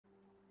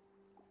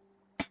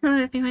Hello,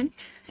 everyone,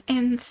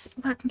 and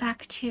welcome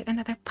back to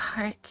another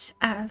part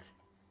of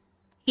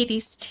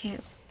Hades 2.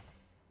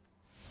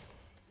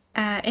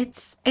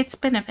 It's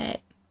been a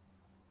bit.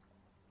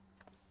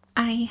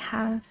 I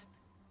have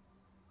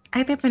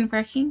either been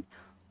working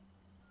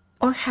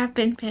or have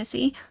been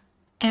busy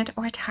and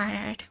or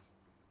tired.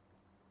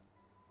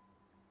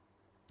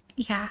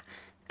 Yeah,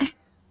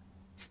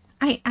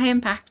 I am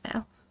back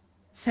though,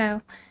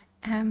 so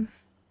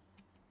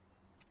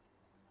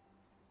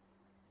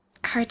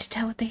hard to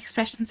tell what the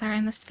expressions are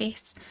in this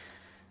face.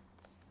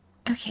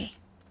 Okay.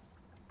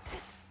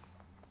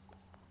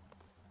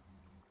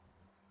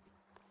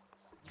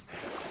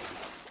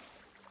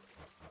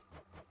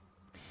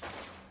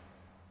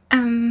 Our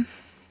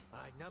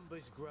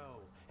numbers grow,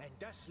 and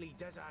thusly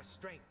does our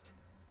strength.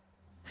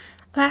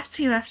 Last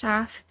we left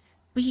off,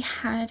 we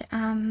had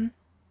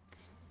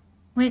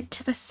went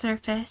to the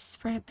surface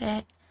for a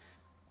bit.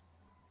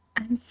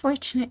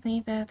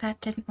 Unfortunately, though, that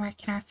didn't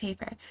work in our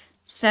favor.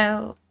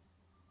 So,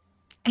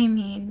 I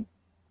mean,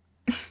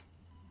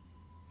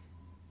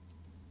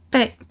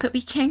 but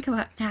we can go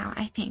up now,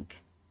 I think,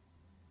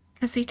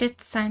 because we did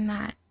sign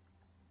that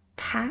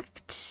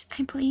pact,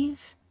 I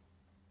believe.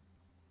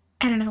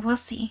 I don't know. We'll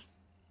see.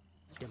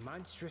 The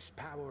monstrous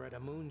power of the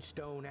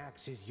Moonstone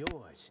Axe is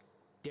yours.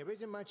 There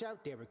isn't much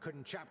out there it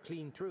couldn't chop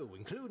clean through,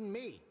 including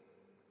me.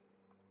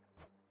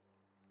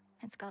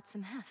 It's got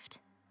some heft.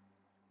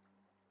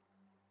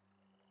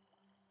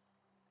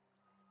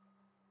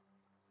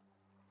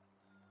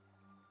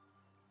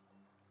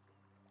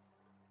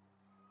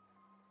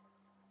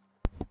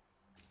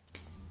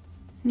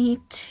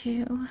 Need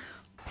to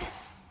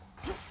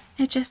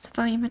adjust the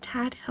volume a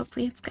tad.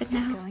 Hopefully it's good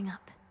now. Going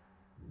up.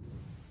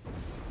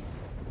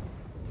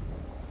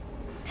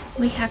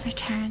 We have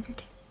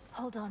returned.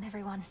 Hold on,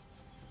 everyone.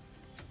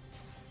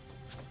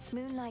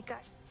 Moonlight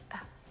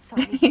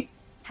sorry.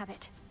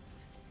 Habit.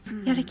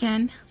 Yet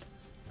again.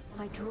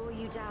 I draw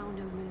you down,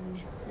 O moon.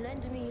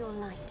 Lend me your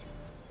light.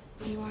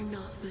 You are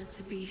not meant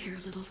to be here,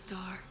 little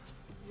star.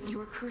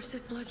 Your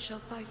cursed blood shall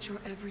fight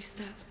your every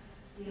step.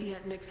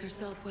 Yet Nyx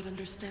herself would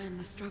understand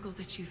the struggle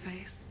that you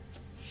face.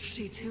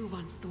 She too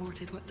once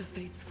thwarted what the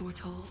fates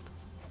foretold.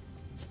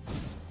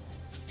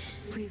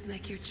 Please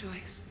make your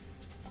choice.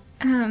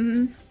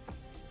 I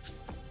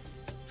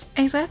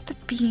left the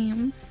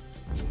beam.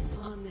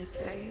 On this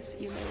phase,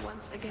 you may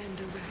once again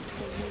direct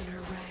the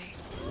lunar ray.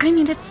 I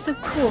mean, it's so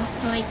cool,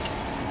 so like,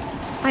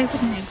 why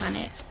wouldn't I want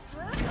it?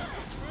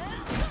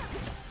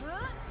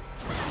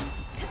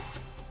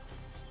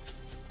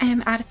 I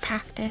am out of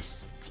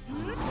practice.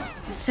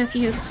 So if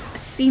you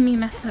see me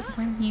mess up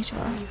more than usual.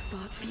 You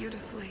fought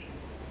beautifully.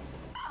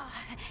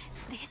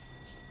 This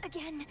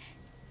again.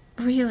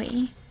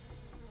 Really?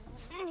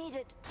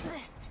 Needed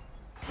this.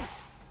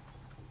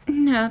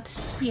 No,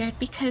 this is weird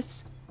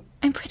because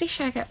I'm pretty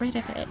sure I got rid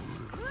of it.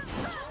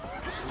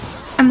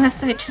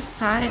 Unless I just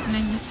saw it and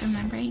I'm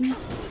misremembering.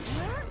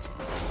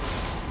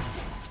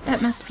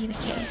 That must be the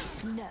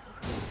case. No.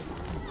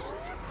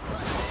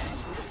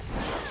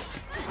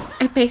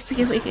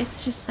 Basically,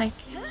 it's just like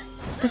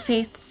the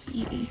fates,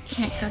 you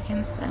can't go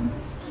against them.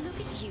 Look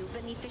at you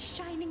beneath the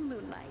shining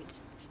moonlight.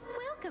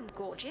 Welcome,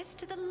 gorgeous,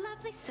 to the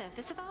lovely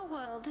surface of our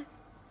world.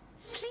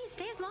 Please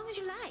stay as long as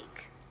you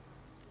like.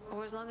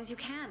 Or as long as you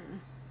can.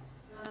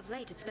 Of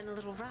late, it's been a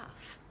little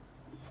rough.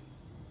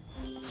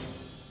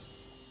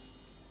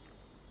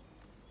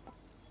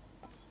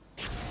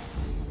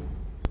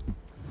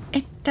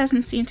 It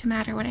doesn't seem to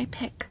matter what I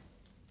pick.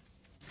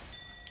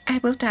 I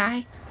will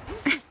die.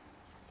 This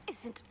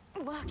isn't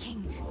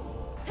working.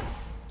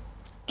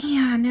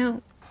 Yeah,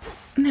 no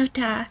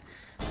duh.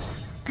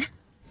 A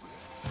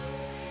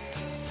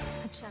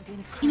champion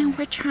of You know,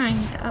 we're Kronos.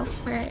 trying though.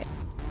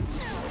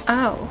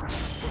 Oh.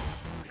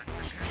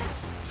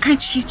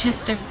 Aren't you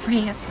just a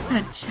ray of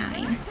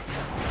sunshine?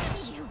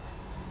 You.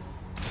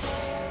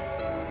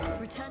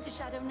 Return to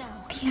shadow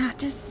now. Yeah,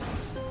 just...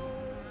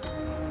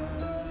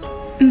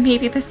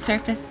 Maybe the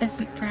surface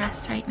isn't for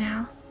us right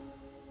now.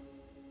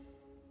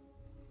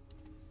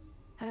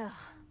 Ugh,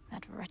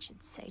 that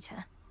wretched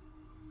satyr.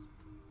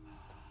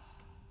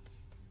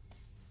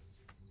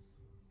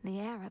 The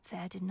air up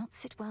there did not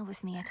sit well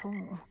with me at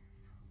all.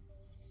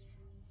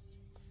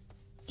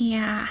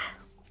 Yeah.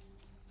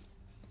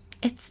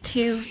 It's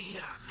too...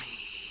 Fear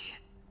me.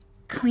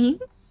 clean?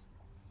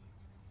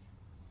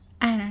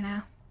 I don't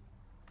know.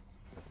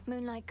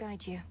 Moonlight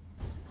guide you.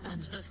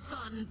 And the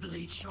sun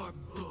bleach your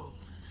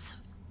bones.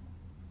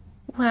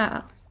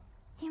 Well,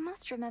 You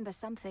must remember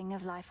something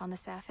of life on the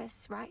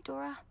surface, right,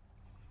 Dora?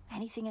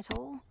 Anything at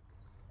all?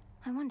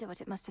 I wonder what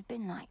it must have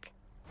been like.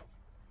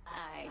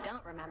 I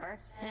don't remember,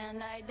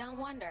 and I don't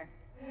wonder.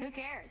 Who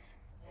cares?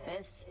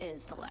 This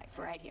is the life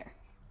right here.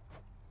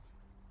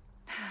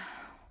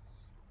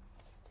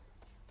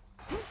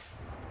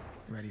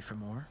 Ready for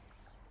more?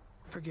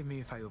 Forgive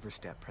me if I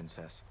overstep,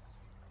 Princess.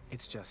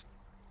 It's just...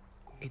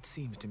 it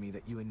seems to me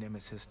that you and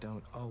Nemesis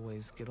don't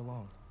always get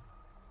along.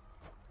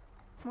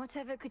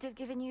 Whatever could have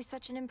given you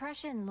such an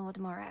impression, Lord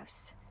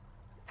Moros?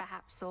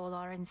 Perhaps all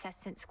our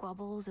incessant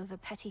squabbles over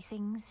petty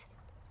things?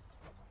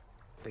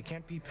 They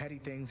can't be petty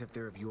things if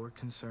they're of your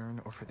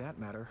concern, or for that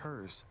matter,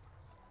 hers.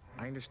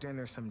 I understand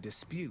there's some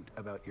dispute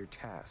about your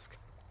task.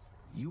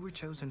 You were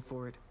chosen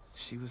for it,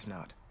 she was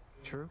not.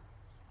 True?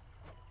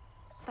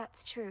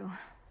 That's true.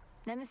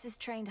 Nemesis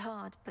trained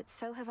hard, but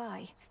so have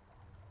I.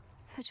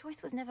 The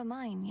choice was never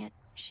mine, yet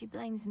she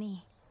blames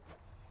me.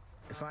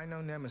 If I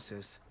know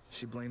Nemesis,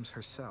 she blames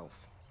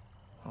herself.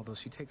 Although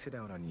she takes it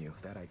out on you,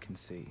 that I can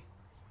see.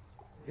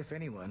 If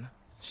anyone,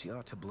 she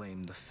ought to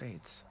blame the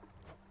Fates.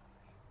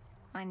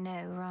 I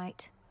know,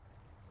 right?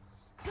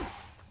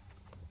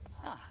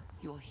 Ah,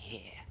 you're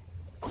here.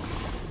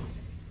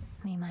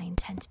 May my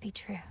intent be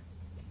true.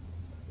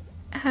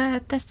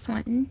 This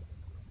one.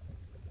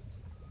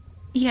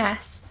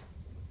 Yes.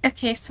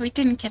 Okay, so we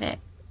didn't get it.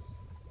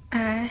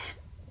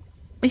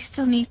 We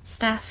still need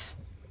stuff.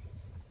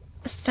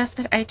 Stuff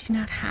that I do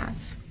not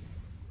have.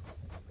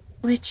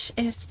 Which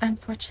is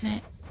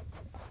unfortunate.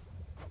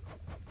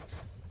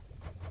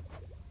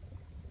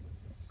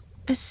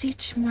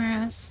 Beseech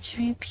Moros to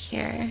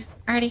reappear.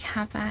 I already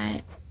have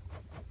that.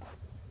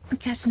 I'm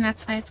guessing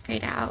that's why it's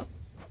grayed out.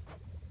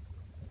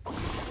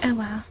 Oh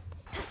well.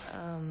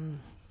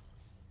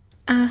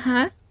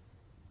 Uh-huh.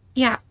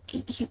 Yeah,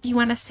 you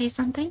want to say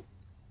something?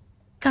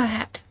 Go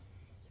ahead.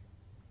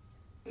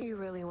 You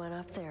really went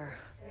up there.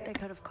 They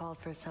could have called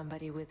for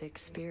somebody with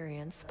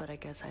experience, but I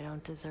guess I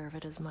don't deserve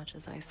it as much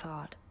as I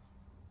thought.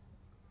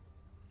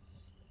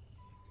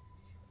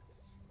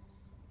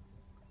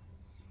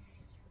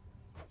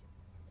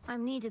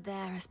 I'm needed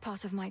there as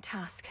part of my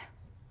task.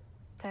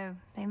 Though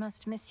they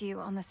must miss you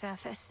on the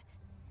surface.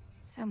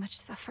 So much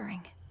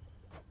suffering.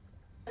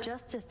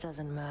 Justice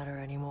doesn't matter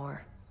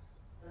anymore.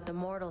 The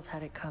mortals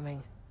had it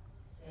coming.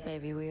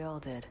 Maybe we all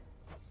did.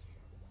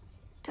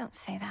 Don't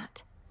say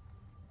that.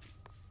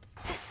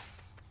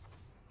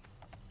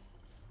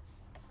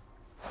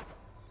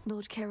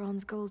 Lord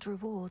Charon's gold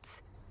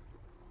rewards.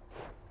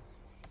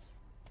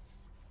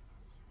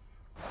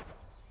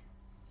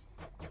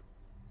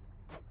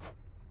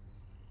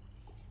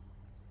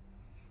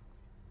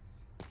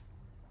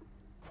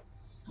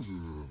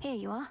 Here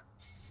you are.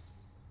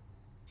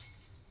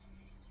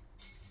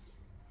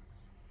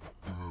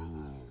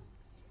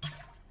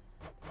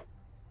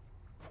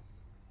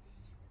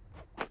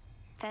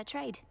 Fair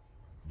trade.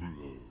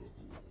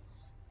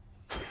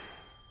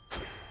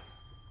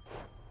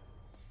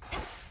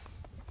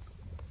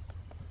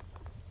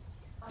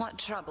 What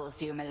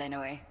troubles you,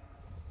 Melinoe?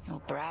 Your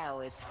brow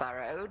is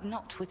furrowed,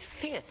 not with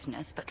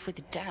fierceness, but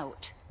with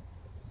doubt.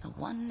 The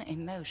one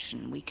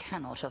emotion we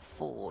cannot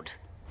afford.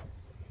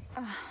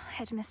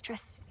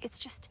 Headmistress, it's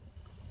just...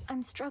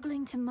 I'm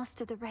struggling to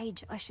muster the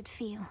rage I should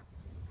feel.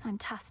 I'm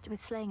tasked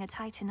with slaying a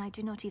titan I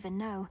do not even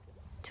know,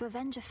 to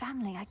avenge a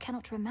family I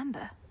cannot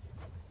remember.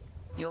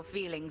 Your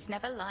feelings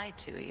never lie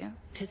to you.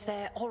 'Tis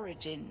their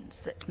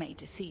origins that may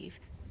deceive.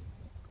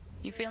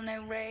 You feel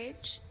no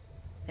rage?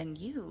 Then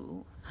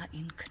you are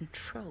in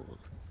control.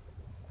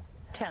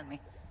 Tell me,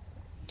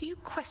 do you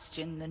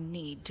question the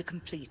need to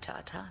complete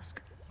our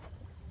task?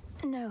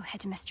 No,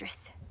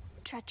 Headmistress.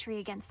 Treachery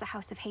against the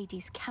House of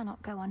Hades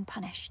cannot go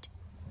unpunished.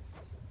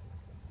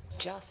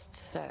 Just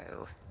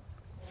so.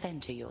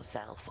 Center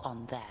yourself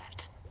on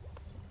that.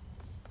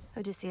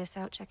 Odysseus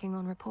out checking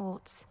on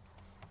reports.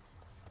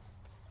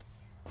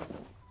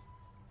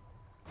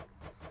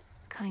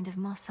 Kind of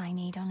moss I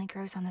need only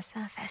grows on the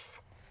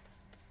surface.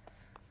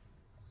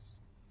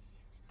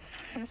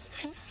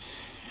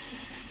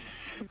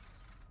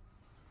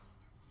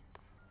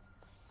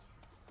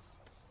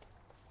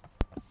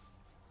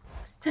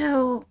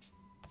 So,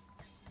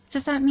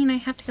 does that mean I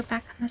have to go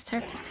back on the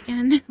surface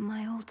again?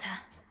 My altar.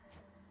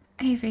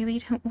 I really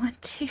don't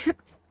want to.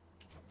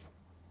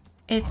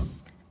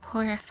 It's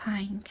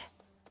horrifying.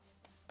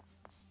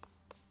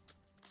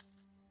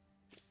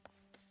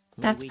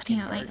 That's putting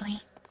it lightly.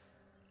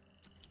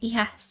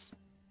 Yes,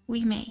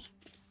 we may.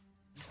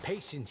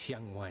 Patience,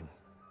 young one.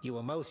 You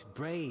were most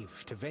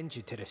brave to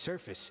venture to the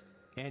surface,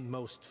 and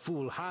most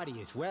foolhardy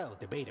as well,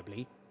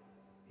 debatably.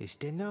 Is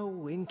there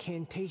no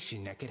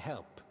incantation that could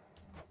help?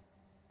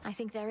 I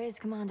think there is,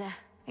 Commander.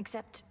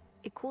 Except,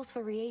 it calls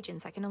for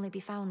reagents that can only be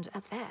found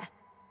up there.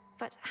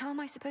 But how am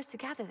I supposed to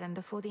gather them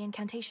before the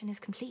incantation is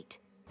complete?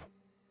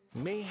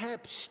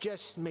 Mayhaps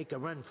just make a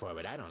run for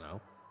it, I don't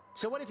know.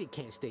 So what if you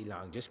can't stay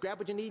long? Just grab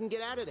what you need and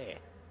get out of there.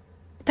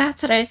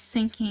 That's what I was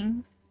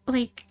thinking.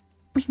 Like,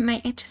 we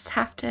might just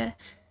have to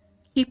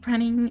keep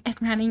running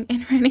and running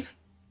and running.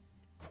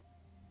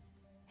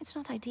 It's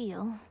not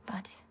ideal,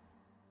 but...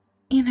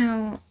 You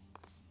know...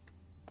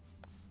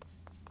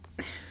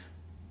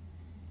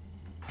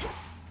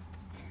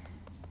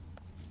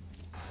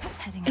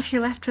 If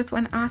you're left with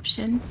one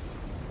option,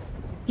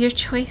 your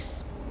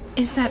choice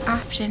is that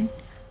option.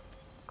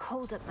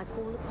 Hold up, I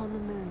call upon the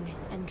moon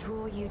and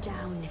draw you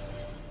down.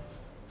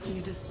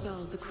 You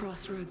dispelled the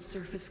Crossroads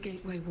Surface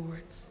Gateway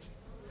wards.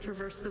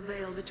 Traverse the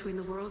veil between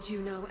the world you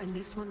know and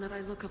this one that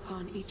I look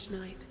upon each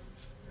night.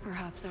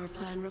 Perhaps our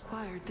plan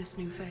required this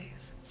new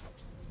phase.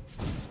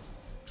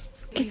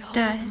 It Behold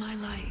does. my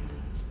light.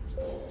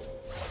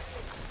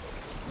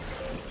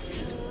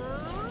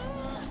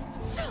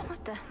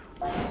 What the...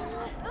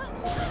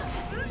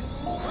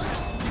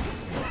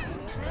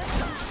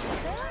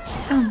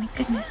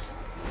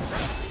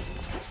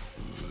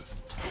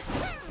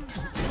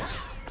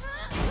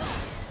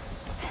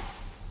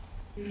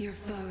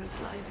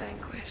 lie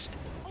vanquished.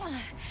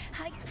 I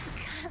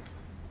can't.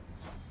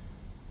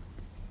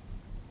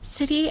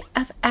 City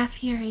of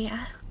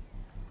Euphoria.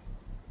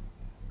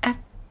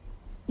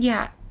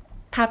 Yeah,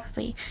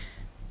 probably.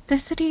 The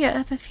city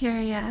of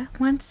Euphoria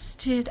once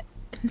stood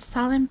in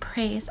solemn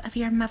praise of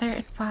your mother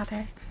and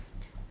father.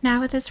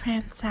 Now it is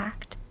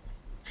ransacked.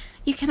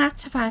 You cannot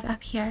survive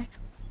up here.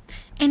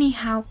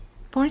 Anyhow,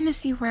 born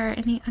as you were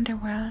in the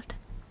underworld.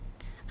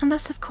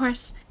 Unless, of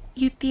course,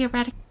 your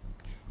theoretical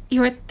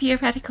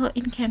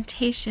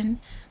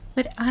incantation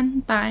would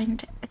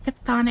unbind a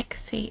chthonic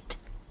fate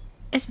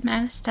is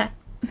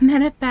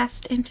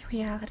manifest into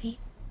reality.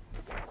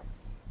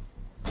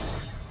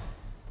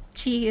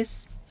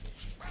 Jeez.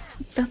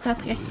 Built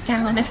up like a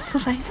gallon of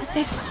saliva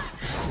there.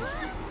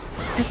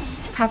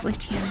 Probably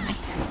TMI.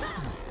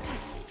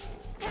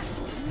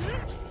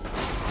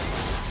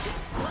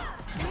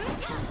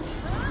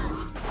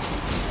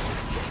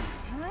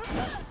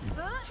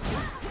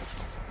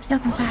 Kill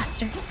them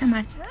faster. Come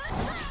on.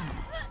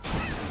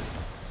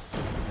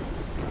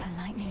 A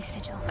lightning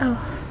sigil.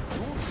 Oh.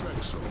 Your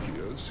tracks up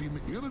here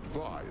seem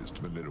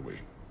ill-advised, Melinoe.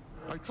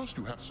 I trust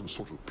you have some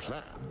sort of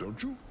plan,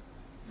 don't you?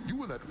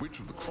 You and that witch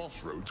of the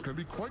crossroads can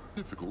be quite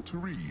difficult to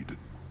read.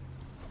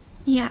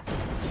 Yeah.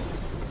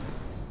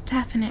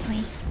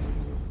 Definitely.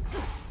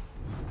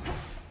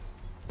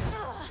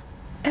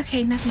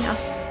 Okay, nothing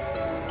else.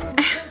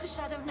 To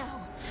shadow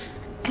now.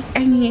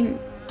 I mean,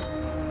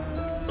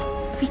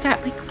 we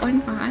got like one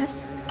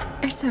boss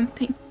or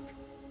something.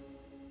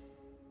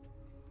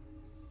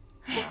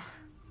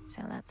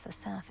 So that's the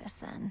surface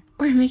then.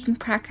 We're making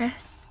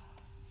progress.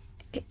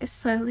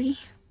 Slowly.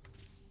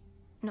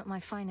 Not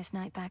my finest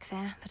night back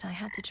there, but I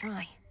had to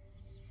try.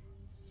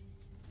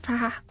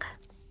 Fuck.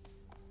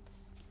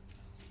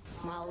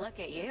 Well, look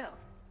at you.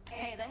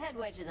 Hey, the head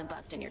wedge isn't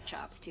busting your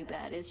chops too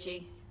bad, is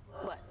she?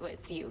 What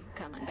with you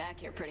coming back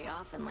here pretty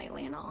often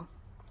lately and all?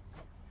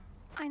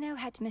 I know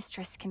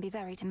Headmistress can be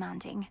very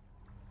demanding.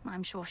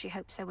 I'm sure she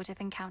hopes I would have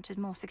encountered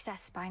more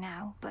success by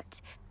now, but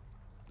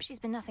she's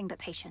been nothing but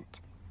patient.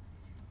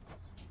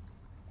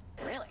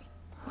 Really?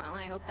 Well,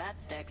 I hope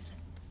that sticks.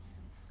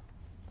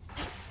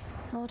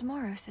 Lord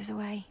Moros is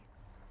away.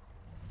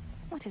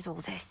 What is all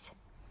this?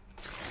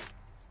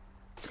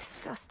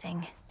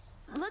 Disgusting.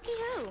 Looky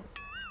who!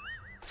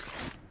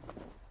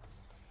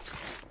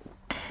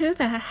 Who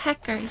the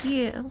heck are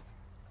you?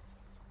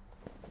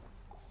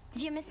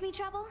 Did you miss me,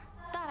 Trouble?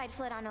 Thought I'd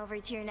flit on over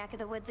to your neck of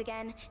the woods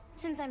again,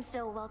 since I'm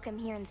still welcome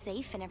here and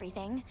safe and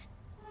everything.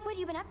 What have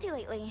you been up to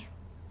lately?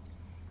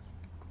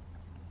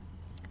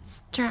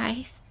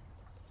 Strife.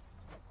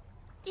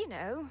 You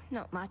know,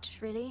 not much,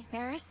 really,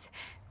 Eris.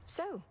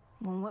 So,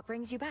 well, what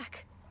brings you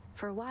back?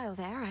 For a while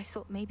there, I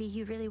thought maybe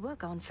you really were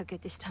gone for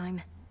good this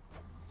time.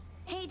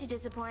 Hate to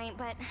disappoint,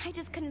 but I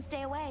just couldn't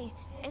stay away.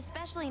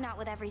 Especially not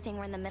with everything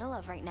we're in the middle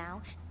of right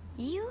now.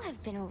 You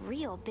have been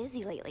real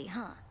busy lately,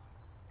 huh?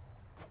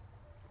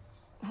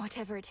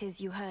 Whatever it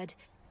is you heard,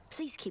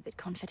 please keep it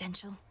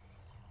confidential.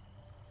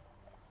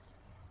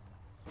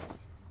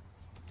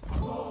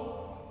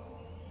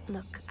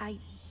 Look, I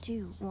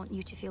do want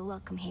you to feel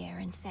welcome here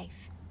and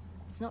safe.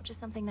 It's not just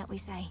something that we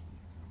say.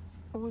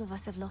 All of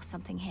us have lost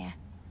something here.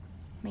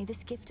 May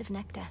this gift of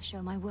nectar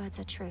show my words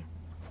are true.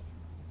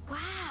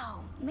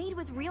 Wow, made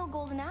with real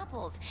golden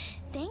apples.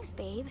 Thanks,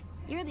 babe.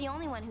 You're the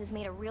only one who's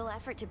made a real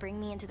effort to bring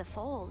me into the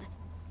fold.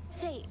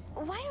 Say,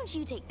 why don't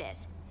you take this?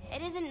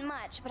 It isn't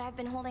much, but I've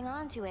been holding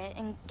on to it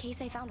in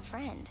case I found a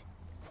friend.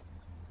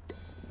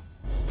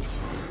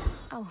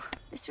 Oh,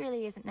 this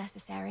really isn't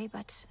necessary,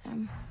 but,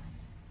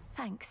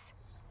 thanks.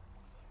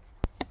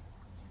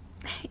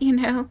 You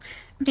know,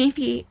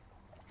 maybe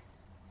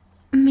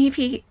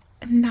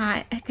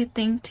not a good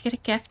thing to get a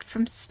gift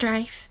from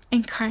Strife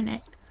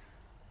Incarnate.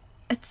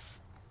 It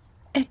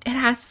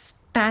has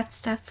bad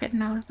stuff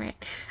written all over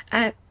it.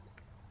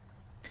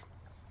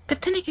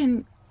 But then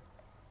again,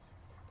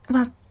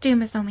 well,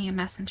 Doom is only a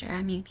messenger.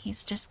 I mean,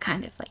 he's just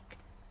kind of like,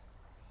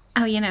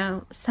 oh, you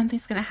know,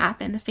 something's gonna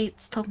happen. The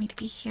fates told me to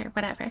be here,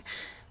 whatever.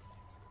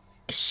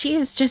 She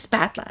is just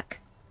bad luck.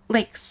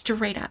 Like,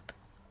 straight up.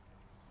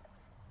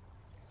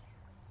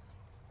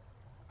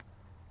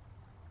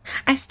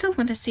 I still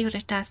want to see what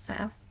it does,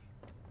 though.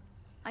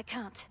 I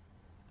can't.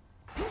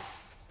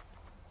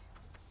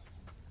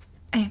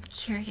 I am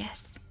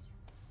curious.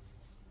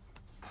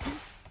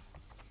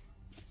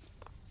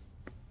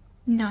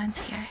 No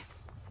one's here.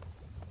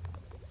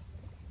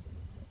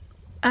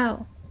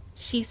 Oh,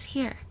 she's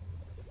here.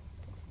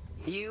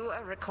 You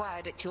are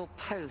required at your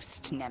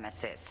post,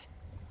 Nemesis.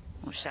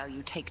 Or shall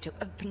you take to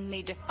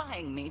openly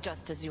defying me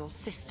just as your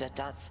sister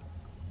does?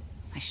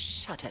 I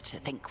shudder to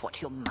think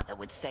what your mother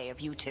would say of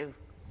you two.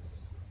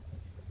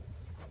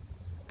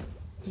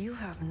 You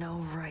have no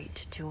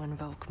right to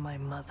invoke my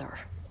mother.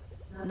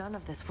 None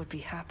of this would be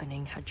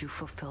happening had you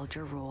fulfilled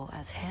your role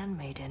as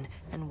handmaiden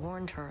and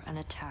warned her an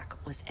attack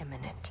was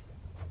imminent.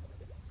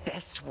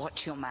 Best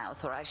watch your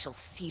mouth or I shall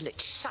seal it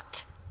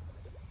shut.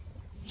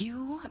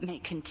 You may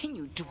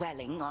continue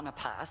dwelling on a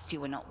past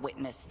you were not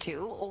witness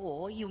to,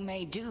 or you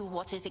may do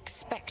what is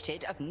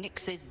expected of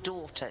Nyx's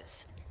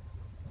daughters.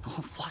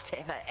 Or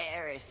whatever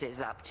Eris is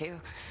up to.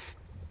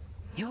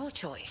 Your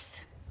choice.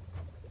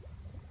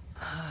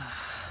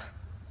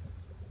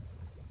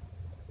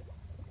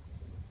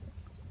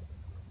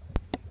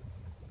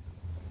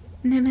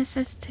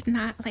 Nemesis did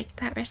not like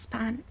that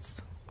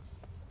response.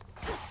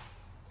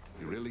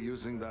 You really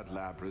using that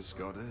Lapras,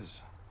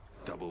 Goddess?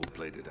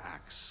 Double-bladed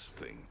axe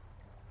thing.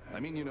 I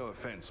mean, you no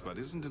offense, but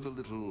isn't it a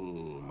little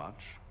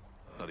much?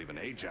 Not even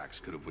Ajax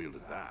could have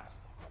wielded that.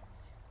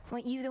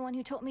 Weren't you the one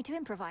who taught me to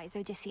improvise,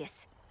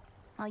 Odysseus?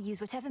 I'll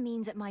use whatever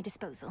means at my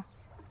disposal.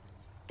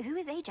 Who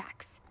is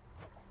Ajax?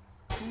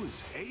 Who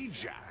is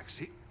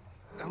Ajax?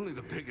 Only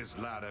the biggest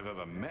lad I've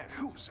ever met.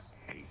 Who's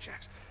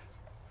Ajax?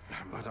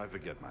 But I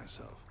forget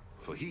myself,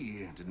 for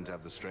he didn't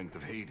have the strength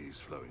of Hades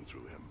flowing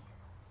through him.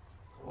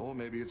 Or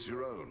maybe it's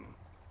your own.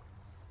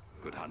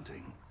 Good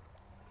hunting.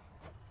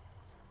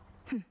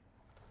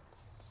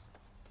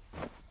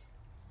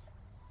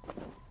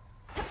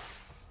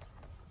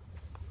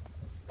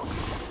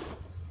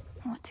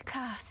 What to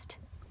cast?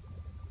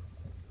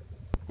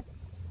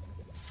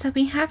 So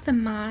we have the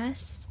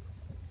moss.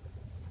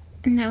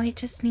 Now we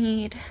just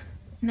need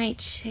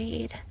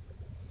Nightshade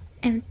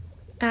and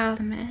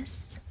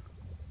Thalamus.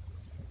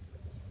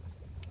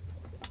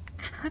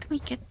 How do we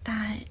get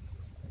that?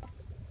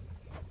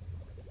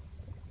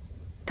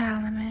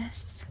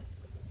 Thalamus.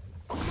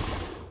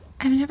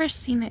 I've never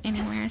seen it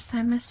anywhere, so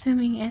I'm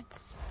assuming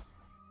it's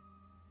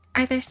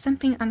either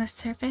something on the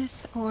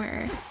surface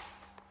or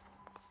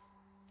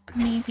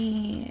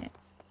maybe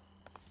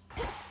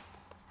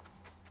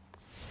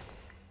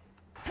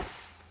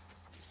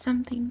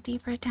something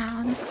deeper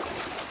down.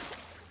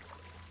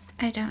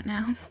 I don't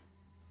know.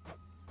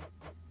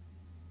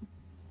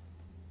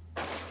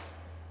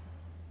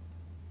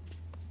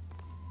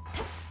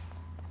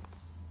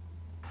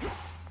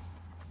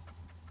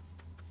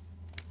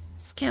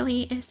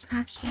 Skilly is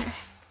not here.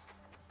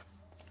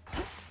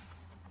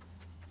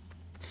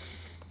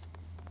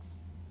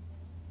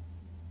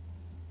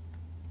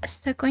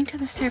 So going to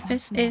the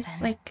surface is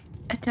like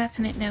a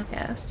definite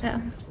no-go,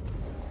 so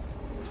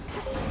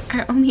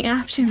our only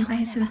option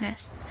lies in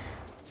this.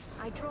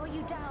 I draw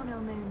you down, O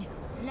moon.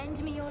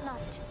 Lend me your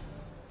light.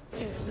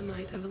 If the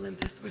might of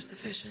Olympus were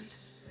sufficient,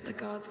 the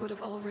gods would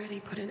have already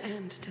put an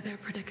end to their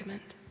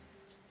predicament.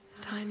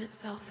 Time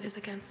itself is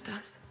against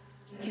us,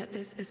 yet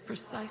this is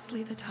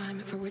precisely the time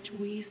for which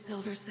we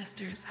Silver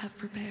Sisters have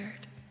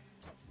prepared.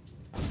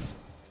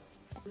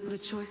 The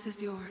choice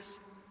is yours.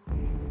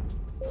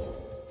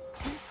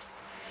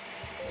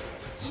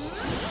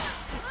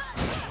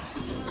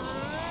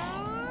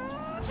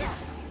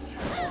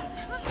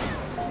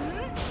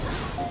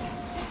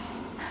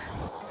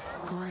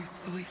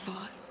 Gracefully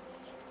fought.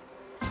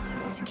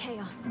 To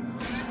chaos.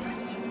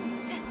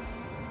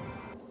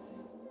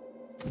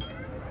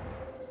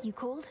 You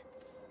called?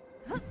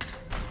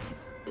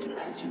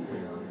 As you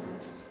will.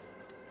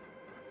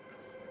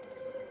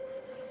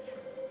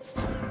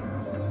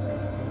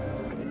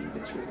 When you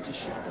return to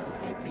Shadow,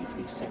 I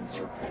briefly sense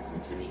your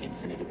presence in the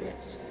infinite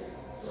abyss.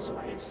 So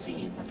I have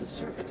seen that the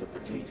servant of the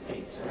three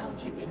fates found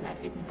you in that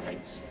hidden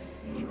place.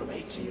 He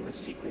relayed to you a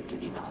secret,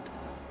 did he not?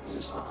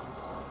 Respond.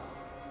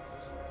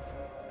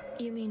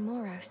 You mean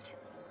Moros?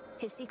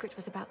 His secret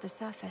was about the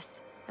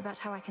surface, about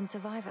how I can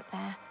survive up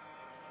there.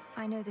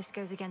 I know this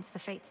goes against the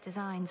Fates'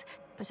 designs,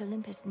 but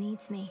Olympus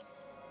needs me.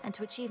 And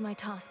to achieve my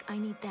task, I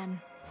need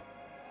them.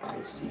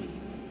 I see.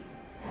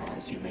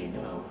 As you may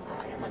know,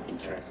 I am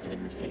uninterested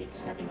in the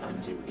Fates having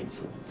undue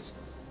influence.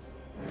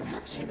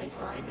 Perhaps you may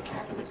find a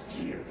catalyst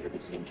here for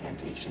this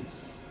incantation,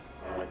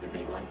 whether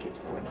they like it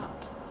or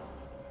not.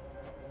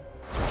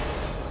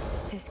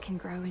 This can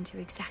grow into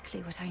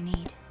exactly what I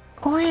need.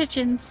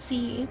 Origin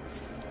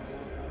seeds.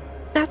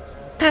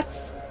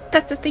 That's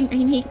a thing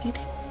I need.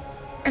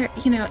 Or,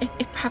 you know,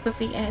 it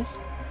probably is.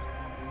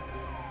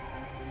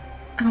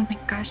 Oh my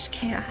gosh,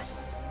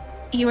 Chaos.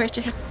 You were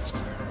just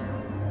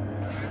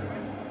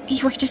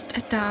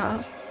a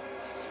doll.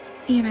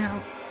 You know.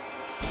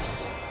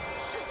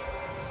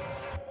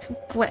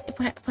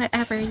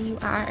 Whatever you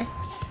are.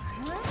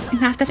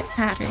 Not that it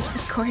matters,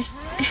 of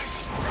course.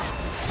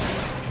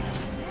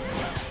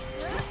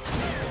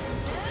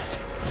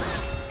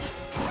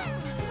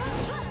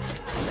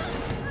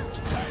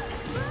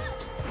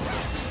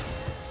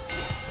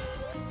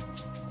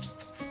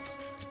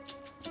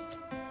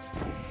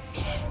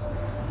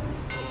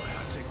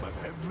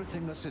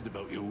 I said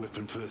about your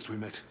weapon first we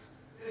met.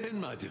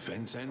 In my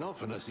defense, and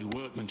often I see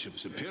workmanship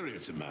superior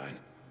to mine.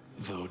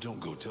 Though don't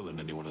go telling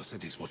anyone I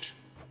said as much.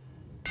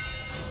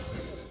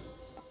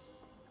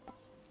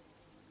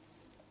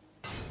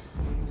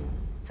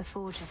 The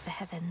Forge of the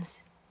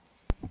Heavens.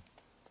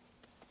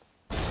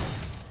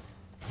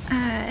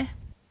 I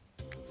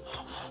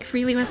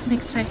really wasn't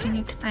expecting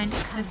you to find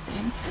it so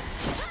soon.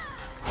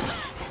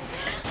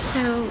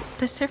 So,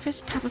 the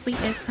surface probably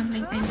is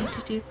something I need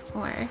to do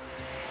before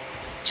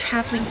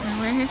traveling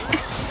nowhere,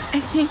 I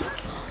think.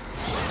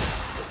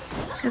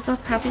 Because I'll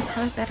probably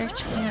have a better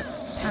chance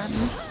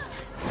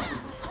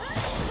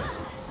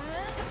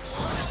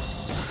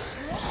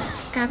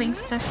grabbing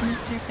stuff from the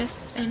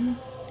surface and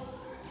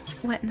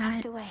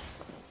whatnot. Away.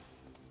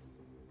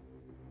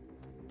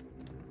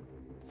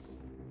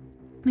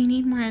 We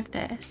need more of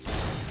this.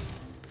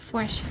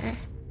 For sure.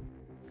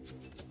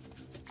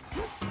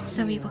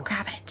 So we will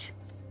grab it.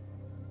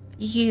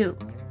 You.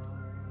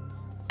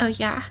 Oh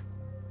yeah?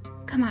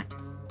 Come on.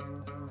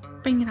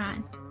 Bring it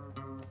on.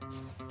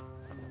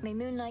 May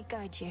moonlight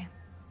guide you.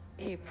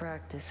 Keep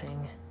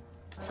practicing.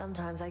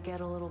 Sometimes I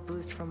get a little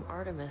boost from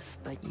Artemis,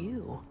 but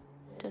you...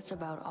 Just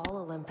about all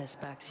Olympus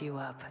backs you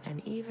up,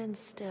 and even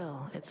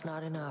still, it's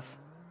not enough.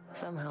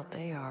 Some help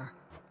they are.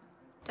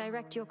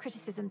 Direct your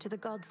criticism to the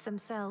gods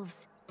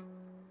themselves.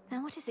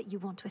 Now what is it you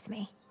want with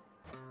me?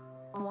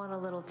 Want a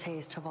little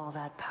taste of all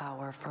that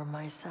power for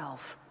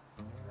myself.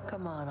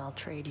 Come on, I'll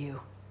trade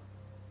you.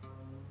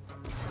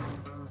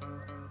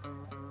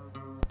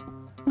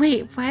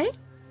 Wait, what?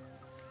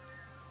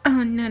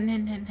 Oh, no, no, no,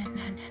 no, no,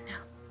 no, no.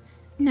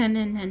 No,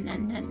 no, no, no,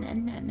 no, no,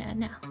 no, no,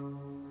 no.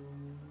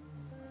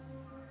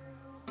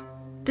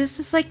 This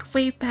is like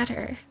way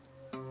better.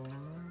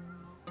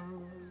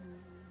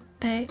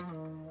 But,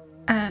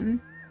 I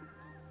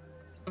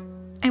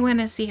want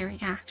to see a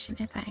reaction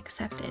if I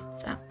accept it,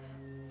 so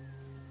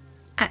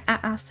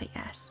I'll say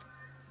yes.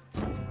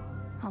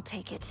 I'll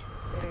take it.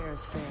 Fair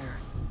is fair.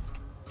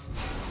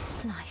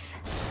 Life.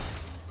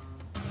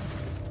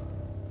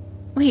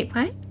 Wait,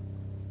 what?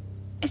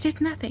 It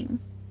did nothing.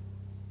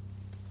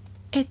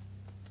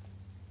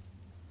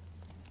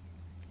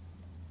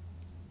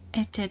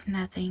 It did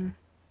nothing.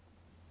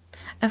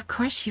 Of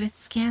course she would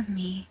scam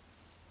me.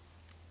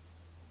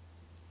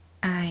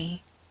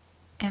 I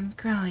am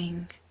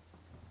growing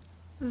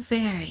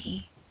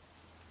very,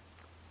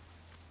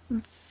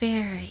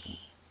 very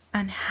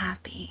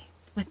unhappy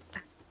with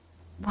that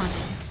woman.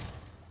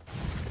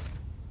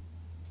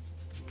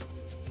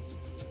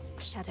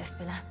 Shadow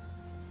Spiller.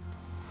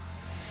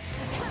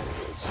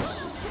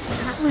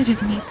 That would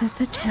have made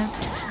this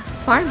attempt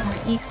far more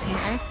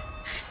easier.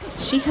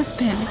 She has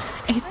been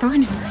a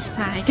thorn in my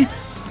side.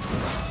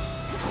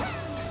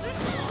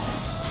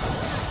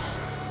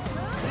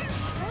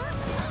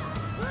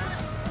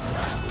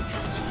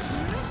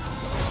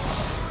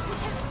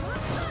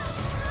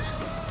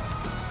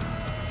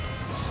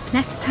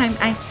 Next time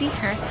I see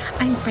her,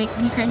 I'm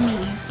breaking her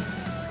knees.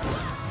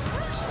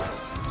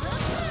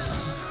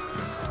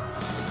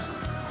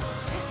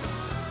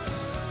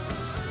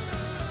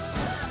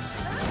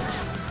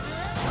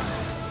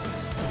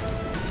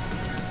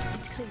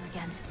 It's clear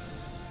again.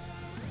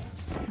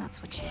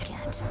 That's what you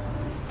get.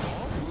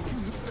 Our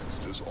working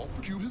Hephaestus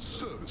offered you his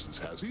services,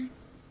 has he?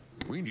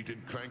 We need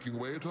him clanking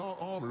away at our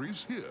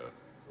armories here.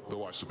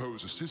 Though I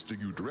suppose assisting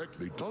you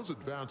directly does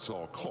advance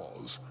our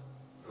cause.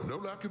 No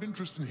lack of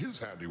interest in his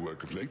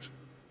handiwork of late.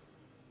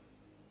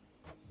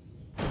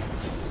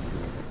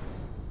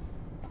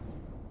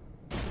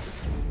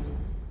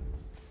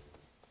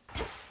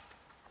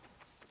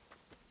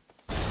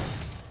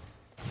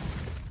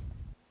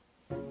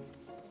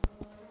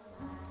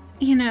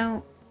 You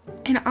know,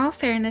 in all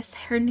fairness,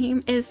 her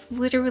name is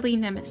literally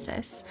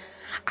Nemesis.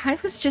 I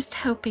was just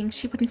hoping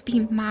she wouldn't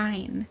be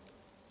mine.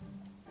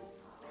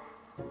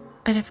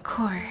 But of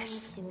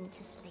course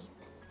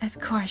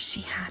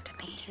she had to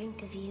be.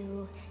 Drink of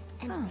you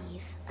and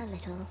leave a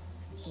little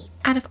heap.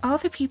 Out of all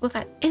the people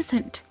that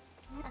isn't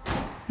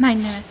my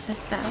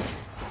Nemesis, though,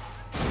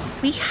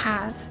 we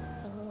have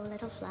Oh,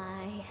 little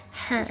fly.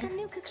 her. Some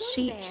new cocoons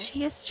She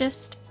there. is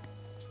just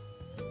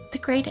the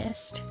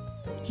greatest.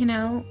 You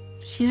know,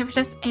 she never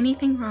does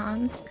anything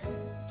wrong.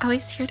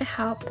 Always here to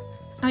help.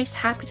 Always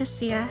happy to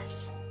see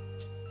us.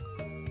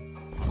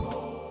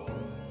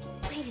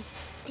 Wait, is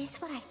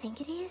this what I think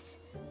it is?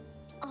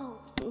 Oh,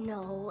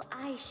 no,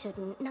 I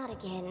shouldn't. Not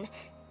again.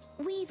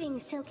 Weaving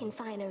silken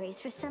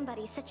fineries for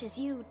somebody such as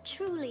you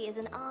truly is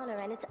an honor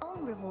and its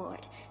own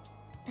reward.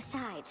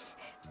 Besides,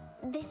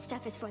 this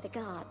stuff is for the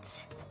gods.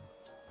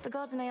 The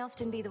gods may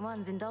often be the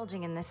ones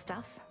indulging in this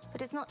stuff,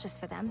 but it's not just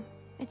for them.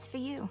 It's for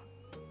you.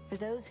 For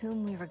those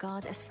whom we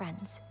regard as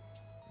friends.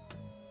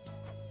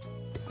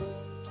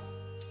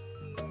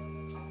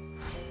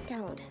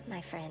 Don't,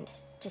 my friend.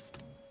 Just...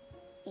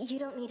 You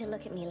don't need to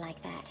look at me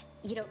like that.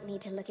 You don't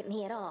need to look at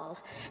me at all.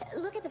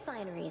 Look at the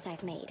fineries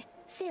I've made.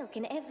 Silk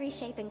in every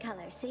shape and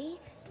color, see?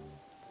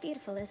 It's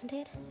beautiful, isn't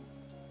it?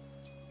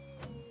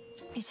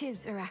 It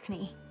is,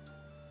 Arachne.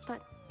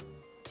 But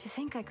to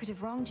think I could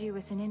have wronged you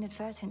with an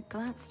inadvertent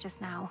glance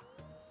just now.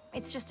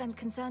 It's just I'm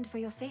concerned for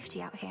your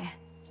safety out here.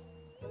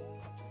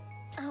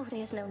 Oh,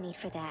 there's no need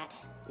for that.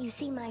 You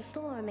see, my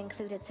form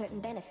included certain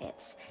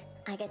benefits.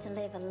 I get to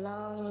live a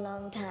long,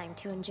 long time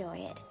to enjoy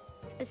it.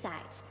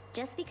 Besides,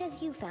 just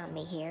because you found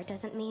me here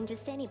doesn't mean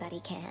just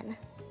anybody can.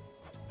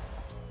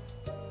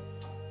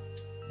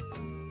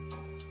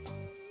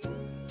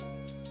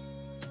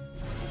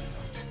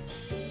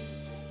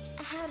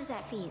 How does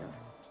that feel?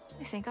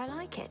 I think I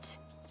like it.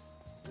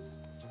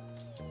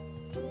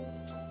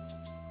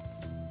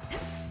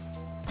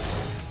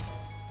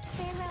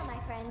 Farewell, my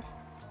friend.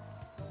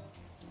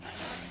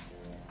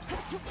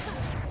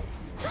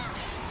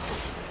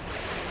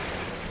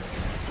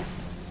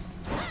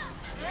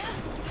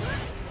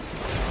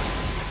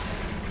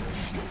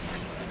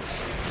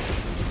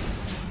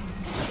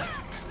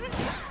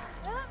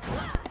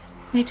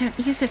 They don't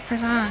use it for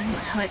long,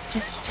 it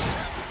just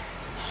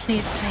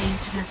fades away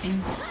into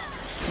nothing.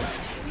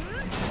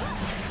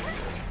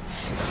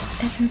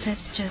 Isn't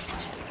this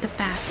just the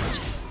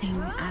best thing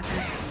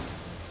ever?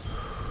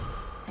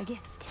 A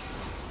gift.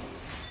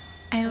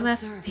 I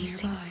love Observe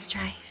facing nearby.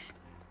 strife.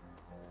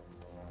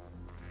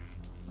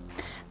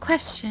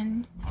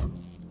 Question.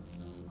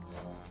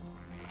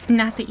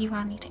 Not that you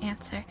all need to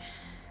answer.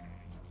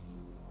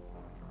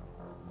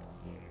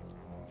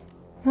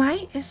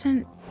 Why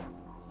isn't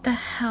the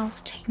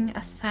health taking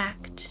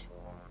effect?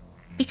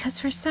 Because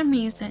for some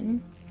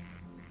reason,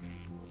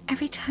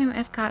 every time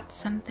I've got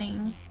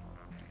something,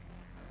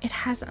 it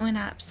hasn't went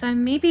up. So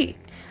maybe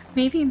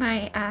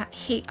my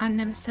hate on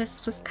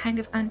Nemesis was kind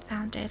of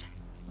unfounded.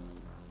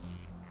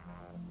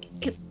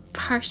 It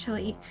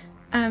partially.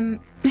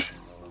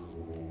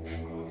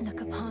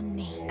 Look upon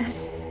me.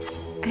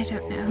 I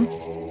don't know.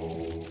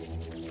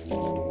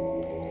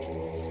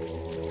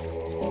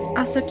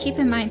 Also, keep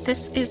in mind,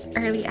 this is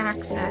early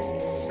access.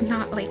 This is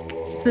not like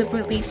the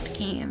released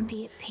game.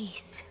 Be at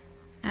peace.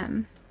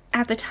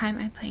 At the time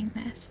I'm playing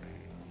this.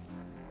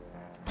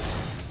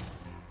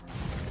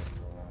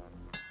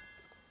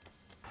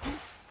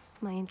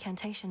 My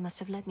incantation must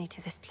have led me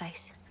to this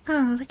place.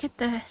 Oh, look at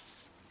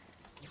this.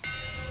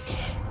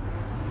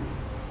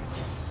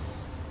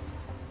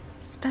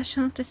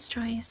 Special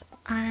destroys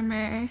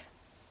armor.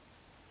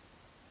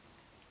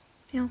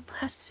 Deal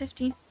plus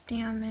 50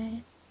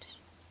 damage.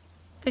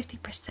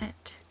 50%.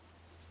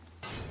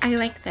 I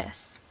like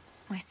this.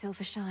 My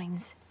silver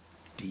shines.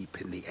 Deep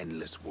in the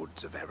endless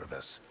woods of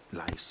Erebus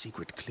lie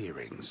secret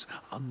clearings,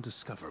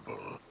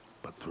 undiscoverable,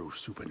 but through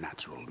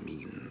supernatural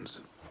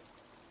means.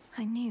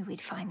 I knew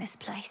we'd find this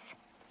place.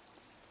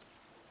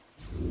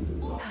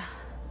 Oh?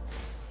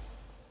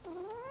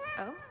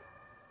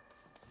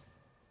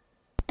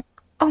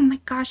 Oh my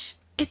gosh,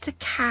 it's a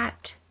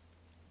cat.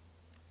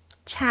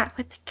 Chat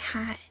with the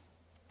cat.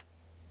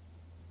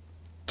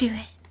 Do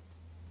it.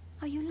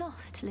 Are you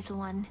lost, little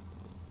one?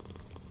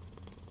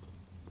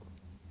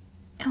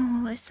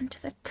 Oh, listen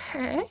to the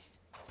purr.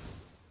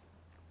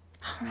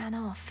 Ran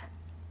off.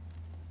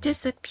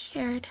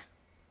 Disappeared.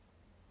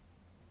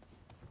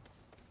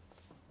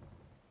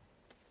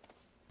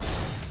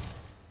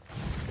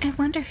 I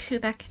wonder who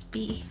that could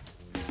be.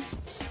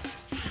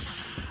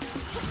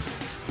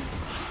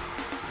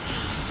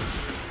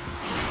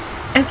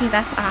 Okay,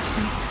 that's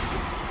awesome.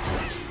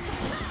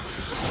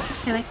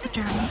 I like the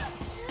drums.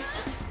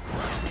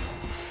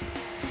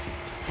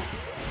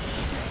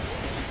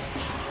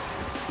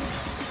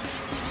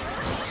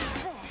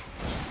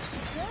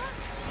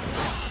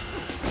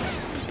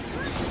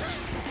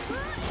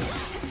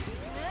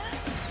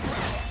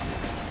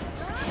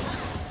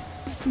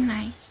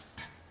 Nice.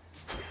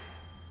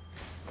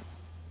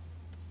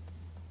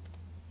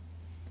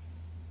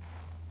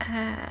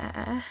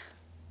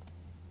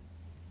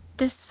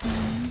 This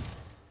one.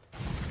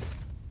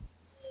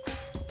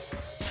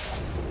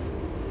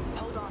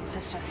 Hold on,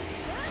 sister.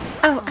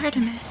 Oh,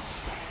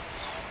 Artemis.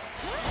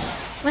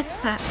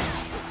 What's that?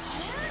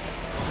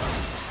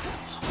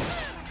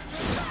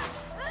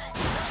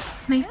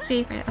 My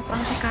favorite of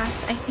all the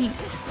gods, I think.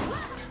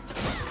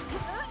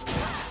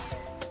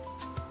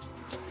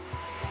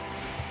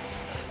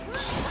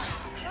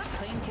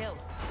 Clean kill.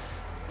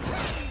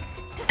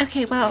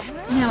 Okay, well,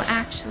 no,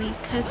 actually,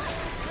 because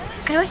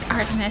I like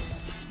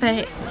Artemis,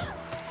 but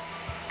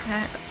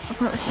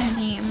what was her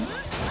name?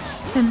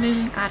 The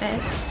moon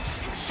goddess.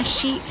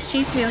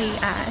 She's really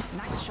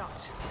Nice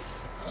shot.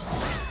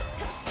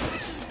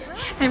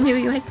 I'm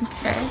really liking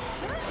her.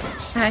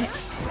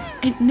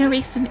 And no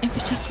reason in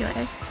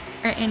particular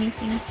or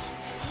anything.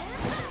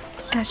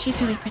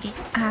 She's really pretty.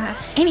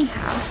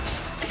 Anyhow.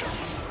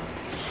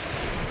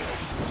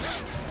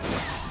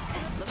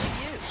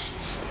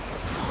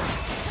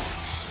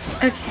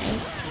 Okay.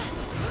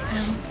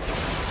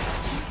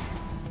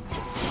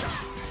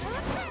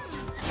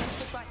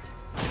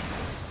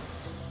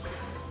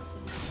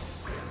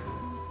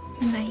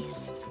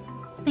 Nice.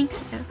 Thank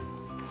you.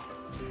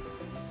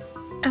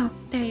 Oh,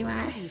 there you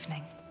are. Good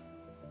evening.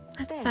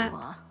 What's There up? you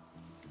are.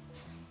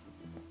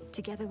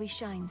 Together we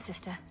shine,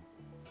 sister.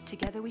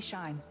 Together we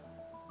shine.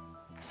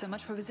 So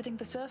much for visiting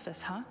the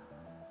surface, huh?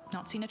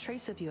 Not seen a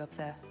trace of you up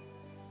there.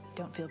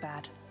 Don't feel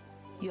bad.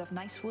 You have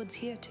nice woods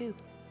here, too.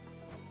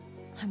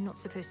 I'm not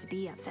supposed to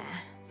be up there.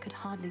 Could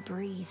hardly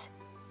breathe.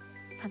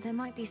 But there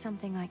might be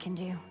something I can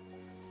do.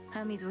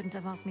 Hermes wouldn't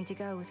have asked me to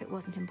go if it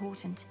wasn't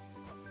important.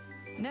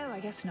 No, I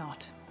guess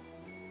not.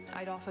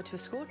 I'd offer to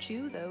escort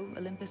you, though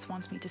Olympus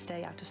wants me to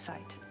stay out of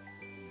sight.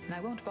 And I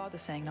won't bother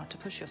saying not to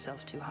push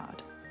yourself too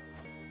hard.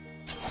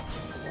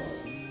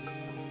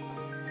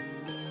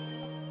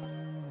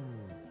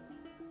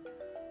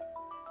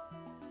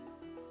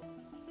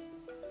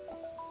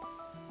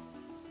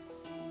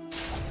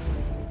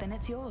 Then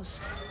it's yours.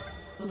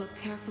 Look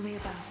carefully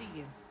about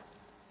you.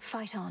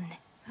 Fight on.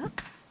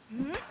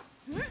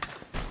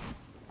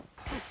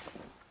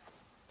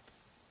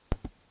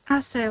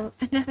 Also,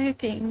 another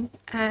thing,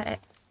 her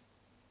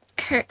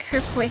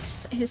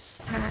voice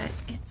is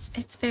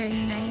it's very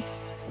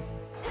nice.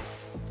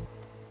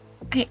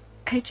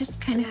 I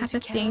just kind of have a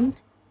thing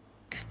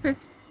for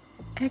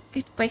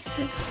good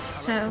voices,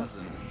 so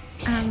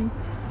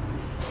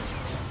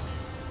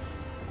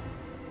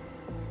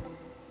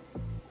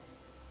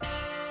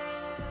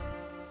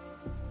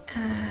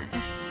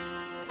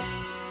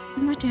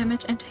more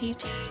damage until you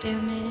take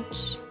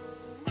damage.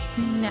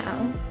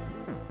 No.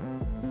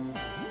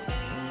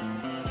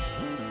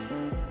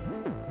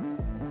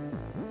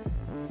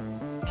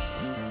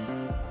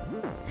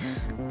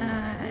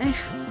 I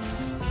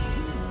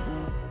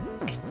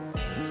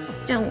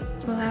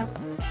don't love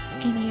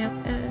any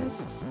of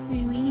those,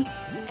 really.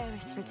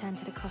 Eris returned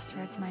to the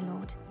crossroads, my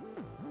lord.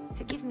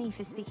 Forgive me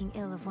for speaking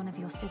ill of one of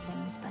your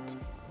siblings, but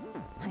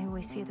I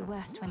always fear the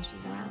worst when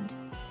she's around.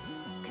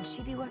 Could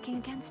she be working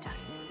against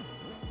us?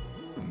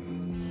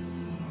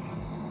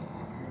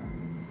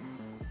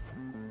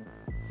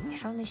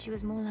 If only she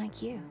was more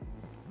like you.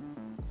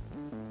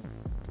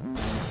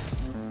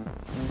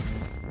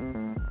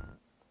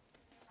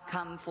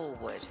 Come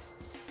forward.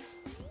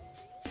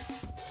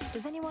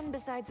 Does anyone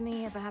besides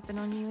me ever happen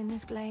on you in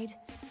this glade?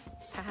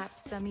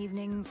 Perhaps some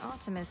evening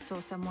Artemis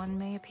or someone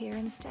may appear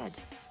instead.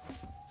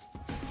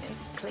 This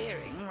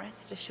clearing,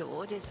 rest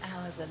assured, is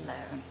ours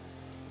alone.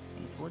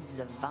 These woods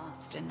are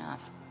vast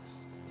enough.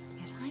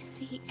 Yet I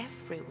see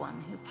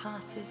everyone who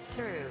passes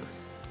through,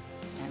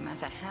 no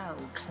matter how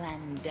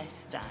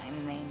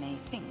clandestine they may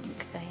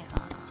think they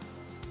are.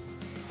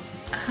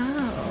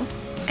 Oh,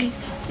 I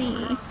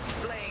see.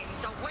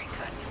 Flames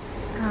awaken!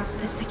 Oh,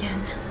 this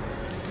again.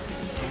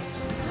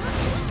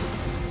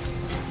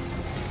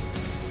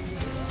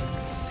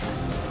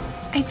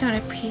 I don't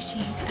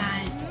appreciate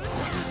that.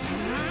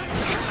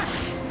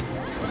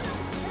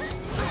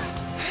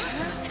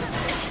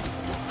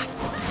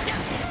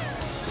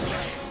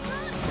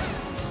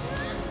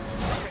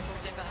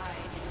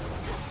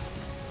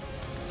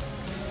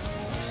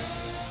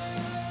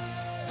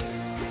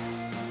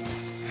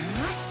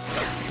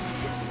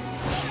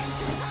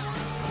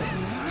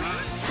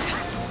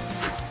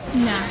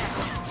 No.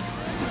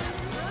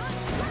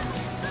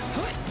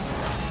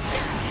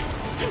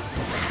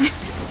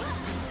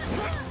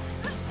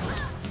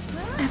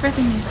 Ever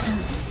the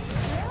nuisance.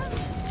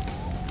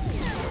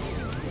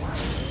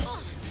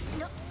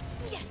 Not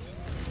yet.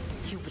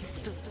 You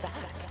withstood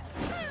that.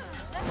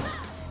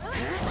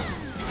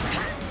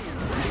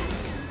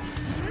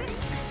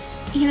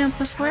 You know,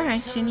 before I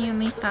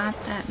genuinely thought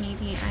that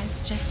maybe I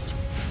was just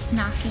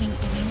not getting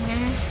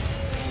anywhere.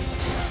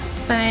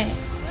 But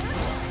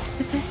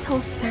with this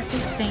whole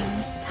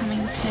surfacing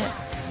coming to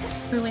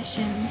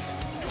fruition,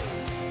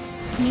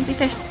 maybe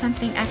there's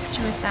something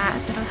extra with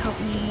that that'll help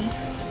me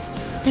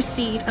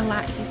proceed a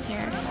lot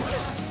easier.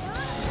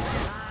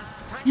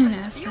 Who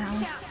knows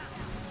though?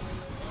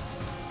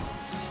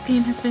 This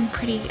game has been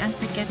pretty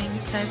unforgiving,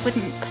 so I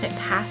wouldn't put it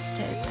past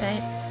it,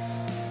 but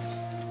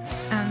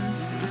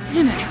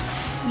who knows,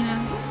 you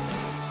know?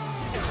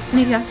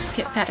 Maybe I'll just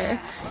get better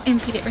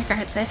and beat it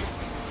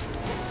regardless.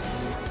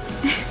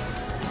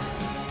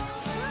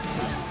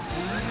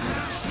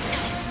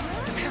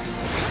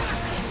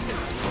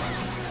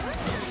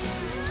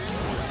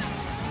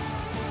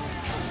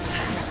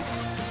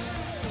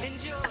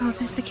 Oh,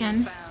 this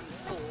again.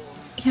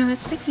 You know, I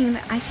was thinking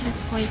that I could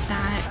avoid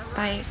that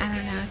by, I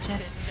don't know,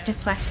 just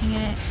deflecting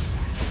it.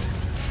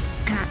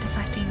 Or not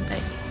deflecting,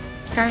 but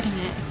guarding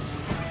it.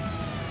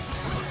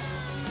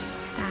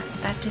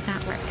 That did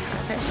not work,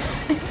 however.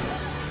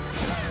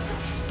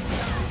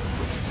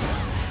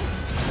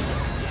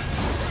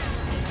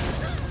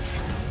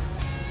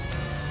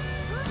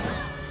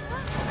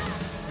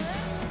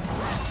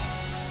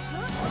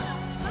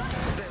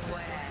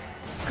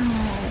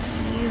 Oh,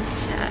 you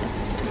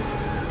just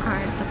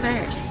are the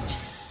worst.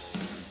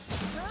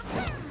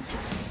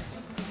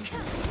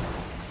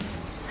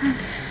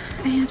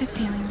 I had a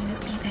feeling you would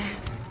be there.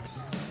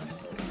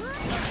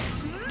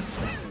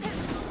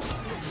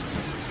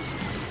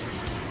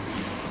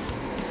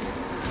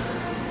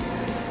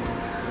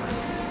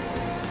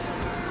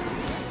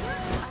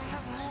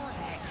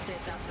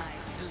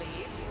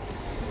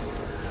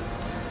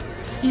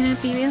 You know,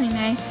 it'd be really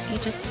nice if you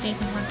just stayed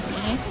in one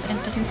place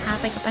and didn't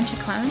have like a bunch of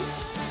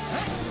clones.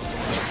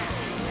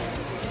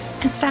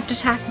 And stopped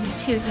attacking me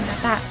too, you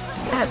know,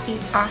 that'd be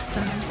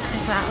awesome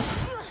as well.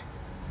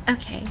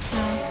 Okay,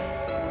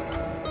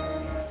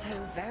 well. So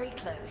very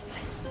close,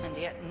 and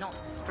yet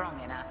not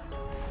strong enough.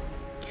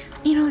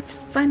 You know, it's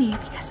funny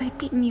because I've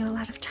beaten you a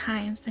lot of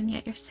times and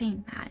yet you're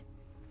saying that.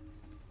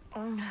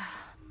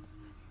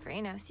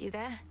 Phrynos, you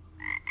there?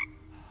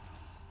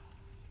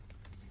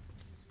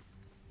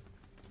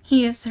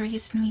 He is the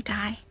reason we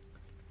die.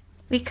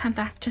 We come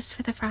back just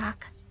for the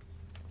frog.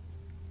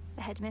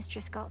 The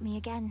headmistress got me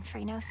again,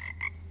 Phrynos.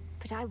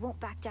 But I won't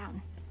back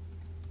down.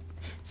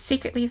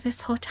 Secretly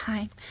this whole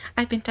time,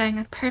 I've been dying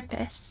on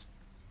purpose.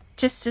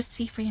 Just to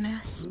see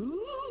Phrynos.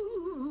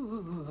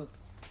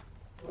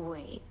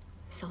 Wait,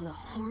 so the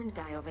horned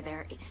guy over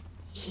there,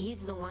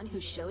 he's the one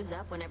who shows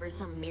up whenever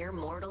some mere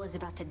mortal is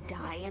about to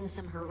die in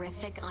some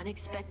horrific,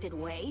 unexpected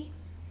way?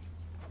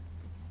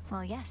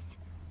 Well, yes.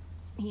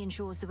 He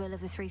ensures the will of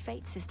the Three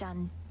Fates is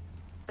done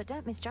But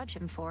don't misjudge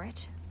him for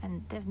it,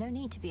 and there's no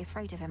need to be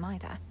afraid of him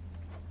either.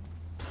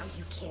 Are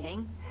you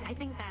kidding? I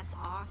think that's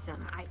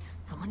awesome. I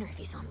wonder if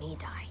he saw me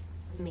die.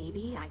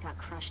 Maybe I got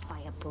crushed by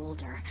a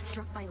boulder,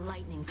 struck by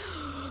lightning,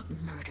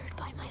 murdered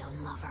by my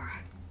own lover.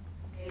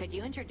 Could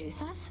you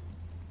introduce us?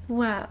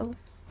 Whoa.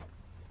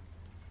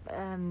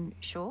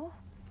 Sure.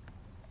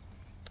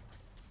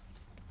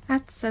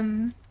 That's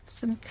some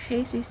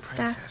crazy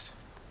stuff.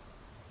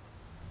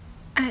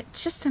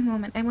 Just a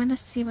moment. I want to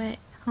see what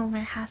Homer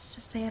has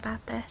to say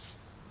about this.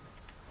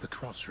 The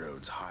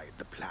crossroads hide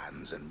the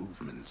plans and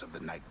movements of the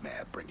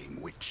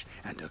nightmare-bringing witch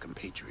and her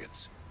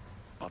compatriots.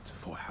 But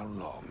for how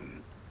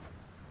long?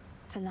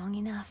 For long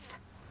enough.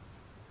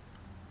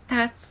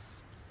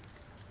 That's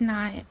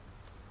not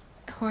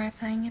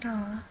horrifying at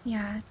all.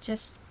 Yeah,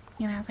 just,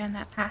 ran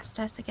that past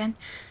us again.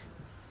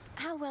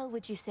 How well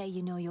would you say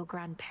you know your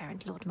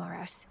grandparent, Lord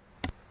Moros?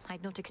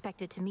 I'd not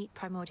expected to meet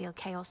primordial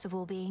chaos of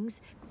all beings,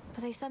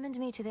 but they summoned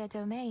me to their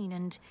domain,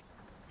 and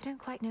I don't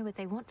quite know what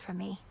they want from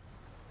me.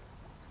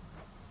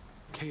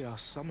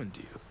 Chaos summoned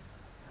you.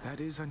 That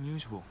is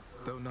unusual,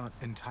 though not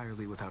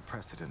entirely without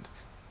precedent.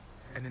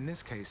 And in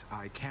this case,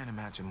 I can't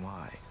imagine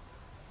why.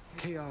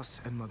 Chaos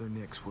and Mother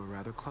Nyx were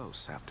rather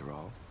close, after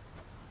all.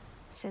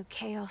 So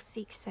Chaos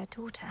seeks their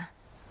daughter.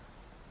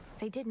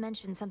 They did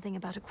mention something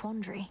about a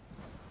quandary.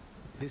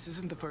 This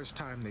isn't the first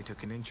time they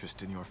took an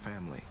interest in your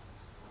family,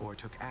 or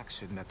took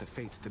action that the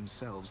fates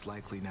themselves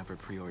likely never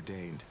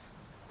preordained.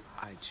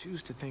 I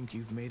choose to think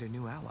you've made a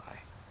new ally.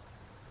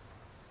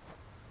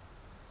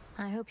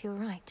 I hope you're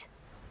right.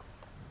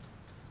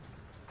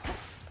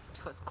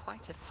 It was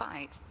quite a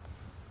fight.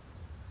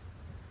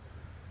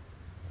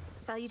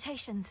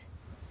 Salutations.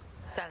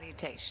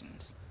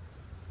 Salutations.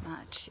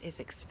 Much is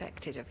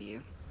expected of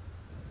you.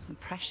 The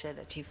pressure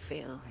that you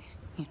feel,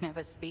 you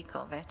never speak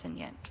of it, and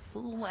yet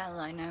full well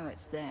I know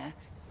it's there.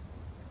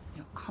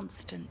 Your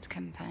constant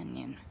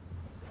companion.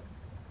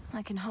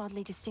 I can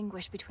hardly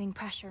distinguish between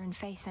pressure and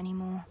faith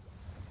anymore.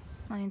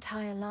 My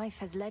entire life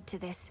has led to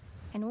this,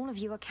 and all of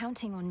you are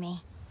counting on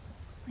me.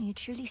 Are you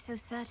truly so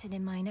certain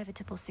in my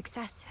inevitable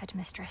success,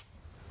 Headmistress?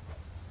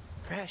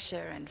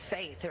 Pressure and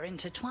faith are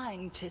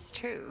intertwined, 'tis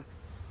true.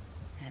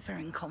 Ever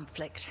in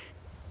conflict.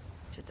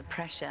 Should the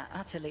pressure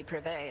utterly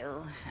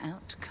prevail,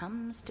 out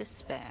comes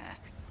despair.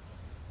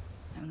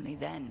 Only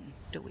then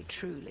do we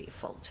truly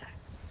falter.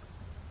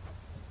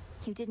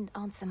 You didn't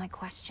answer my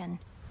question.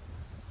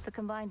 The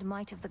combined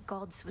might of the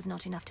gods was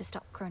not enough to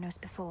stop Kronos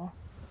before.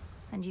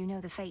 And you know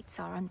the fates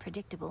are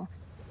unpredictable.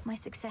 My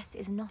success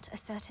is not a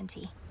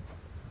certainty.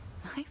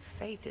 My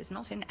faith is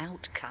not in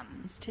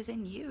outcomes, 'tis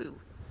in you.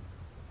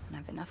 And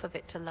I've enough of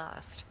it to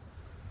last.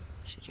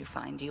 Should you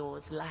find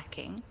yours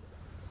lacking,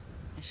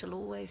 I shall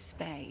always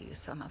spare you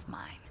some of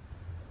mine.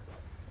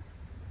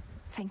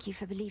 Thank you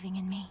for believing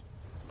in me.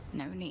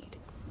 No need.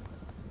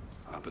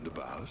 Up and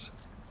about.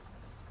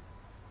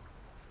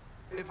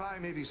 If I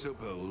may be so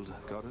bold,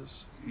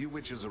 Goddess, you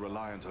witches are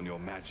reliant on your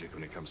magic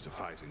when it comes to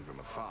fighting from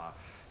afar.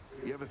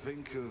 You ever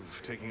think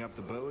of taking up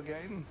the bow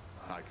again?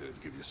 I could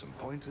give you some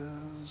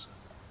pointers.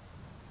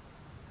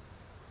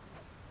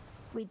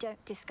 We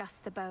don't discuss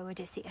the bow,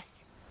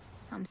 Odysseus.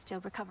 I'm still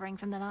recovering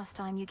from the last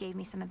time you gave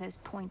me some of those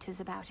pointers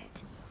about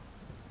it.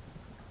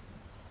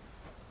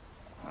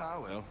 Ah,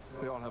 well,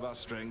 we all have our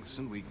strengths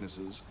and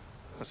weaknesses.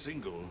 A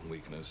single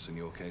weakness in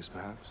your case,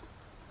 perhaps.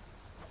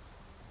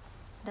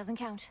 Doesn't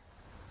count.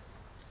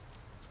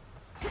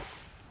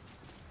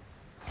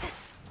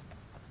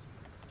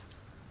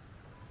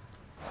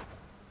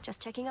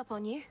 Just checking up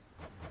on you.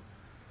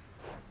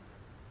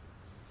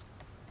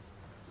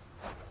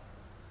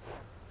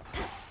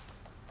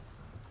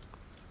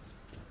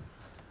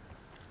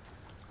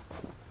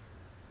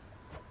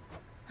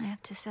 I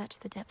have to search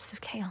the depths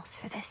of chaos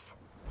for this.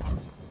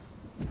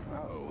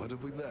 Oh, what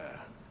have we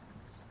there?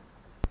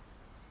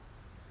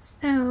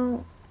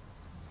 So,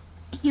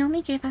 he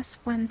only gave us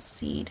one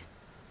seed.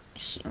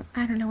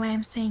 I don't know why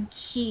I'm saying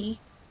he.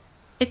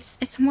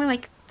 It's more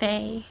like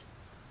they.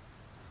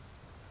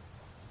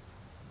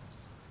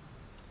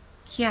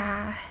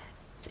 Yeah,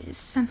 it's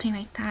something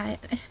like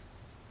that.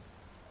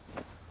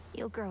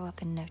 You'll grow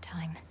up in no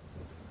time.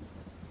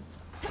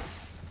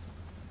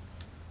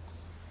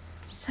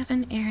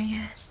 7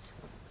 areas.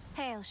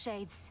 Hail,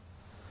 Shades.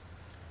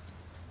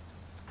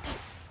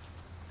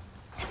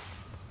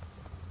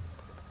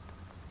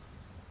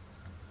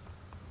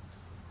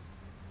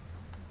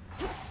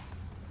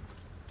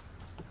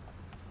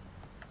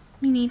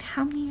 We need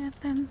how many of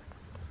them?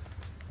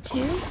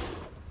 2?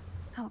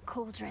 Our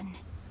cauldron.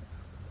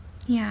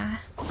 Yeah.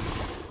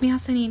 We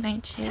also need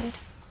Nightshade,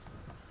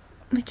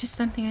 which is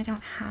something I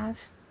don't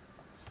have.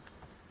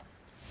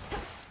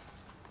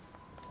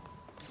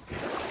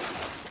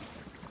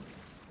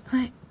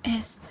 What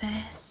is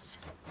this?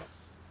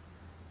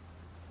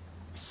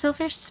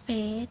 Silver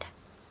Spade.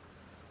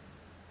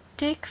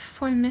 Dig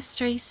for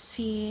mystery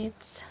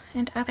seeds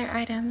and other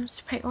items.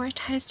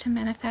 Prioritize to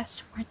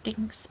manifest more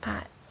digging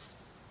spots.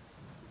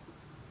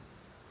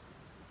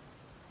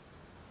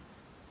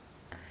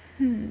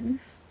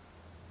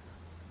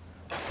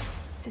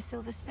 The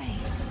Silver Spade.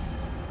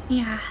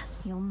 Yeah.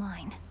 You're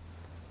mine.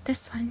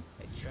 This one.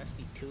 A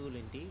trusty tool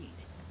indeed.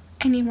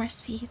 I need more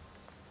seeds.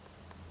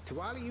 To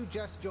all of you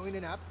just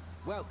joining up,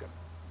 welcome.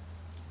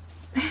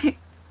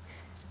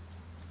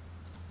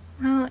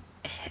 Well,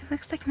 it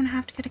looks like I'm gonna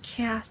have to go to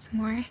Chaos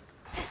more.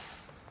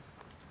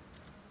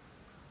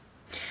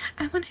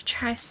 I want to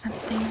try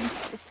something.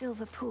 The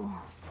silver pool.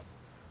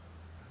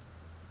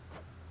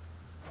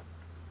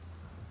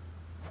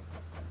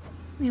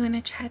 I want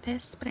to try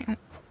this, but I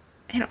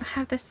don't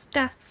have the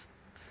stuff.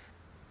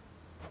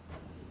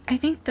 I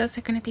think those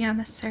are going to be on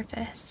the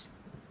surface.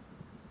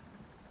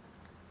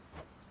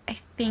 I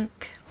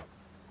think.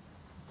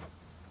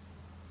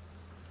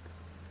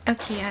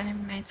 Okay, yeah, never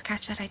mind.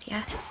 Scratch that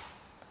idea.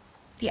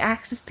 The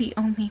axe is the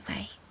only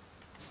way.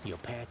 Your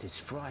path is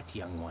fraught,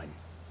 young one.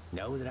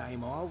 Know that I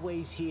am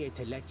always here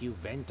to let you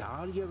vent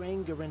all your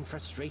anger and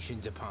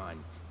frustrations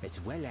upon, as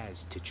well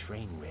as to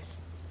train with.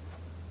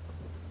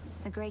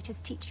 The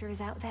greatest teacher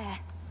is out there.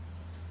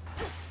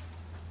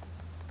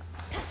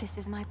 This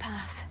is my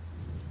path.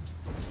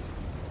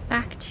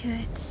 Back to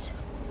it.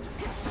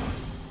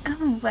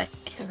 Oh, what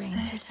is the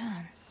rains this?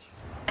 Return.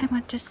 I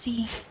want to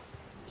see.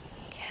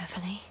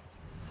 Carefully.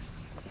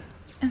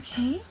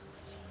 Okay.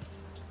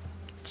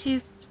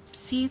 2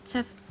 seeds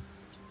of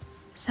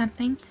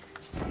something.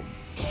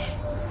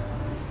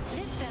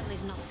 This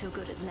family's not so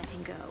good at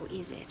letting go,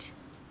 is it?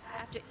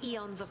 After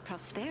eons of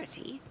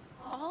prosperity,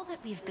 all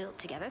that we've built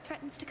together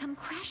threatens to come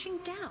crashing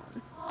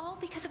down, all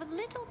because of a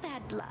little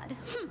bad blood.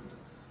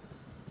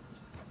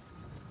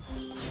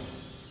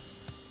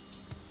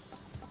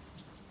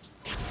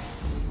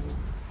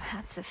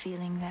 That's a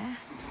feeling there.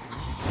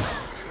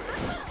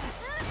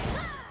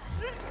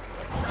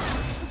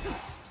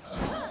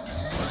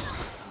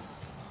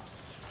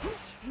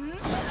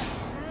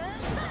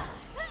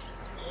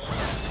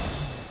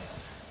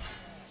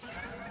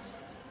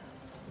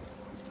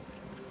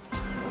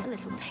 A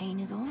little pain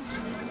is all.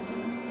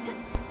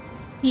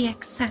 We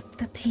accept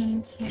the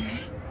pain here.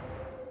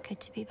 Good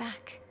to be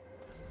back.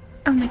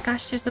 Oh my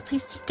gosh, there's a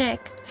place to dig.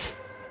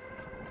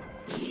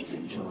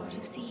 What sort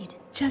of seed?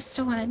 Just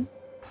one.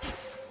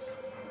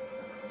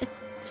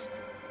 It's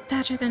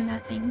better than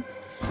nothing.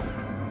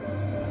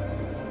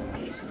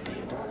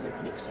 Recently, a daughter of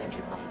Nyx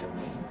entered my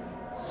domain.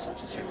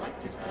 Such is her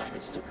likeness that I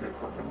mistook her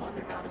for her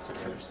mother goddess at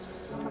first,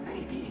 for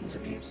many beings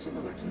appeared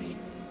similar to me.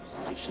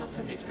 I shall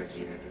permit her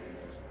here.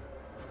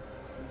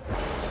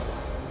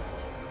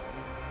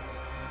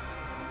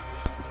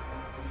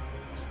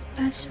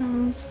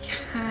 Specials,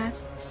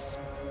 cast,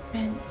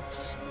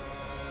 sprint.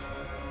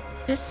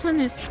 This one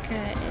is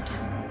good.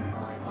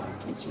 My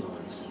mark is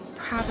yours.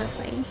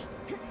 Probably.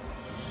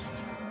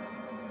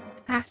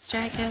 The faster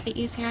I go, the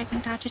easier I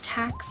can dodge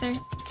attacks or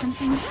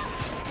something.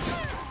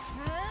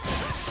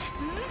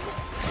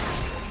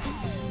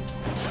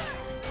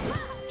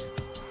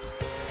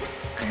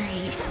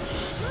 Alright.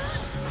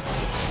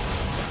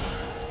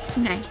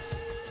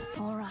 Nice.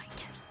 All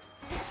right.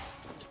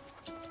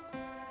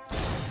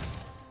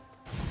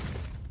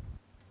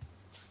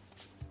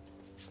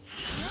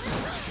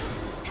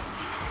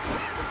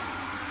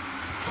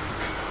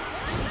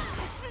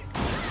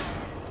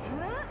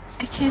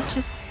 I can't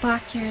just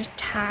block your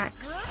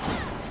attacks.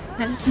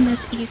 That isn't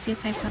as easy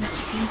as I want it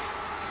to be.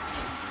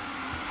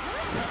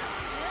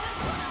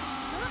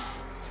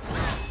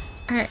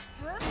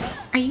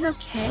 Are you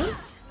okay?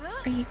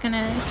 Are you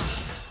gonna...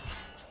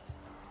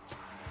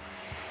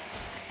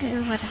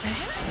 whatever.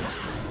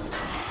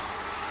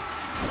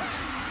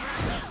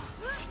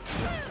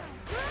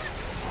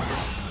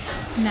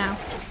 No.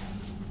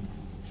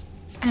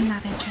 I'm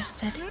not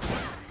interested.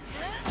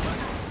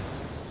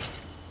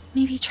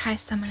 Maybe try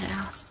someone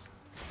else.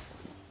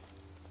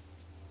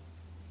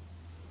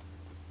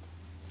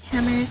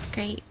 Hammer is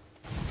great.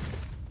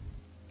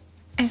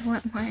 I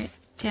want more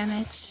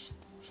damage.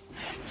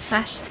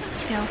 Slash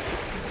skills.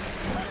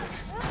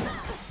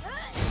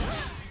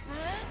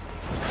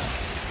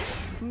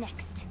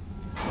 Next.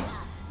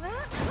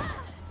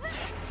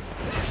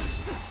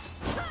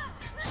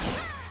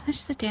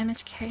 Much the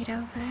damage carried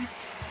over.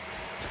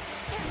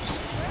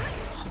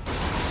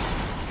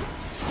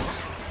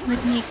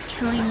 Would make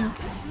killing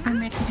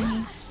armored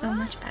enemies so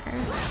much better.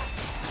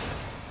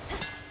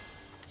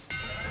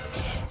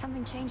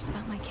 Something changed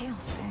about my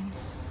Chaos Boon.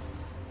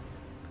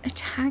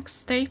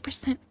 Attacks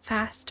 30%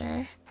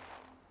 faster.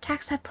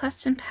 Attacks have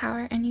plus in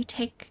power and you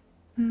take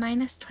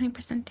minus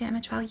 20%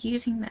 damage while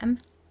using them.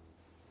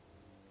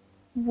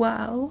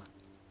 Whoa.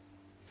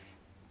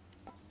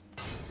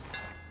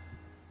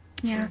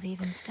 Yeah. Feels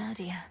even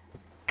sturdier.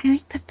 I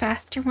like the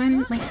faster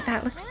one, like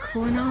that looks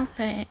cool and all,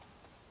 but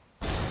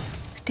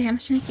the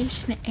damage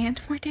negation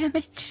and more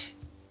damage?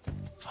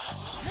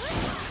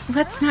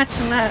 What's not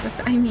to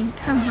love? I mean,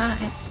 come on.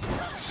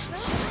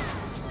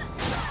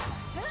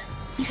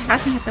 You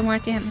had me at the more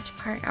damage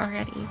part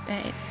already,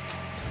 but...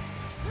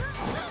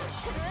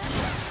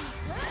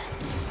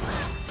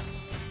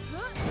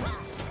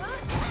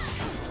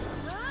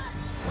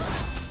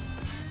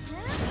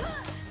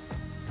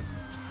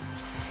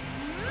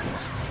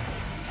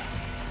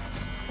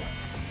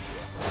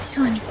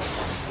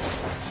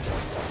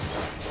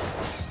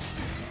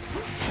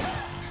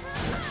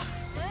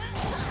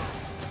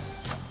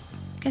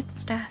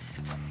 stuff.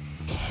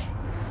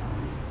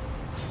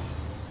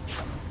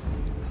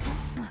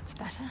 That's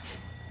better.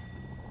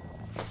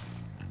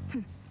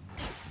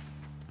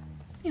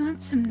 I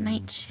want some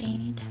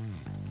nightshade.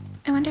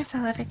 I wonder if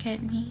I'll ever get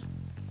any.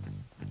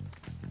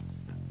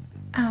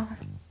 Oh.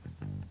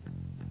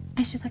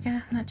 I should look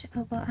at how much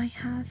opal I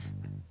have.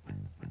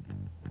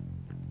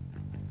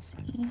 Let's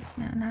see.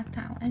 No, not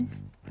that one.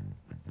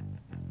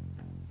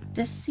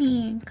 The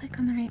scene. Click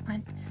on the right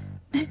one.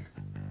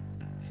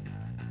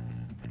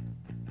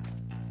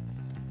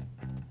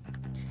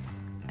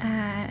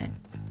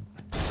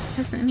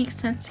 Doesn't make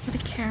sense to get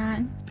a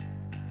Charon.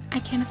 I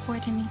can't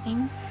afford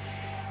anything.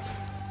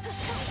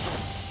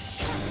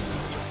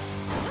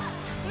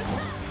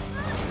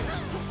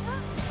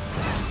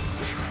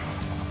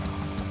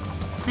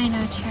 I know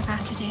what you're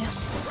about to do.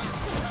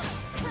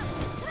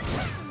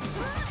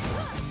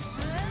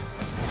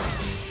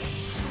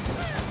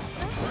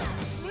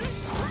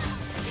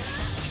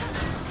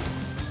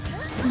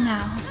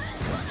 No.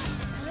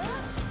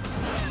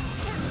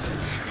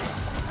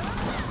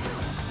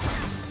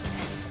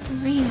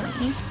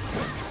 Really?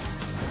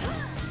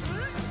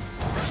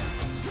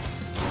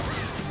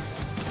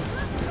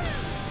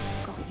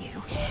 Got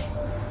you.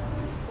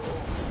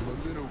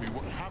 Malinowi,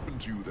 what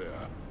happened to you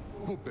there?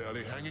 You're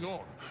barely hanging on.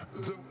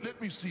 Though, let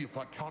me see if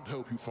I can't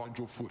help you find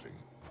your footing.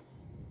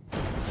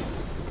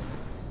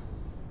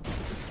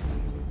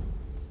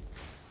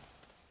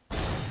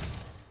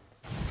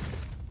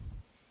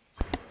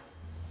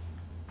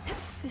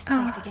 This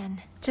place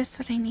again. Just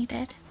what I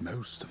needed.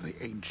 Most of the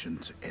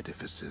ancient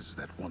edifices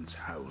that once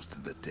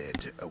housed the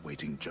dead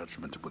awaiting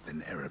judgment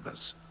within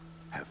Erebus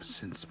have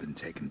since been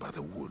taken by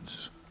the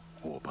woods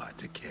or by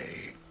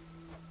decay.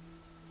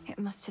 It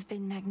must have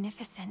been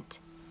magnificent.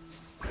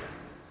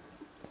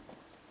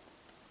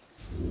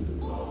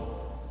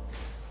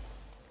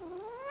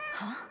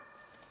 Huh?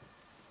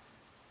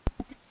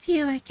 It's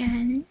you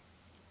again.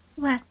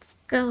 What's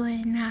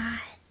going on?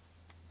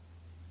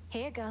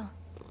 Here you go.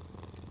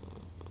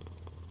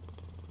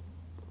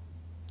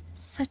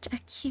 Such a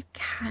cute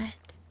cat.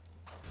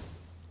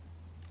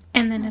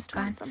 And then it's Must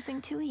want gone.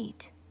 something to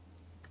eat.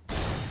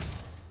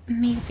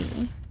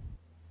 Maybe.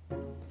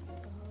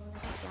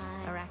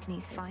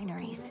 Arachne's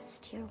fineries.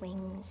 Rest your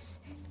wings.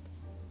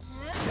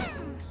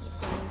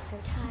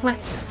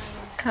 What's...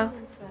 Oh,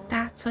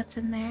 that's what's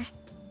in there.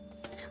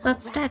 Well,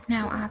 it's dead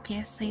now,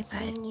 obviously, but...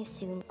 Seeing you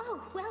soon.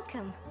 Oh,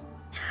 welcome.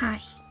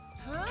 Hi.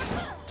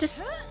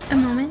 Just a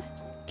moment,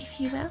 if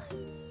you will.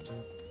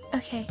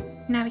 Okay,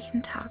 now we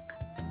can talk.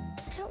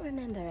 I don't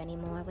remember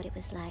anymore what it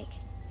was like,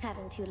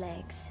 having two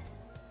legs.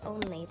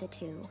 Only the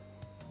two.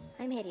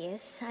 I'm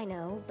hideous, I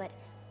know, but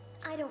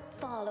I don't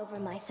fall over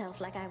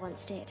myself like I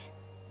once did.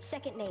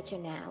 Second nature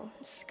now,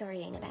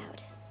 scurrying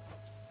about.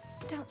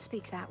 Don't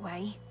speak that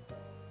way.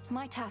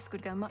 My task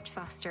would go much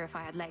faster if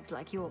I had legs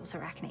like yours,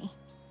 Arachne.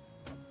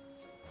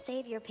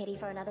 Save your pity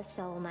for another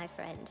soul, my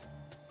friend.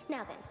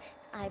 Now then,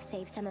 I've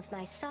saved some of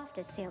my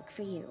softest silk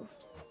for you.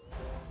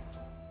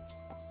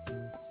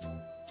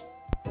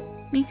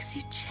 Makes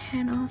you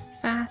channel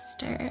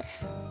faster.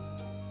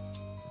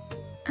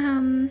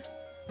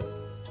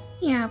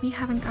 Yeah, we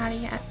haven't got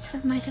it yet, so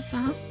might as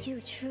well. You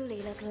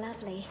truly look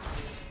lovely.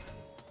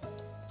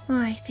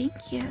 Why,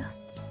 thank you.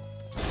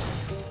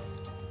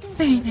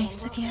 Very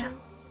nice of you.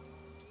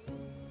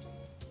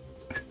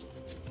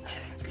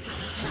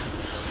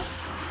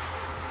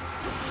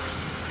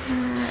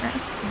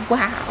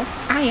 Wow,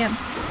 I am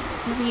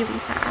really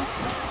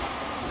fast.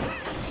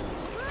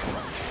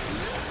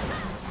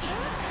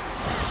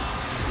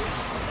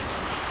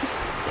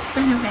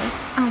 Run away.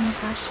 Oh my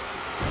gosh.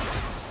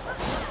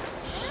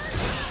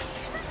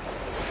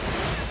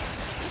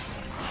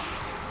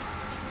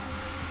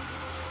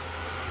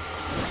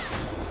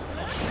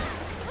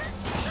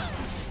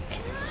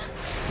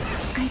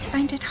 I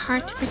find it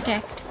hard to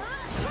predict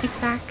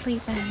exactly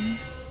when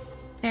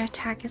their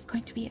attack is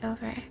going to be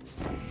over.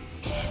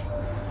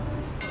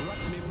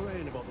 Rack me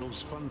brain about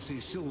those fancy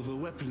silver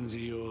weapons of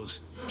yours.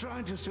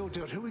 Trying to sort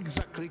out who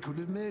exactly could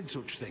have made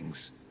such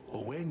things.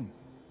 Or when.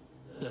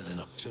 They're the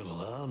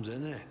nocturnal arms,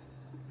 ain't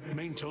they?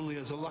 Meant only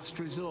as a last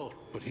resort,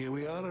 but here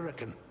we are, I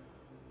reckon.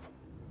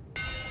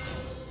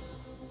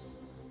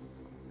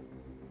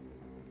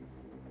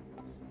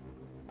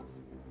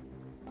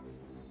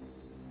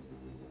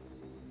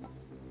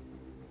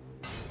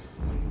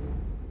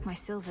 My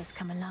silver's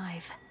come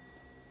alive.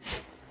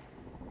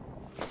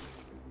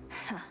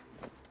 Huh.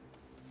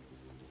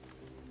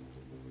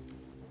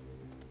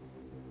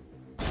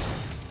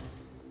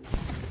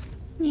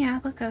 Yeah,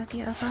 we'll go with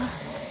the oval.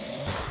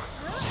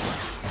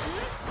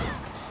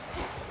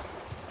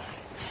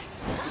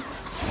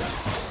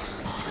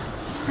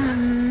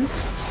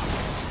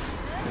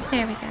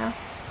 There we go.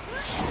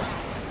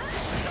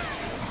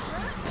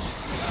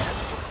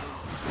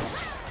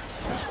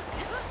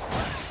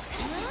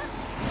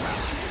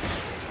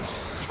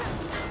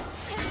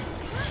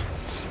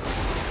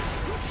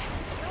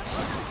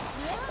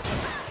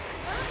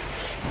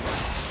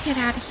 Get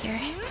out of here.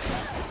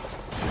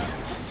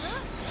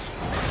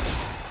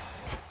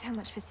 So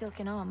much for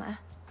silken armor.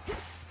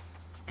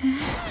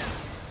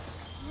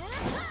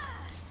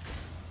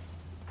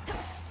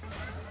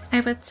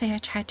 I would say I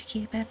tried to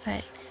keep it,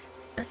 but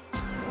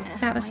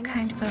that was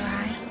kind of a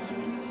lie.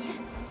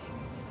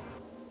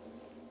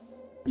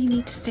 You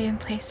need to stay in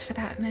place for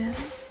that move.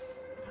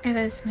 Or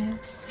those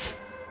moves.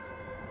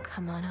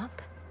 Come on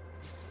up.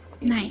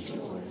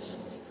 Nice.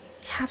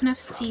 We have enough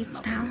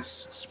seeds now.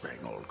 Sprang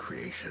all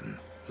creation,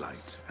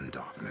 light and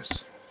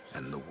darkness,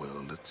 and the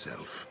world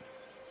itself.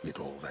 Yet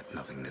all that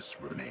nothingness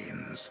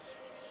remains,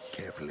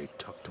 carefully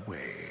tucked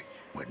away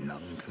where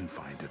none can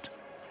find it,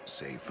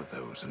 save for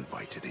those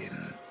invited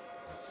in.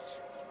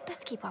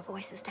 Let's keep our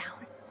voices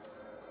down.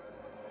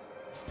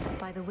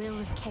 By the will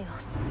of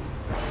chaos.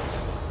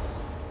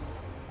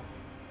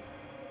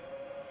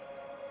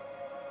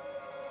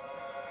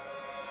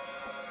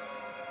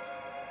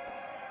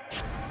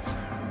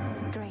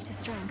 Greater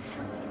strength.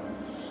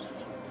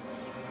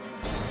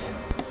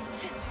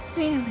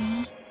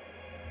 Really?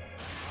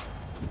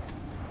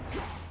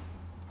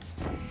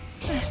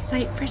 A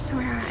sight for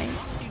sore eyes.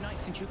 A few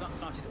nights since you got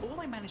started, all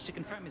I managed to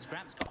confirm is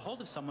Gramps got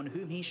hold of someone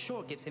whom he's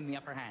sure gives him the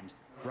upper hand.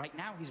 Right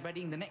now, he's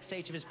readying the next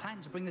stage of his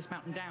plan to bring this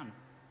mountain down.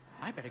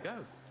 I better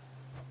go.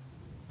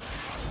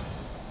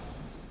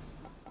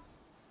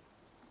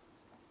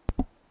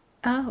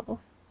 Oh.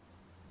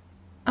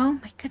 Oh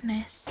my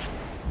goodness.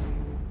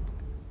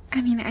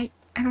 I mean, I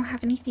don't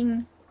have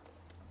anything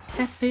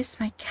that boosts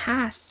my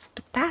casts,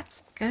 but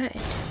that's good.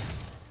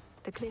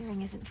 The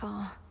clearing isn't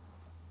far.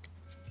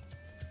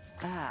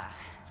 Ah.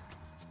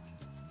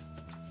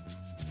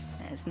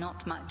 There's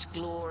not much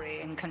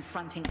glory in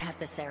confronting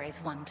adversaries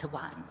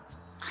one-to-one.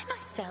 I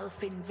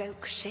myself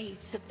invoke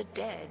shades of the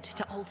dead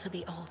to alter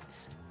the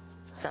odds.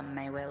 Some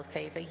may well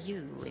favor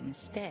you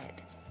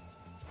instead.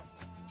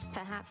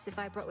 Perhaps if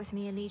I brought with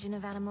me a legion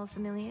of animal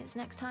familiars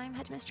next time,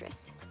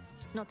 Headmistress.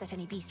 Not that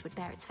any beast would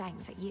bear its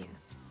fangs at you.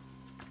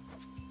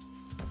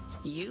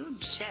 You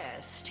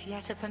jest,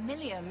 yet a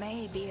familiar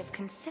may be of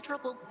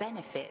considerable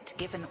benefit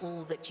given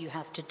all that you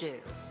have to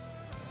do.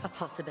 A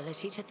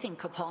possibility to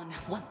think upon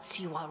once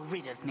you are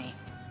rid of me.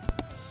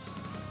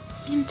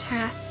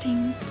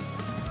 Interesting.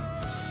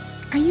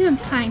 Are you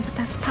implying that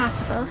that's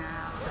possible?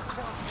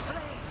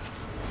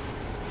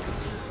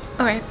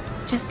 Or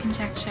just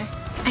conjecture?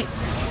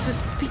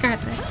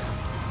 Regardless.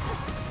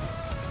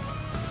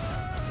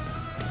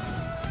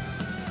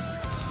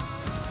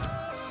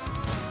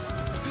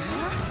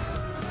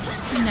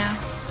 No.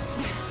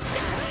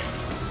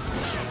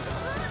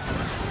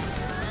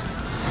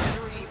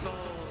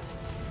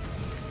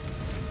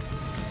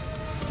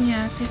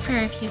 Yeah, I'd prefer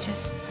if you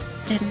just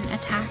didn't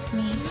attack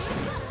me.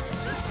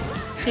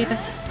 Save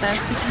us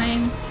both the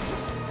time.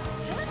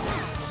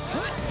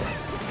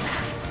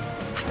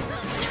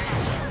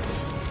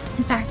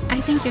 In fact, I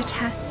think your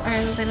tests are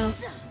a little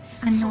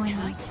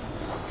annoying.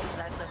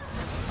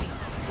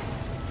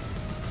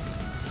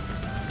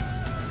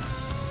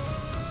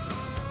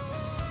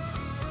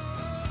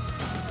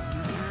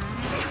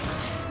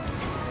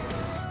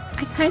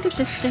 I kind of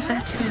just did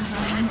that to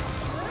annoy.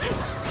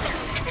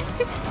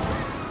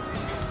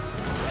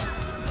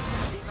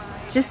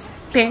 Just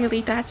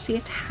barely dodged the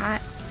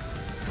attack.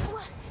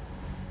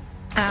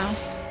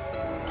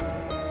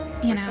 Oh.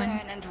 You know.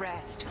 Return and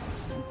rest.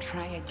 And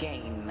try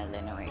again,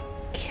 Malinois.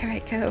 Here I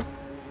go.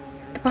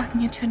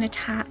 Walking into an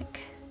attack.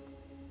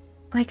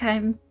 Like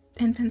I'm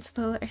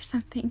invincible or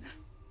something.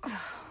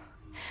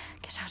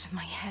 Get out of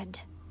my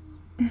head.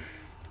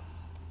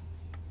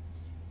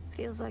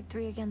 Feels like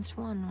 3 against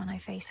 1 when I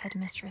face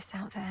Headmistress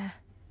out there.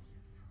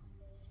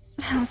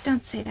 Oh,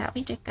 don't say that.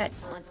 We did good.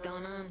 What's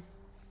going on?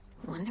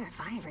 Wonder if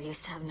I ever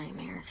used to have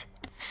nightmares.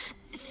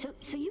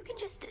 So you can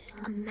just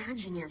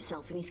imagine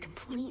yourself in these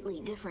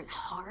completely different,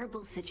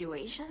 horrible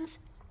situations?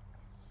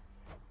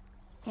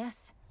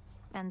 Yes.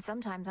 And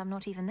sometimes I'm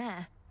not even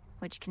there,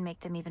 which can make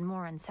them even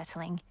more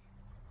unsettling.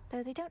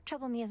 Though they don't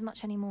trouble me as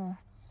much anymore.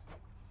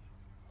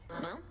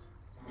 Well,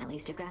 at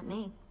least you've got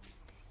me.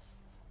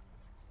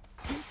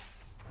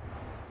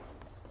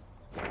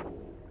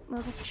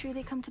 Will this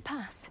truly come to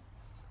pass?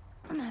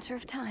 A matter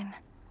of time.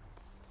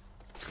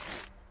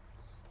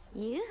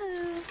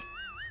 Yoo-hoo!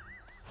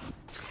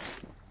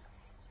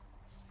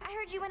 I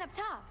heard you went up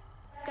top.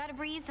 Gotta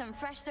breathe some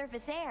fresh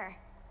surface air.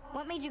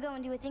 What made you go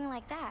and do a thing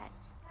like that?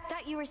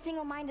 Thought you were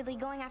single-mindedly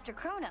going after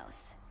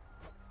Kronos.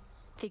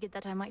 Figured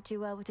that I might do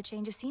well with a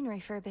change of scenery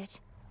for a bit.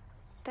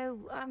 Though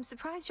I'm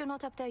surprised you're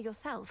not up there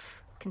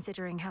yourself,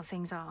 considering how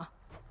things are.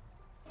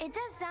 It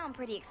does sound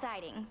pretty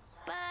exciting,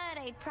 but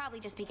I'd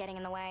probably just be getting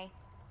in the way.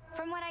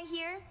 From what I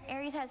hear,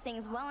 Ares has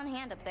things well in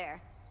hand up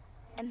there.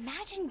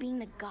 Imagine being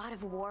the god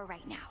of war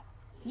right now.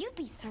 You'd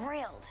be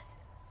thrilled.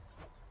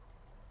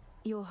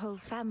 Your whole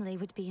family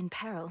would be in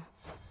peril.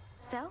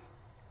 So?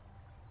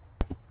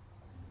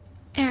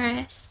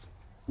 Eris,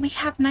 we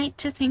have night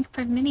to thank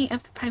for many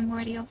of the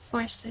primordial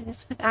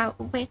forces, without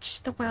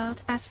which the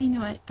world as we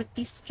know it would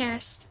be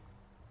scarce.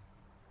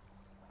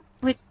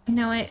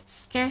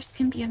 Scarce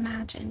can be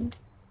imagined.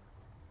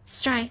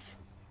 Strife,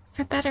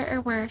 for better or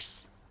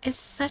worse,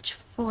 is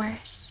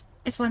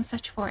one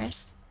such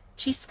force.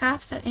 She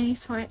scoffs at any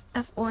sort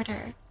of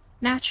order,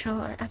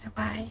 natural or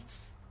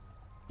otherwise.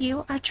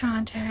 You are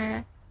drawn to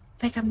her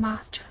like a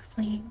moth to a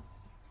flame.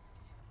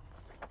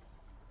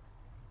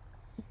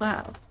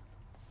 Whoa.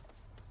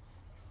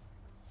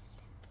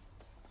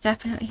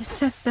 Definitely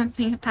says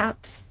something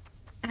about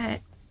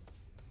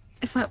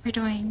what we're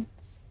doing.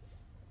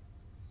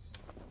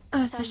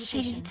 Oh, the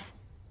shade.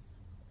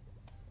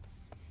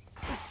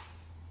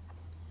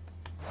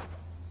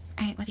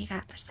 Alright, what do you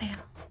got for sale?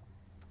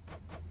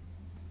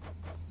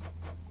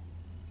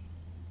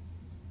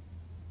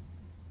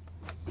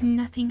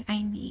 Nothing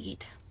I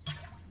need.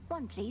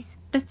 One, please.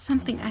 But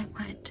something I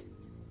want.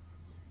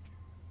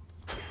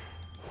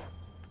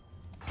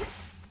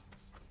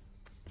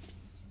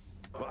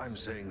 Well, I'm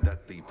saying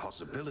that the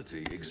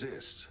possibility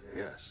exists,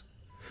 yes.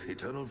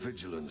 Eternal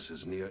vigilance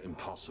is near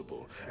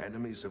impossible.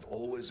 Enemies have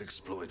always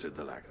exploited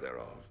the lack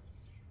thereof.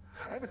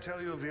 I ever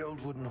tell you of the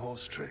old wooden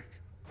horse trick?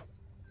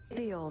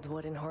 The old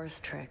wooden horse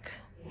trick,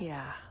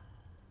 yeah.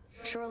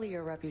 Surely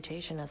your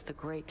reputation as the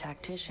great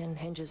tactician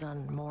hinges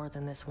on more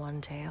than this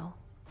one tale?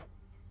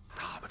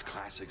 Ah, but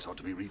classics ought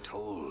to be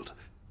retold.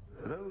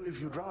 Though, if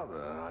you'd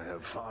rather, I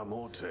have far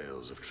more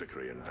tales of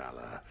trickery and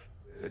valor.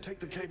 Take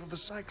the Cave of the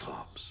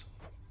Cyclops.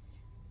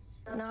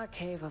 Not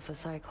Cave of the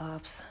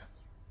Cyclops.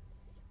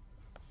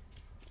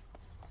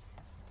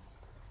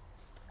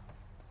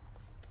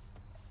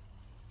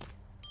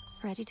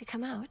 Ready to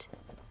come out?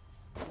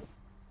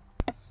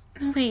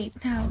 Wait,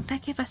 no,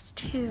 that gave us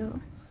 2.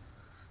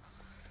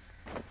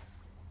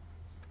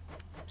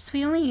 So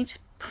we only need to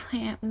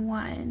plant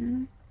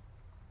 1.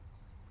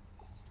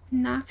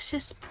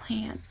 Noxious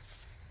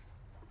plants.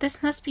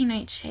 This must be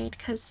nightshade,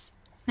 because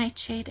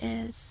nightshade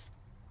is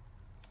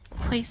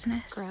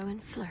poisonous. Grow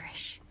and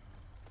flourish.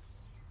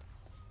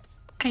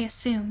 I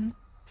assume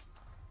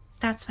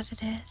that's what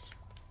it is.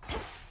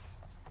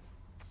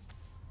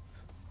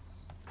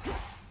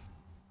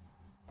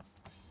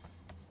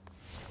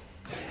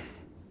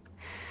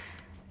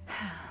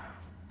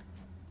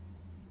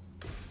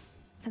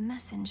 The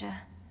messenger.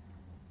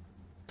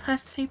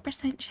 Plus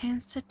 3%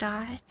 chance to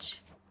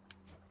dodge.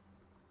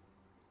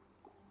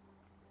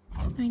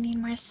 We need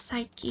more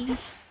psyche.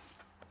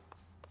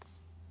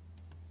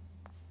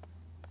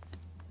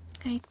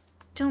 I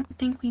don't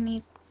think we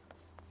need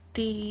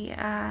the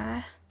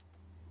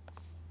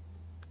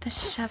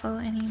shovel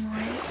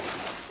anymore.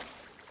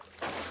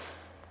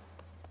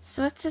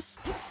 So what's this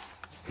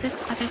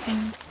other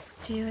thing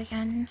do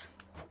again?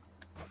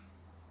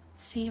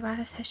 Let's see,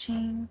 rod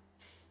fishing.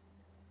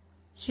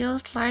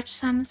 Yield large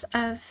sums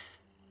of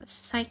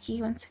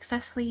psyche when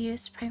successfully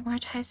used.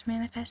 Prioritize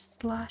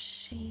manifest lost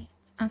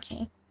shades.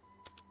 Okay.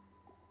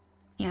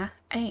 Yeah,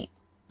 I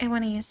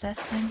want to use this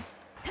one.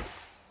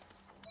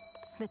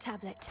 The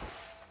tablet.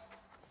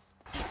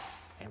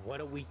 And what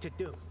are we to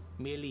do?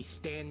 Merely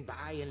stand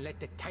by and let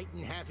the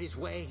Titan have his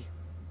way?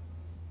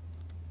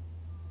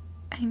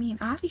 I mean,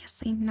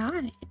 obviously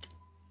not.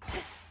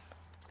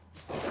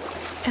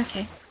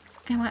 Okay,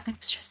 I want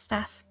extra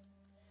stuff.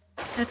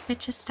 So to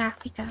Witch's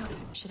Staff we go.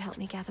 Should help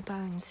me gather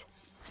bones.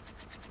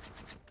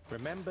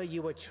 Remember,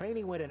 you were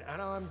training with an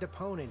unarmed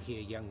opponent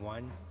here, young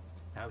one.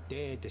 Out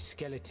there, the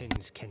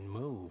skeletons can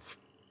move.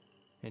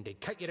 And they'd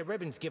cut you to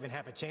ribbons given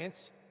half a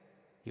chance.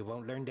 You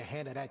won't learn to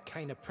handle that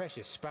kind of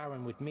pressure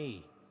sparring with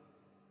me.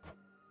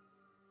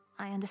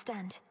 I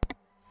understand.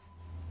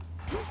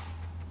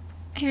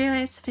 I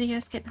realize the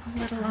video's getting a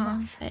little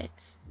long, but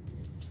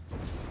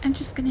I'm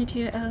just gonna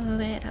do a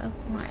little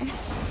more.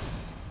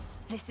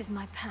 This is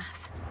my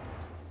path.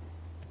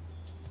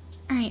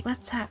 Alright,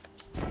 what's up?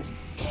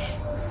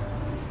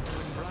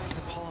 Bright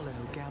Apollo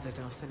gathered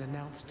us and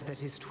announced that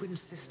his twin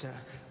sister,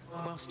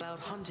 whilst out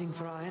hunting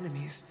for our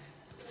enemies,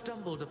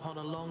 stumbled upon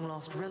a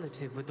long-lost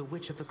relative with the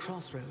Witch of the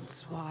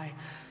Crossroads. Why,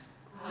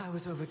 I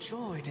was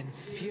overjoyed and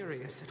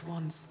furious at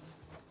once.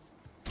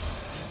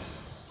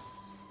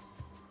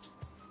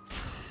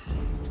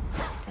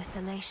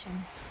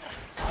 Desolation.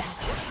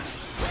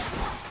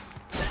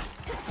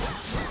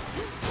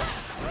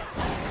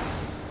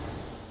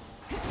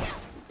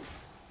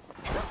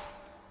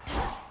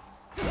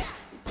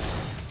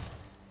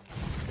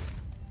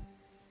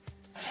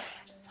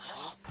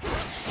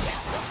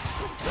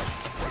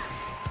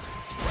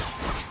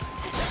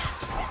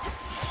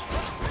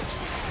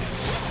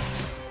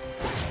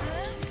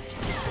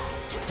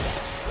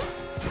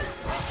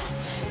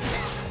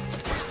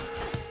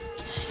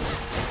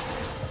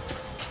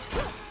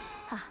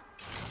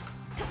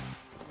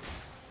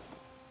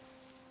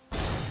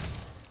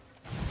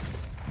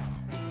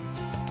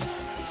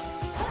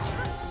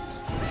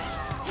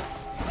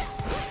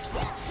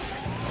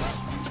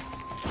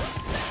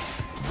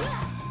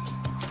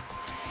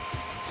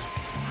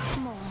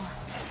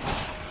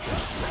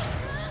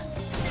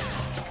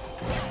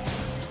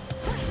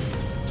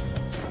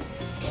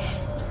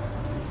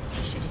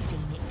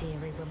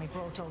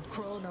 Old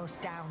Kronos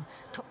down.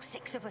 Took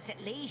 6 of us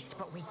at least,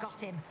 but we got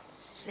him.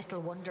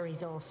 Little wonder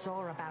he's all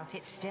sore about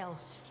it still.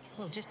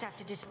 We'll just have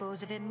to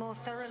dispose of him more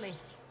thoroughly.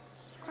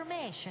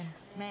 Cremation,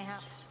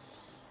 mayhaps.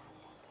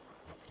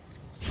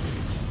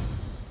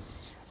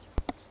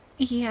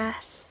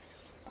 Yes.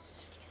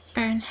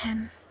 Burn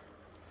him.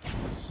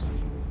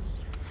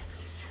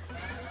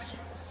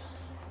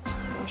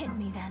 Hit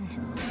me then.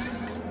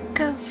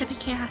 Go for the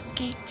Chaos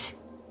Gate.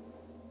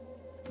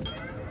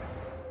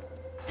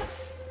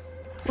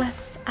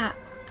 What's up?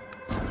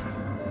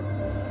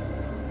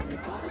 The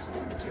goddess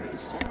Demeter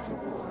is set for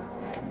war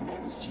and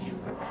lends to you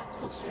her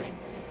wrathful strength.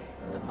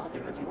 The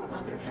mother of your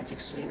mother has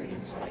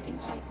experience fighting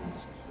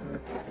titans, her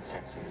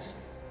predecessors.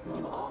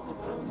 You all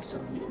have grown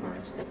so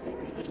numerous that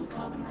very little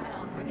common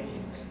ground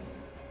remains.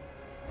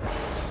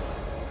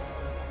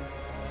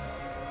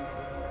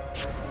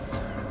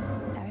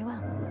 Very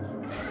well.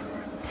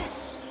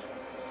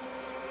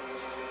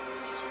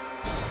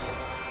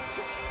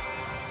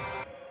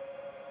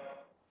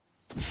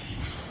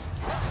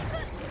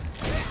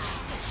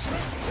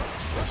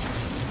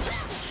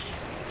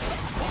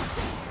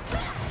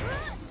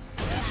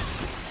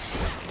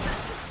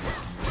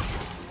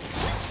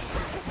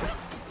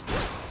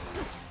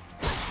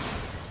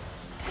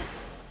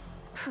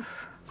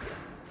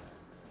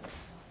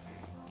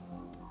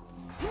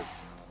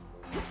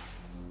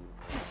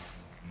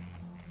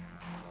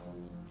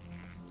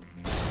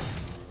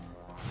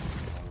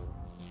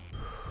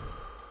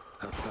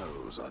 Her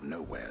foes are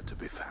nowhere to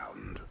be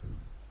found.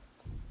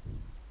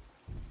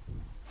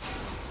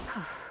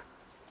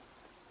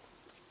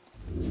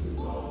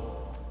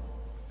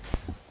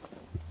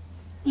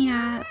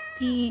 Yeah,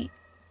 the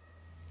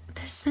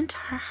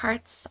centaur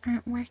hearts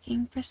aren't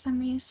working for some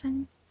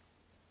reason.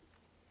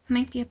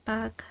 Might be a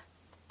bug.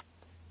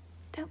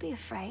 Don't be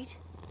afraid.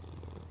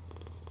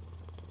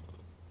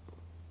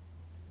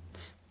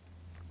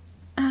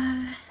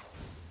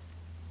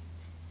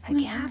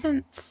 We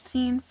haven't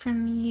seen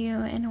from you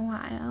in a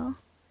while.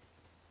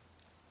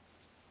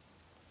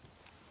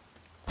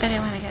 But I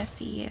want to go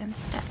see you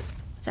instead,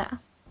 so.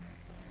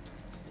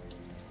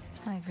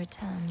 I've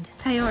returned.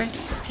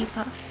 Priorities,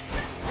 people.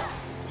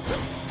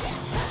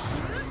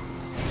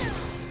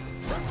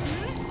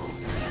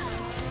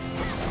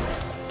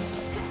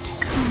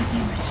 Oh,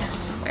 you are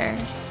just the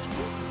worst.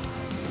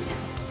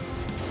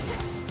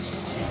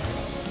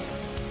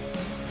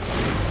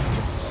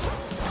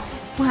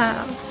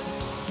 Wow.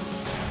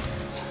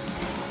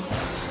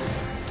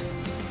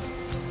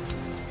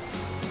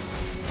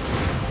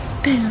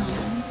 Boom.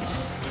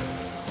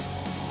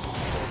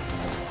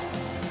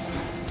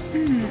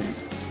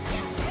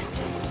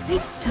 I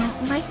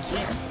don't like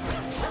you.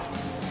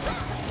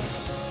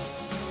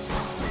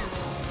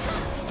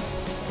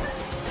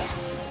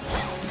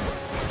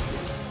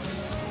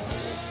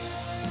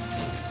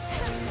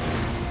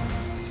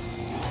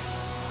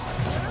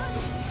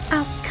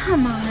 Oh,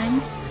 come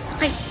on.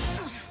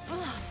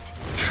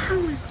 How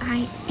was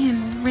I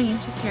in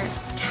range of your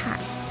attack?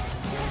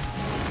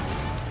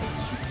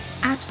 You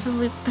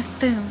absolute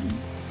buffoon.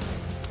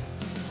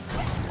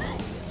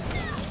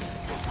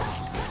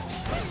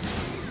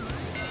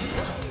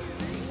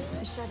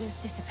 The shadows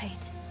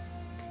dissipate.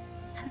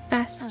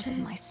 Festus. Out of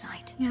my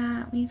sight.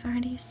 Yeah, we've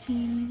already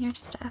seen your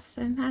stuff,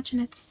 so imagine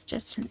it's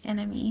just an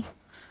enemy.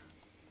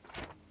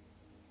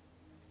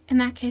 In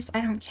that case,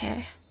 I don't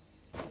care.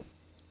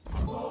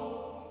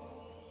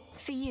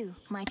 For you,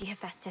 mighty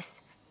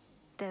Hephaestus.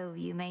 Though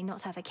you may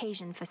not have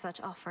occasion for such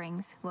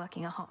offerings,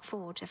 working a hot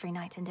forge every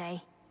night and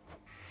day.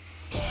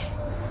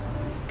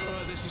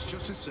 This is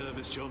just a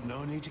service job,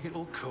 no need to get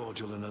all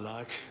cordial and the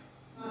like.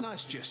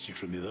 Nice gesture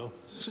from you, though.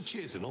 So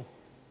cheers and all.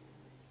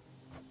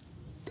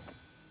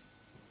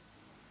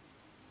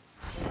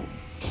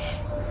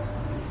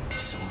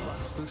 So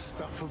that's the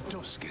stuff of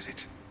dusk, is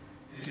it?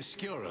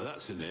 Discura,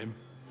 that's her name.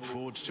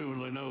 Forged who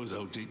only knows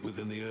how deep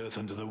within the earth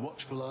under the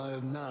watchful eye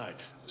of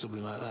night.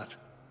 Something like that.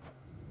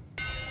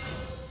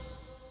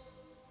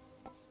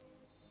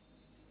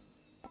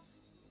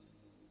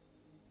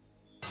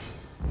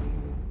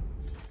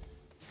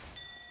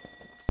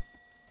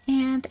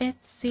 And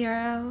it's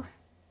 0.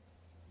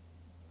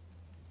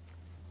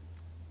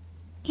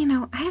 You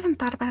know, I haven't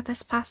thought about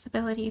this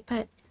possibility,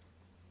 but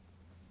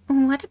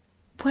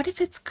what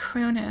if it's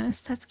Kronos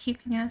that's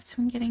keeping us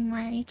from getting more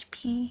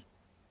HP?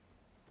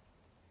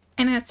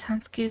 I know it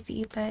sounds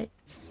goofy, but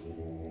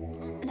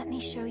let me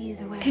show you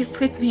the way. It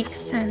would make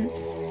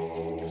sense.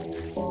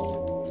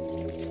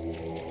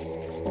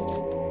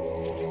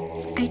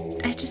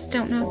 I just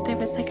don't know if there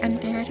was like a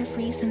narrative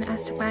reason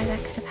as to why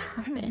that could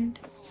have happened.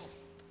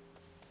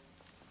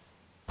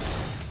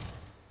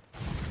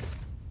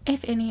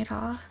 If any at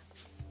all.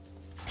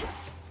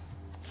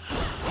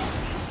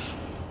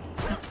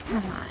 Oh,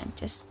 come on,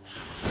 just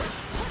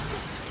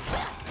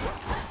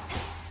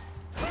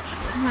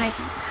like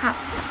have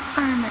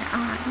the armor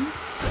on.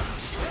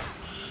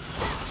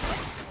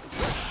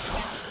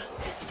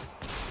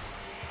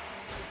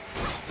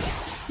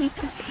 Just make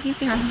this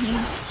easier on me.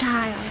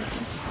 Die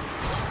already.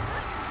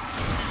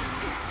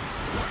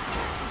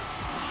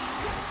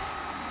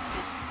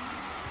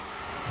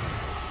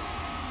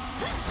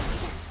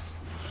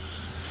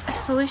 A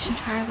solution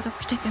to our little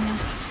predicament.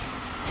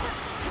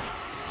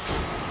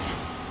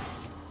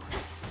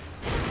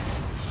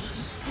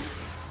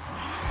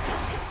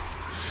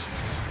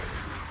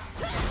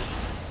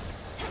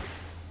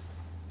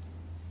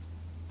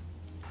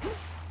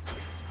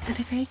 Not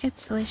a very good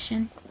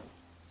solution.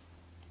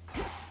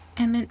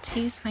 I meant to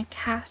use my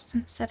cast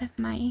instead of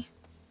my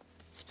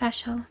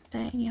special,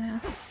 but you know.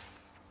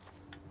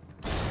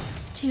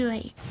 Too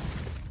late.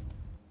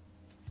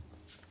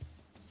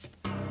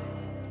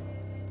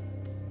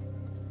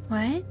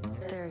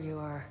 What? There you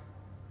are.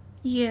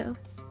 You.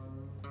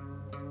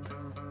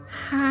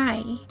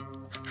 Hi.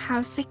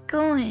 How's it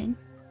going?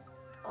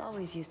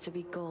 Always used to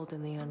be gold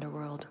in the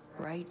underworld,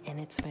 right in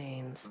its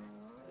veins.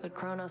 But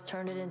Kronos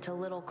turned it into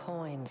little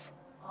coins.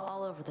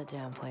 All over the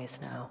damn place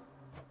now.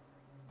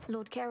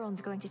 Lord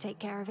Charon's going to take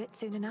care of it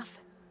soon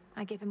enough.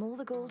 I give him all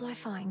the gold I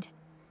find.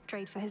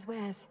 Trade for his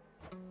wares.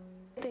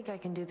 I think I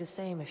can do the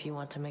same if you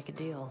want to make a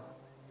deal.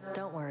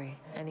 Don't worry,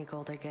 any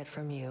gold I get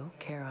from you,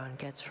 Charon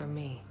gets from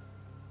me.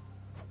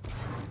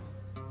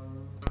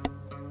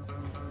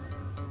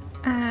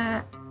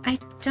 I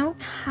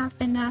don't have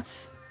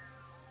enough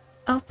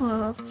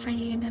opal for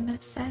you,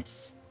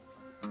 Nemesis.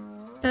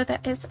 Though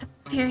that is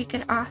a very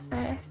good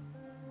offer.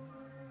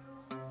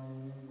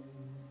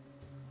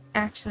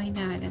 Actually,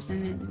 no, it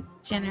isn't. And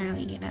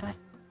generally, you know, it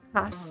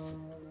costs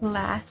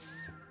less.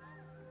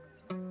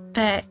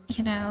 But,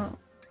 you know,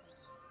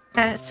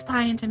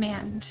 supply and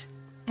demand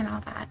and all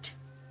that.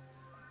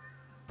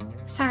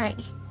 Sorry.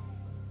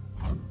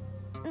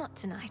 Not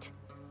tonight.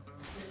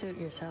 Suit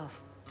yourself.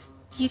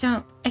 You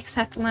don't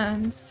accept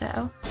loans,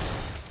 so...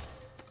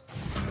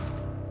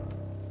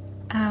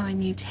 Oh,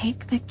 and you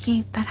take the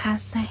keep that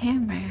has the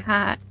hammer,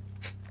 huh?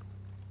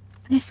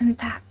 Isn't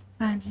that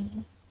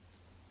funny?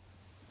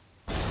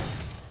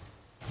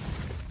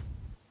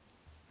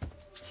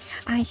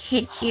 I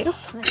hate you.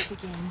 Let's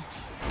begin.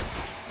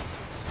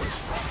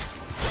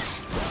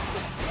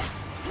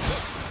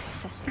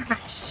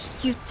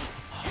 Gosh, you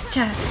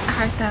just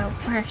are the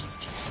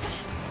worst.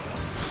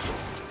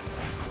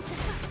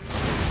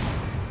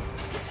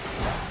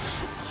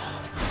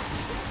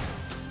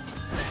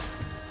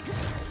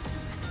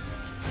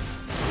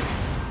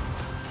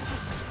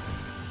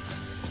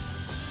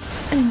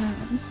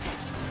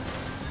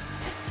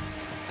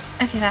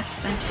 Okay, that's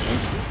fun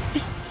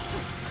too.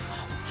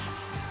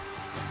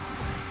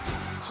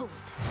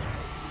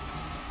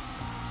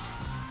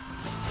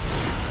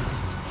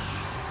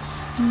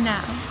 No.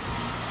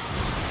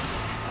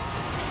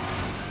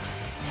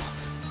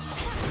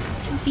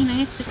 It'd be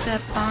nice if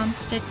the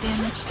bombs did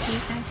damage to you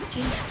guys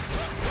too.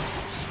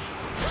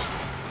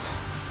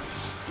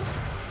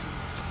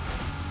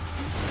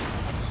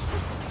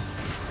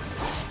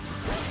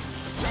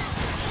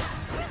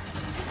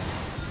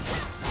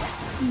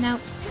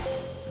 Nope.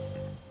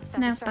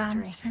 No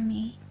bombs for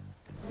me.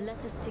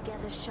 Let us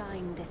together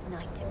shine this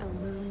night, O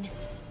moon.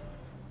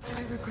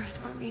 I regret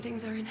our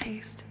meetings are in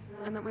haste,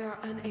 and that we are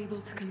unable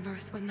to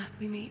converse when thus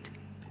we meet.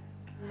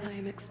 I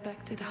am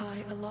expected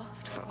high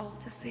aloft for all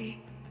to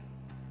see.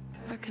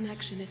 Our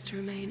connection is to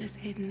remain as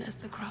hidden as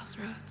the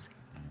crossroads.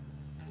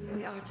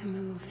 We are to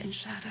move in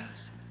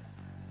shadows.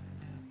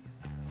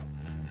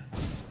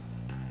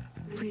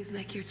 Please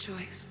make your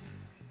choice.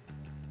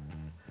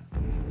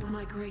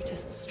 My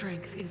greatest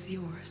strength is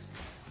yours.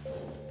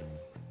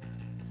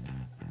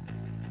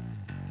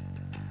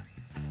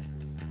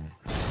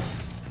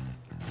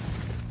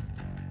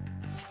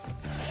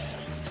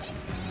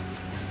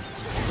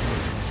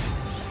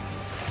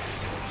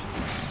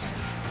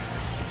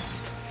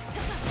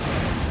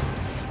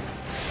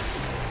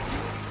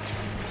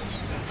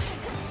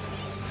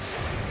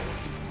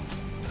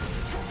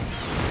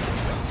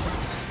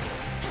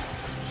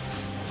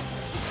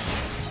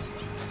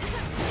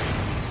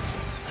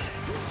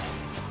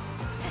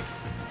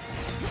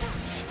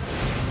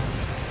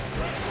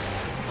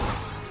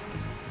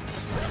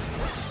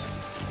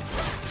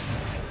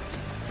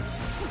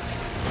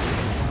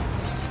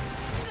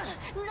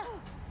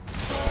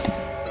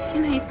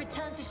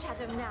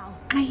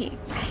 I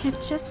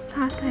had just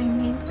thought that I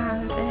made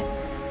out of it.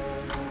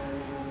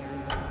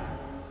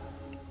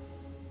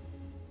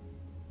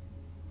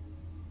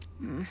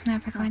 It's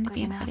never going to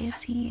be as good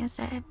as he is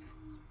it.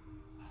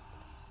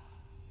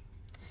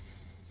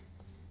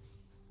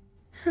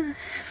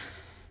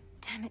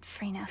 Damn it,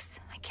 Phrynos.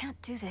 I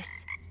can't do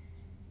this.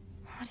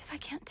 What if I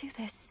can't do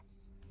this?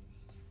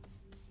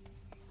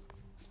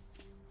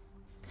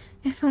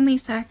 If only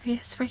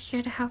Zagreus were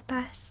here to help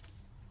us.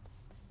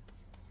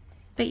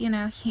 But you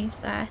know,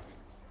 he's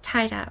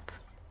tied up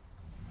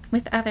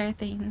with other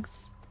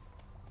things.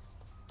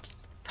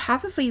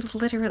 Probably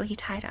literally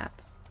tied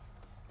up.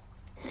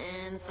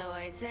 And so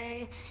I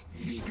say,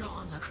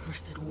 Begone,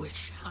 accursed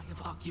witch. I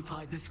have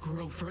occupied this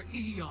grove for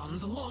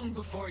eons, long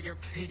before your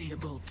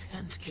pitiable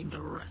tent came to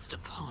rest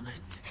upon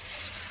it.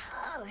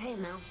 oh, hey,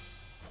 Mel.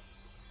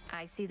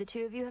 I see the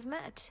two of you have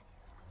met.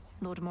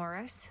 Lord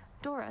Moros,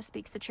 Dora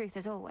speaks the truth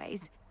as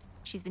always.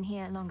 She's been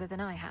here longer than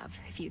I have,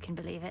 if you can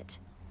believe it.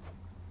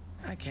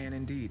 I can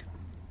indeed,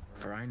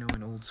 for I know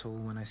an old soul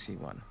when I see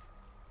one.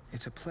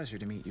 It's a pleasure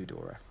to meet you,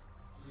 Dora.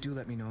 Do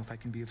let me know if I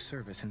can be of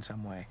service in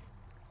some way.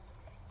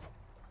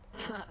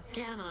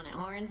 Get on it,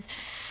 Horns.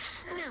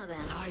 Now then.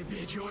 I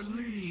bid your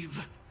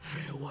leave.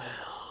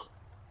 Farewell.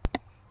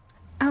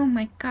 Oh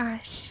my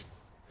gosh.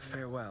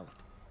 Farewell.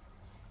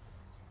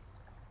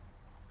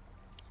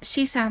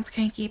 She sounds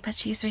cranky, but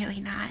she's really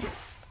not.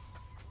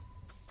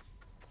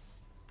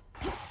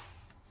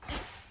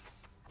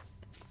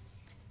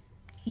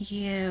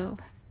 You.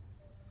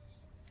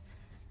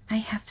 I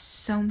have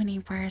so many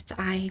words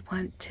I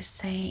want to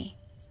say.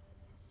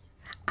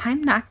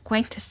 I'm not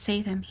going to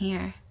say them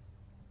here.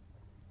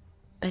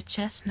 But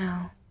just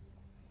know,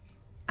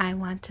 I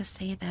want to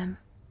say them.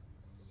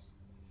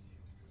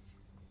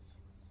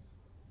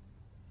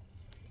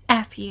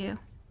 F you.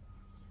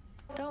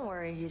 Don't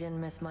worry, you didn't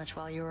miss much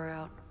while you were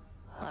out.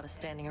 A lot of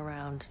standing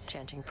around,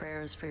 chanting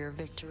prayers for your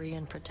victory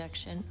and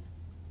protection.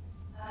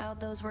 How'd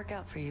those work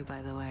out for you,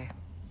 by the way?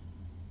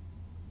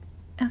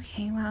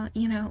 Okay, well,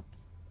 you know,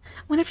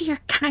 whenever you're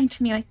kind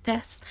to me like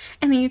this,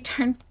 and then you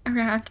turn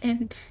around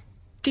and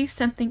do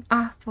something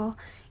awful,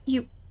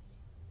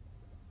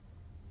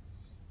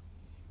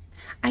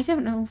 I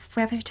don't know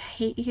whether to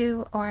hate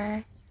you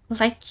or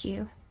like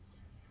you.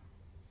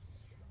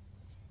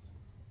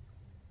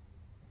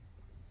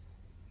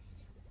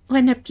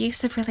 An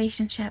abusive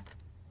relationship.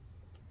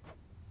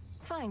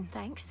 Fine,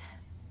 thanks.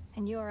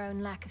 And your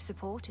own lack of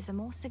support is a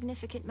more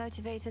significant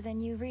motivator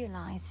than you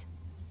realize.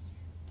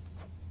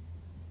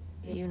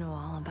 You know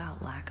all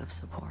about lack of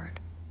support.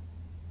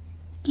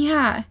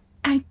 Yeah,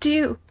 I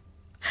do.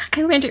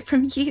 I learned it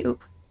from you.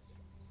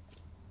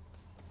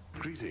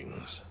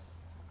 Greetings.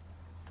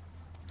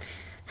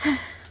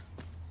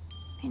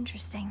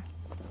 Interesting.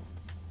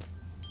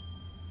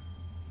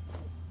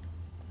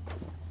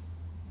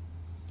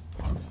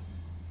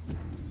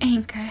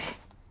 Anchor.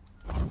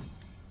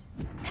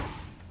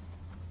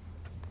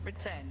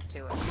 Return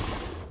to it.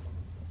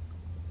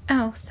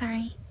 Oh,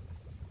 sorry.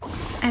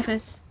 I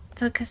was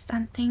focused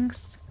on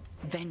things.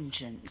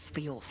 Vengeance for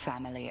your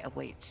family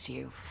awaits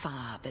you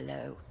far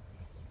below.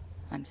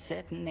 I'm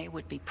certain they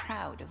would be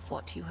proud of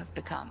what you have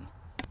become.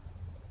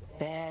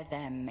 Bear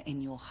them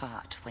in your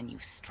heart when you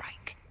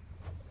strike.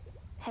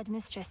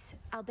 Headmistress,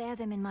 I'll bear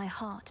them in my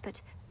heart,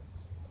 but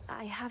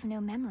I have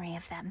no memory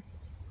of them.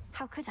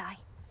 How could I?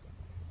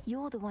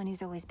 You're the one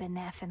who's always been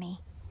there for me.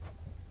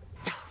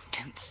 Oh,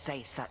 don't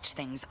say such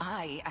things.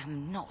 I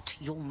am not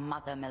your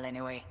mother,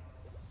 Melinoe.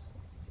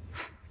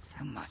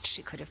 So much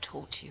she could have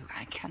taught you.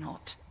 I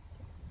cannot.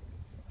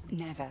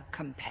 Never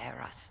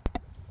compare us.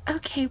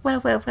 Okay, well.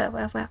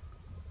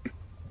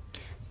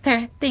 There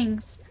are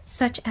things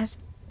such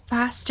as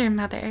foster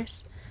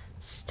mothers,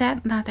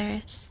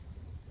 stepmothers.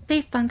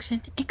 They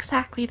function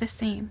exactly the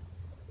same.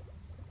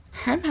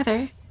 Her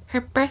mother,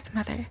 her birth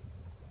mother,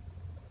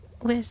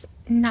 was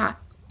not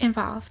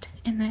involved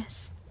in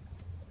this.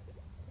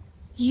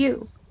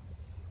 You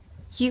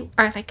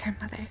are like her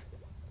mother.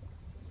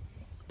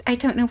 I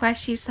don't know why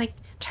she's like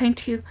trying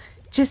to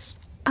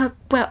just,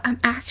 well, I'm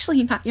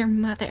actually not your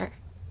mother.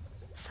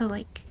 So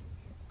like,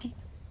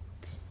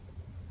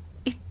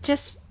 it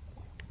just,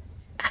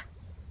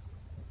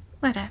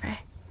 whatever.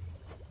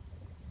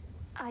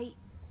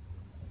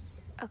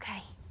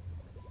 Okay.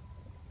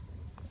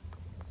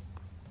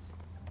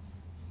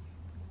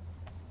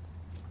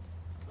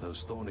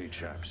 Those thorny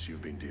chaps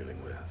you've been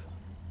dealing with.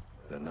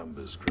 Their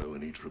numbers grow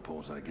in each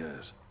report I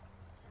get.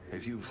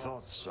 If you've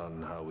thoughts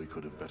on how we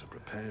could have better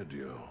prepared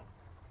you...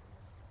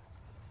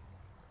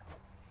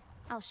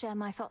 I'll share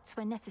my thoughts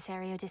when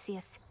necessary,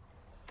 Odysseus.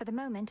 For the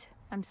moment,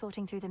 I'm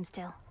sorting through them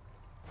still.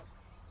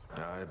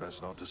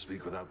 Best not to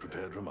speak without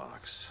prepared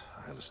remarks.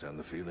 I understand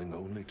the feeling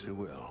only too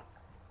well.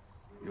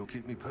 You'll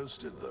keep me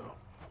posted, though.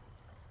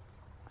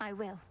 I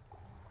will.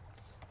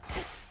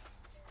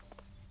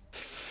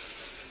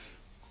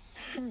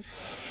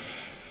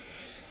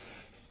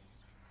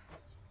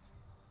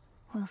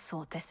 We'll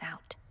sort this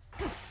out.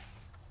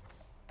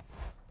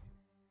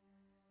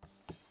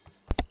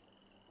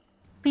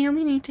 We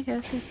only need to go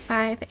through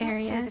 5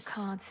 areas. Let's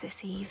say the cards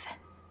this eve.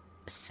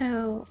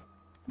 So,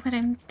 what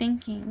I'm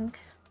thinking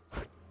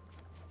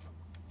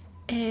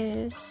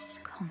is...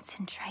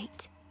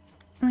 Concentrate.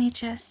 We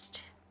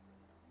just...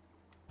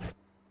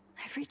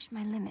 I've reached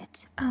my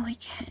limit. Oh, I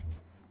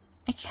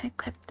can't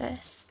equip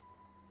this.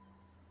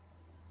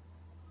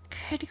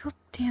 Critical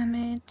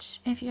damage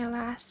if your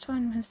last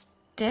one was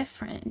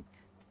different.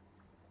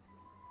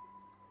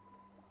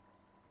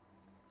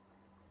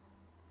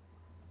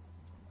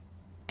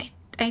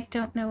 I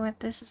don't know what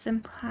this is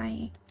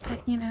implying,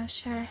 but you know,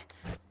 sure.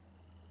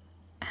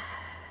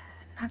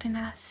 Not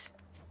enough.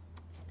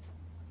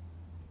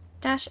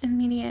 Dash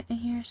immediate and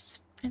your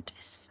sprint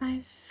is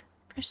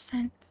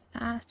 5%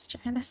 faster.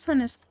 This one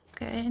is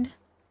good.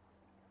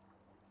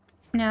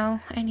 No,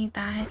 I need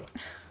that.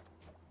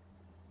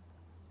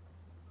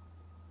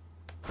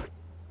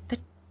 The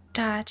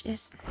dodge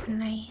is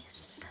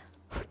nice.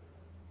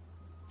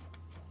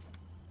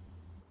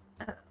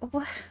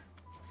 What?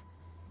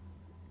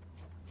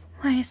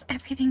 Why is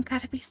everything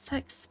gotta be so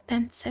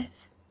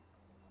expensive?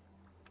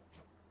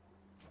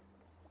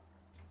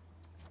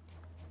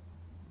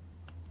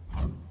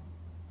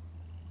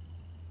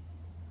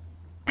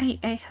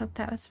 I hope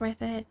that was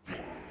worth it.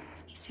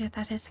 Let me see what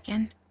that is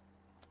again.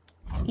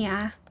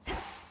 Yeah.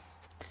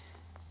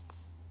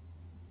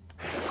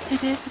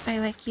 It is if I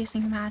like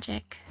using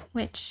magic,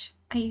 which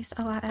I use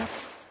a lot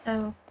of,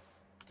 so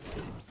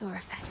Sore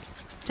effect.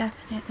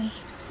 Definitely.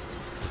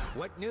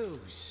 What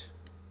news?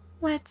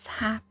 What's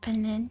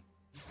happening?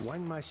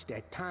 One must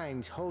at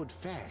times hold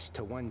fast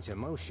to one's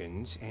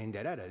emotions, and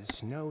at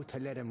others know to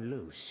let them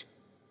loose.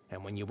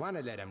 And when you want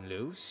to let them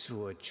loose,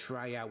 or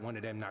try out one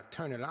of them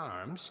nocturnal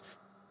arms,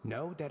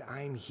 know that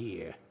I'm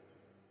here.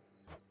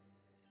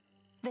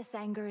 This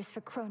anger is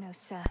for Kronos,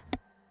 sir.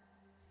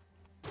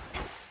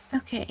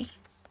 Okay.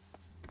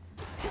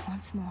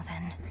 Once more,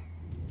 then.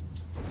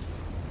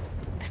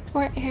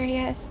 4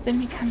 areas, then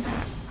we come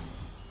back.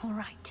 All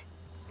right.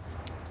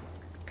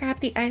 Grab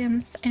the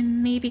items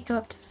and maybe go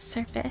up to the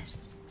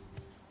surface.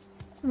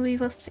 We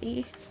will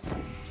see. Our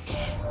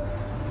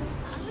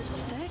little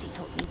birdie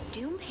told me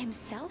Doom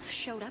himself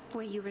showed up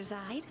where you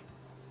reside.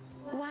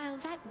 While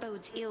that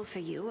bodes ill for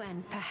you,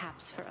 and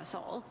perhaps for us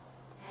all,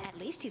 at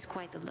least he's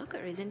quite the looker,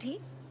 isn't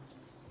he?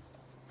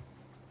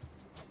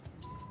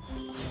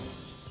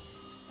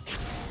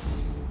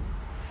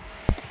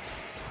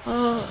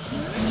 Oh,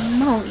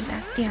 moly,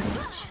 that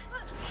damage.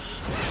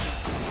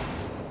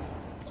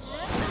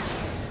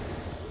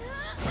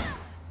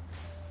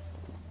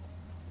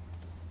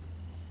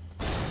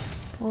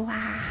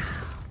 Wow.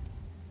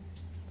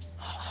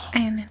 I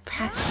am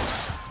impressed.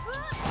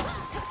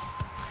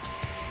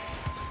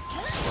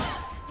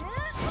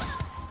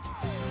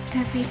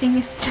 Everything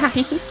is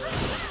dying.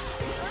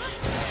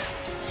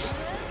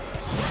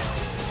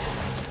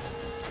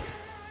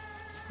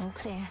 All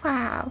clear.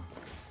 Wow.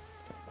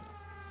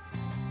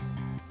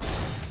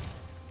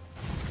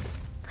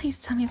 Please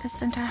tell me this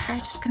Centaur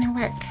heart is gonna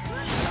work.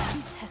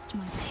 You test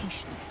my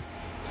patience.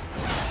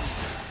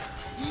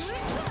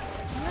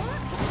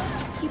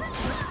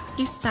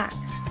 You suck.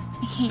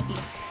 I hate you.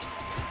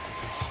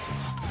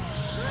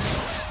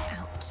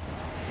 Out.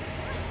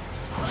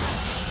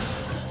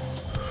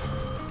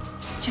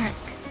 Jerk.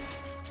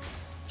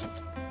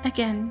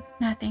 Again,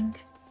 nothing.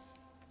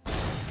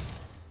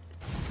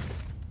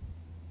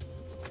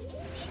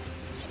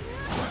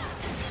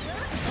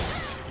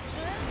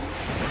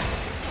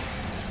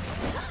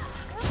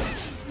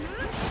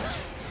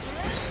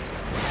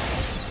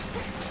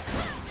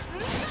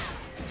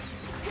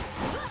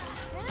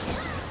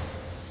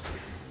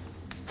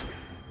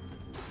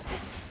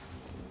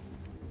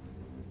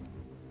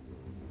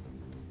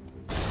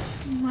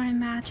 More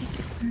magic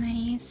is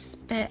nice,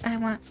 but I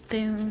want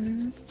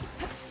boons.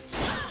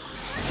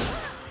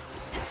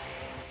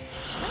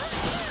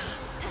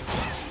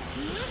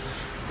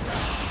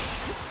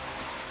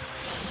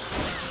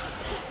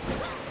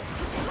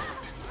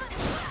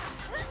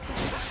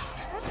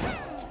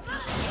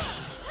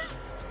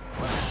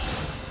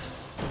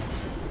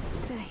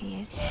 There he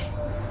is.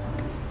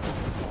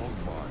 On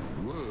my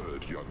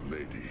word, young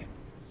lady.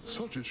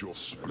 Such is your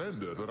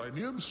splendor that I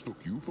near mistook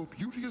you for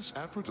beauteous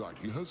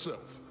Aphrodite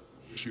herself.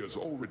 She has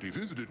already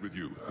visited with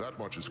you, that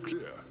much is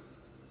clear.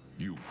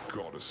 You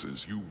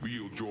goddesses, you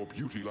wield your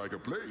beauty like a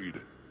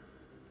blade.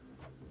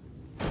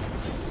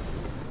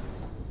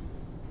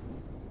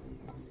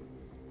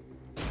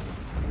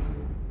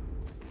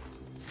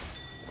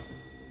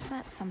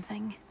 That's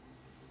something.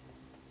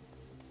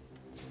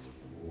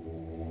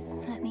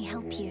 Let me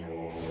help you.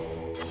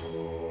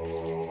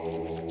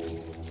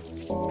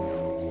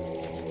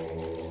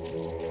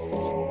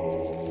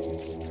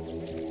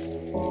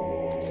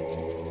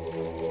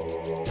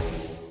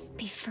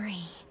 Be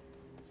free.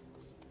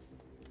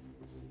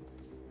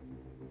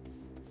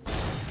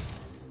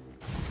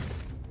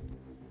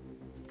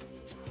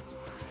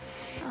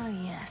 Oh,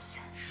 yes.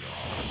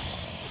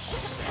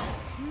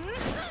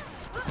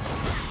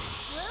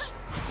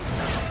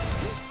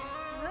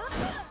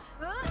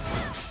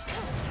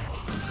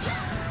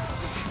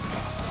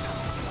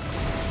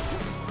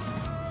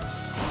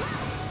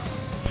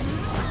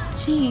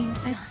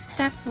 Jeez, I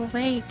step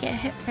away, get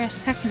hit for a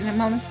second, I'm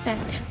almost dead.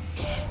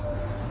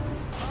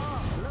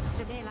 Oh, looks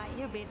to me like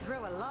you've been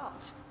through a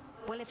lot.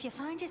 Well, if you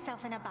find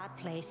yourself in a bad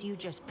place, you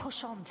just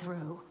push on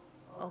through.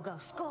 Or go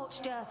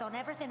scorched earth on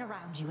everything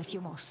around you if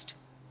you must.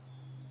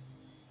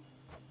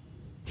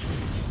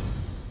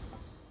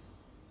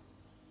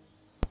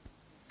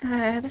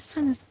 This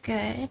one is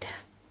good.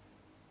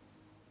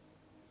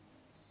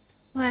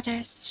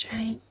 Letter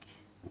strike.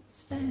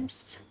 What's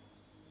this?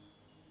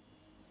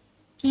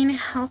 Gain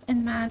health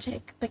and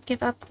magic, but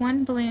give up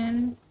one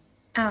boon.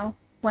 Oh,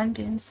 one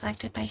boon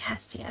selected by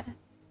Hestia.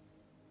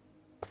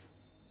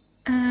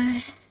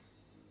 Well,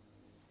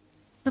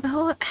 the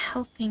whole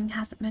health thing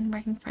hasn't been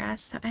working for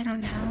us, so I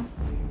don't know.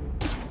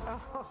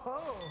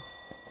 Oh.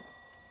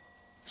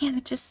 Yeah,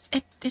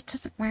 it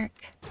doesn't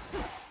work.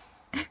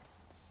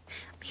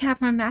 We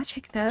have more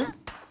magic though,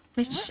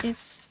 which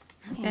is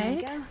Here we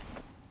good. go.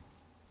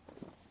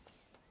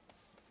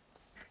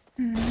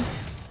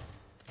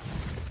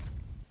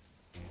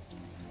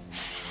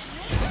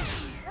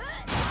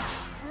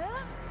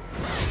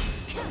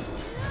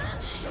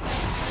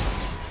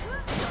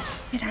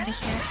 Get out of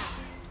here.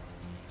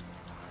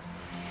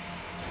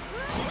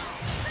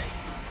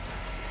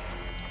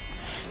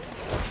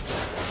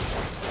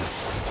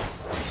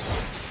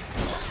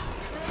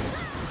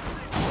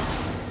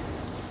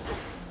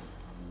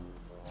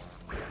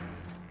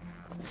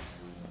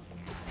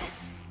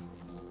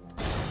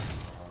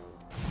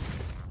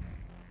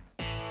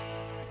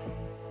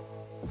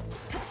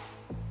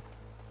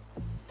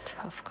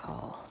 Tough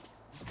call.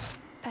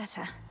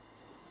 Better.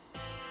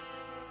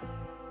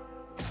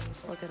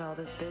 Look at all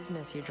this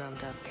business you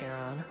drummed up,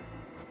 Charon.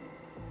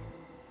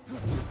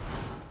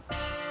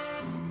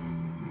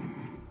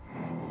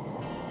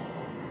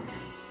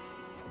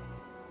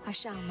 I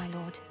shall, my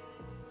lord.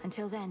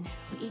 Until then,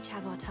 we each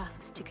have our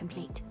tasks to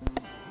complete.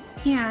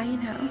 Yeah, you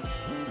know.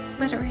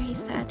 Whatever he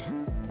said.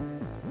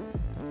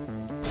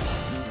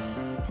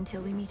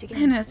 Until we meet again.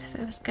 Who knows if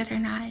it was good or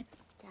not.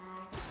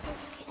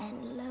 Hook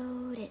and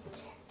load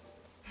it.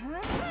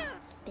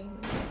 Spin,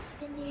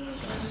 spinning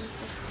goes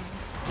the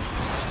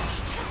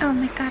thread. Oh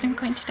my god, I'm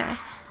going to die.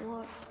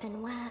 Warp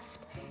and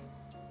waft.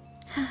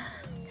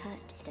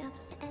 Cut it up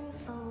and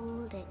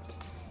fold it.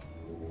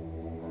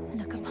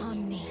 Look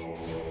upon me.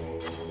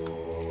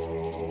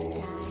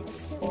 Tie the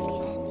silk and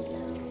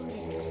load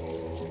it.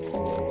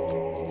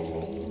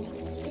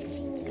 Spinning,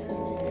 spinning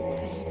goes the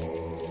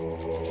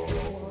thread.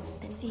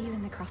 Warp and See you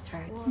in the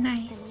crossroads. warp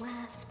Nice. and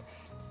waft.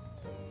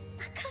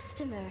 A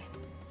customer.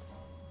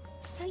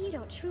 Now you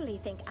don't truly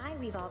think I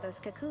weave all those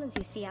cocoons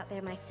you see out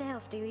there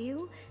myself, do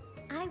you?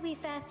 I weave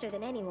faster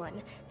than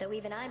anyone, though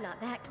even I'm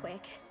not that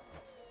quick.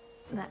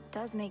 That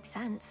does make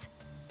sense.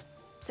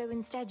 So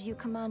instead you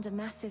command a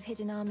massive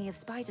hidden army of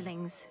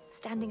spiderlings,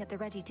 standing at the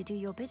ready to do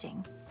your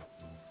bidding.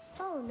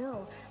 Oh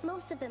no,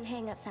 most of them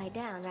hang upside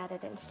down rather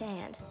than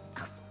stand.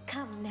 Oh,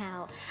 come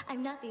now,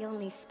 I'm not the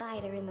only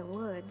spider in the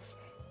woods.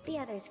 The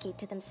others keep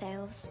to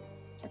themselves.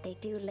 But they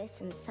do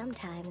listen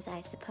sometimes, I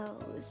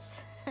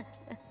suppose.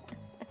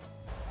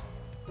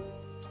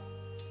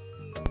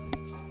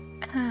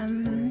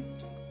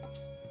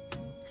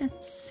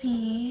 Let's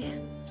see.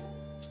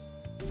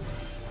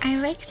 I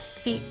like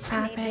fate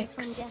fabric,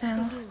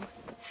 so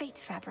Fate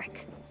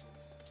fabric.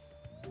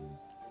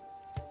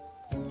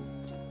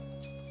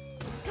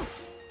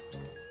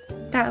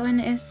 that one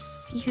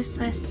is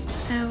useless,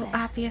 so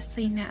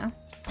obviously no.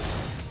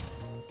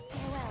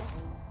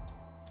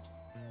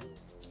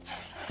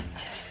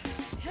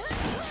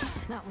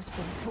 That was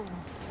for the fool.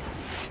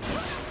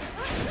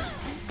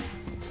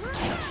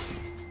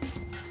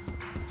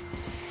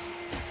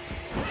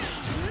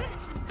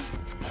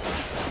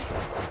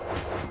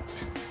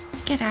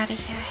 Get out of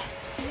here.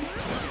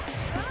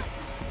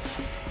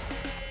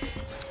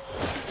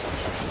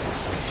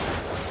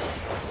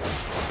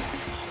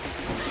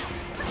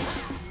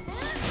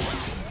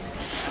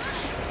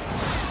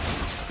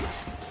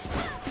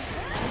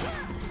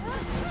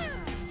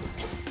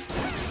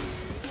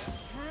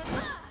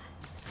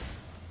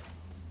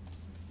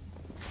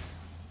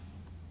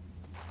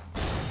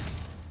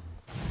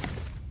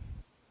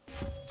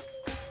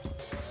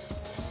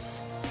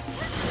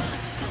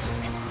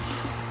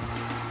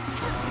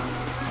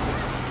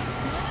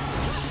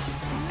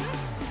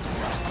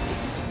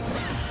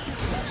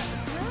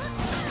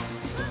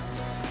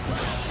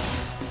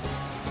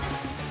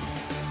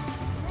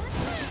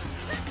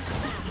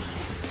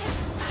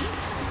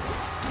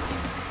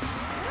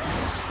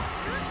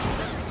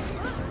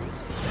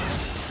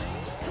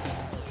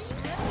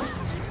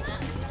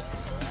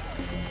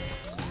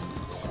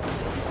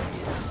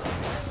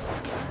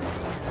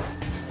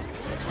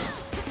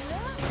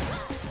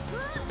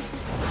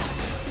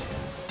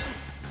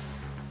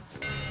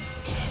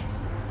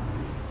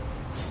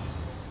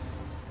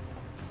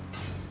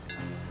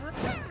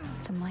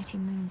 The mighty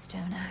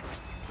Moonstone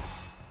Axe.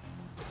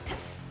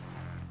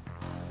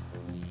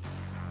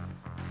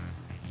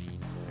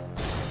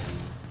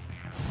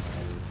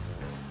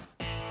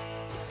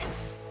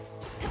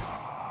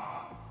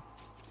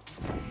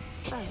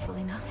 Valuable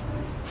enough.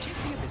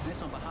 Chiefing your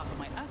business on behalf of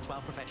my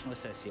erstwhile professional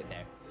associate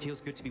there.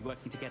 Feels good to be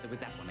working together with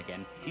that one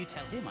again. You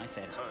tell him I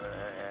said.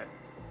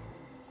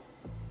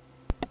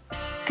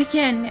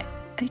 Again,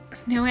 I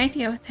have no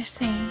idea what they're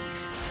saying.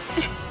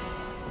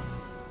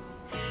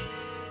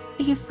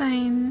 You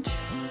find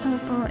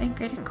opal in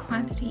greater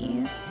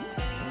quantities.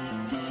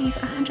 Receive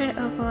 100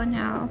 opal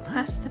now,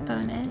 plus the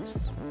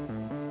bonus.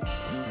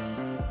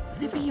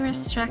 Whenever you are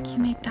struck, you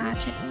may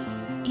dodge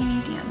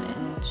any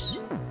damage.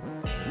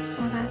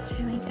 Well, that's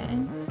really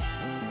good.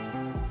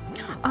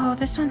 Oh,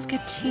 this one's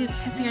good too,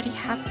 because we already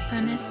have the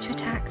bonus to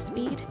attack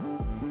speed.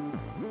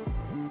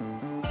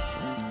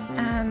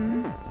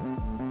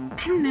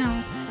 I don't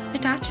know. The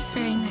dodge is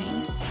very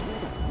nice.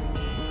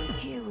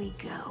 Here we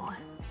go.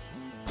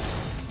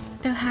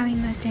 Though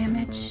having the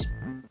damage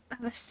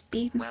of the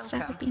speed and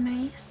stuff would be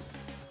nice.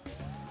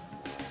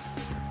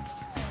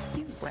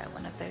 You wear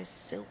one of those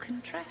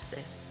silken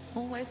dresses,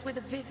 always with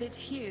a vivid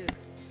hue.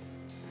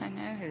 I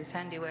know whose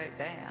handiwork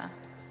they are.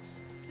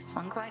 This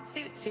one quite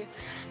suits you,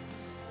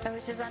 though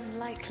it is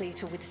unlikely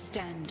to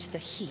withstand the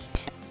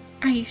heat.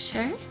 Are you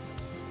sure?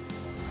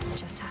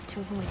 Just have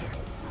to avoid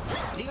it.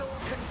 The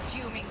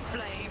all-consuming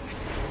flame.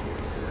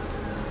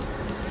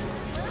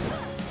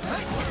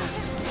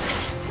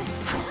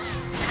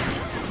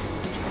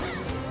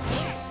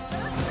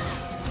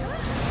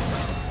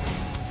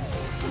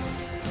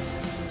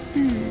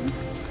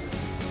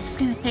 Just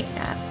gonna pick it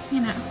up,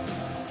 you know.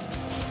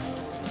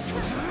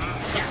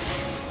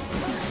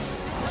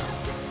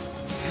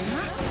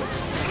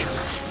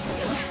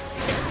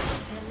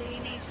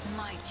 Selene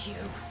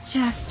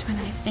Just when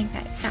I think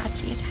I got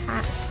the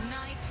attack.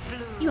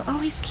 You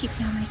always keep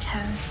me on my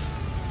toes.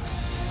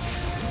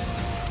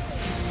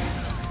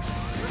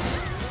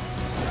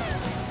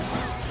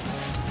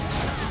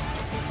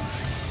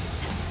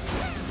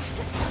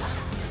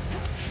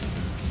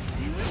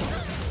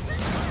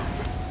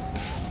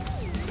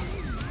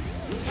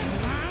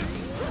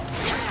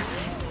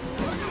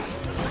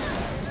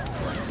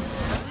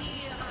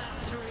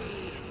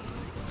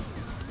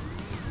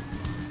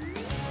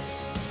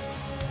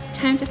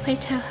 Time to play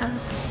Toho.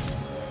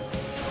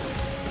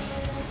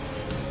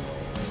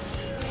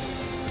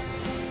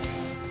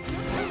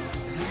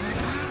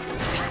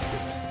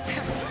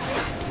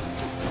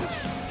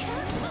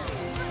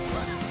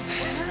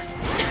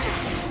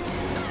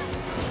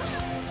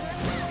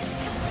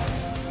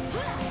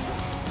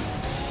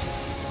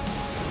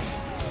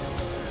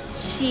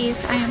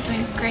 Jeez, I am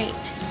doing great.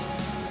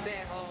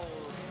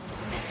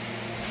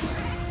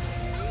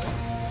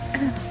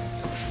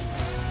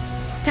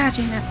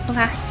 Dodging that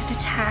blasted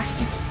attack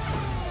is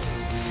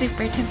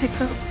super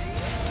difficult.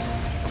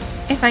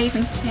 If I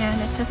even can,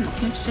 it doesn't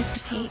seem to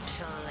dissipate.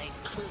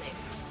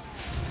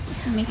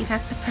 Maybe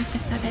that's the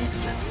purpose of it.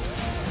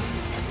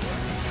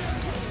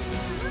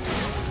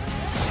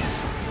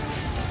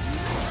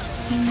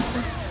 Seems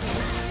this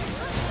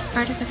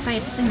part of the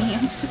fight is in me,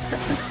 I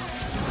suppose.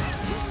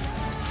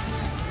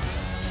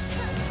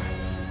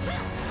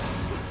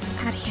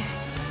 Out of here.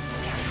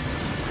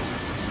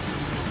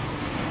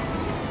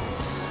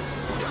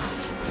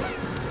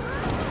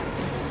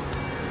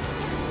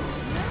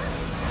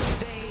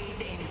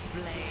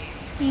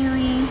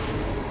 Really?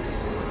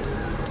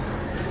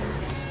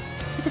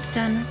 Could have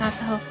done without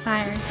the whole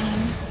fire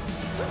thing.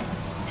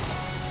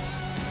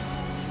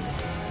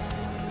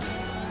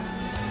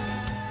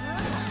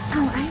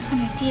 Oh, I have an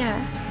idea.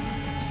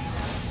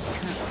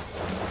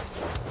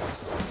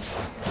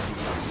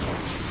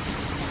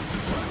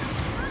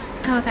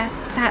 Oh,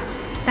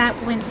 that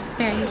went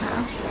very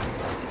well.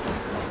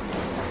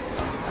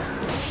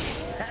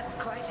 That's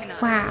quite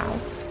enough. Wow.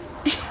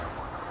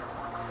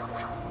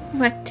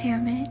 What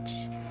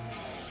damage?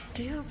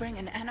 Do bring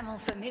an animal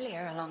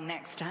familiar along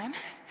next time,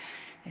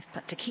 if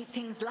but to keep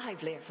things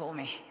livelier for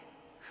me.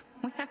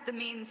 We have the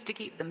means to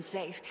keep them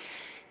safe,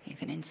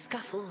 even in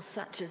scuffles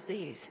such as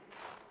these.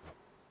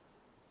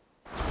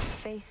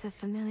 Faith of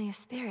familiar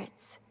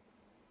spirits.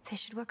 They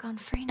should work on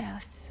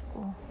Freynos,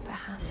 or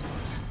perhaps...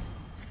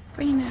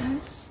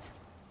 Freynos?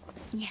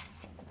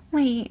 Yes.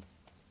 Wait,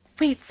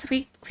 so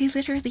we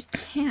literally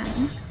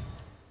can.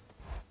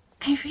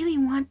 I really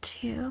want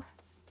to.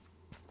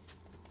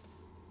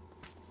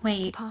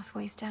 Wait.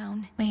 Pathways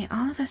down. Wait,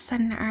 all of a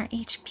sudden our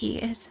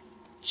HP is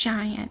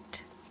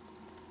giant.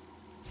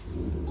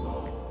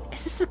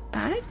 Is this a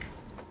bug?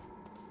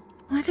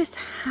 What is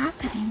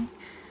happening?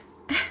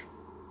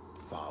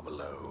 Far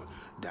below,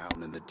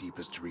 down in the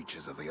deepest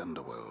reaches of the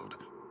underworld,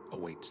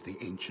 awaits the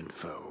ancient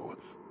foe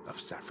of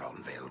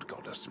saffron-veiled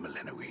goddess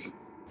Melenoi.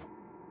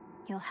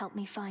 You'll help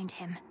me find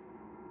him.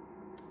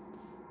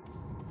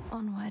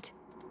 Onward.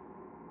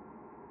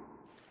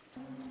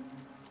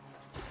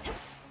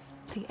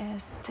 The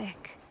air's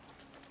thick.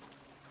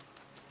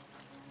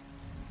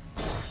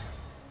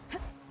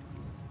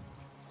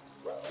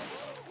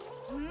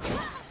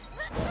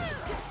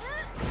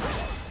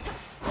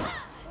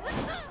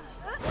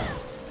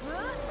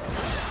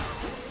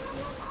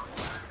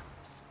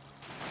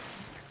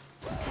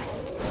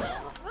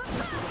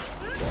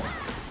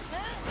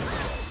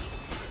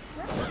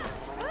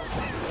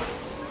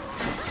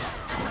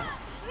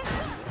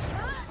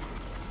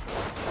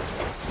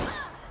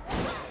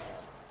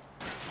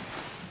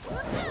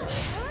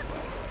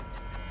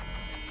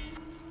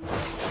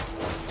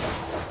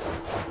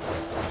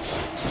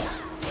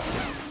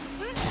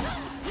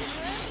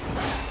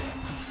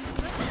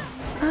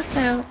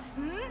 Also,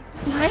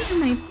 why are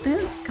my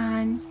boots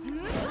gone?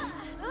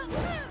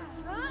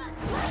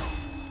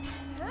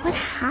 What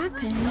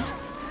happened?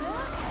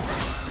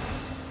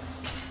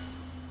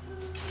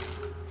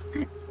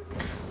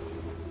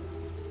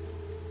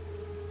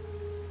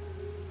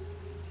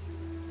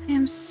 I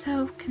am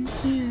so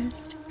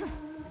confused.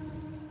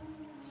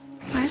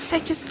 Why did I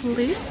just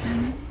lose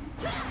them?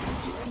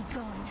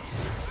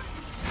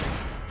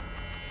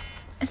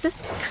 Is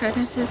this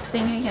Kronos'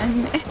 thing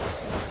again?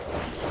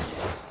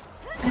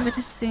 I would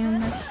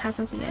assume that's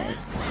probably it.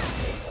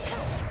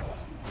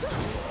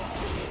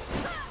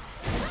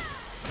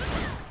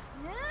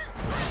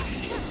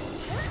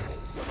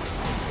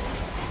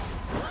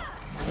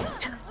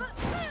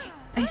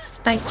 I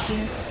spite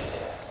you.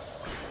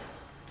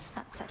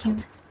 That's settled.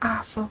 You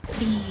awful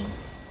being.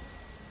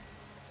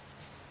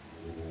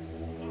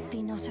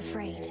 Be not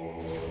afraid.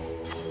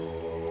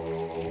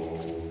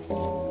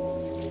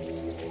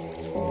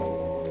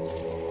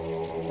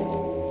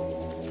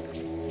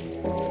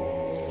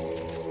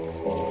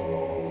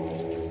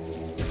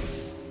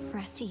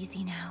 Rest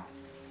easy now.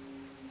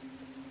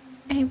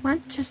 I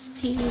want to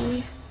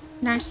see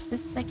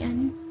Narcissus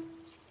again.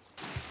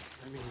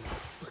 I mean,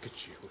 look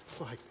at you.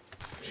 It's like,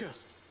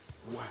 just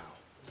wow.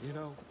 You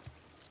know,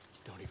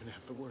 don't even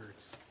have the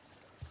words.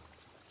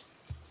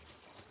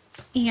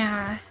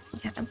 Yeah,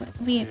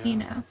 we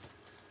know.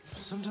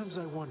 Sometimes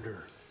I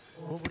wonder,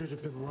 what would it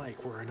have been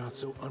like were I not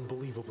so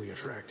unbelievably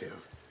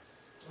attractive?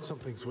 Some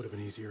things would have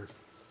been easier.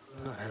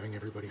 Not having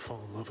everybody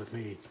fall in love with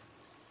me.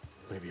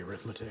 Maybe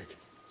arithmetic.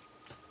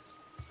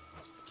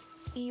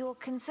 You're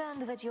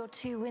concerned that you're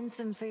too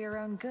winsome for your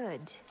own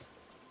good?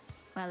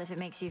 Well, if it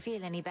makes you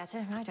feel any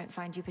better, I don't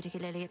find you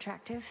particularly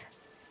attractive.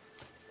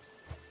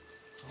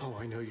 Oh,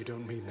 I know you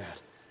don't mean that.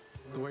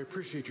 Though I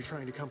appreciate you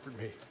trying to comfort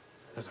me,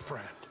 as a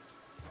friend.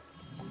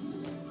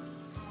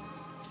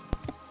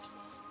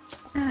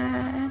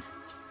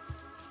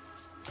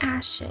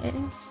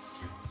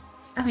 Ashes.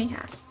 Oh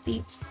yeah,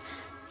 thieves.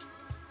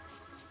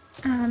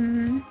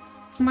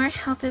 More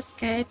health is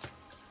good.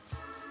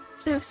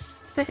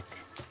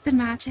 The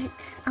magic,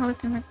 all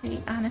of them are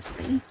great,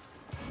 honestly.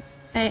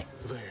 But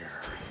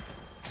there.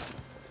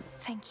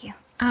 Thank you.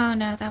 Oh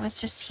no, that was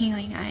just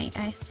healing.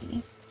 I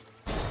see.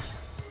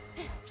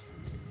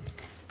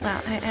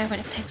 Well, I would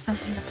have picked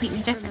something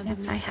completely different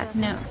if I had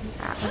known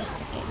that was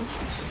the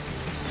case.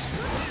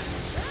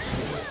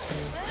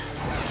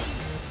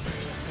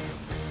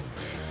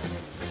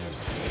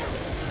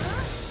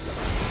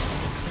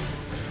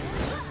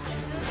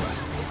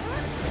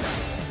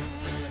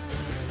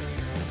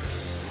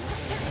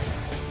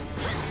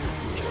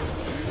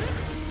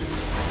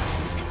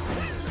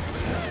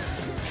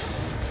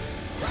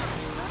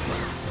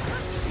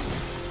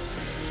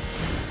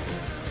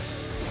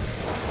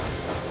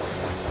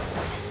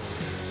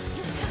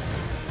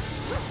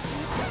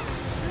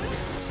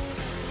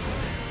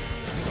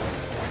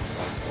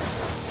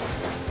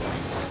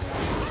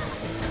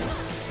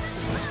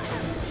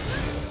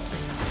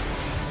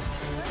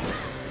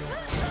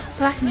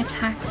 Blocking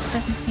attacks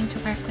doesn't seem to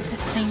work with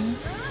this thing.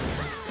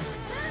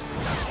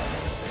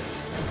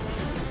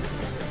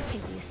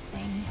 Hideous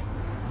thing.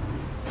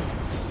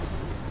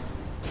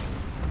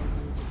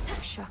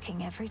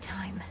 Shocking every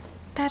time.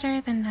 Better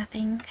than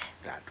nothing.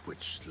 That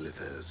which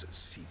slithers,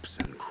 seeps,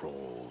 and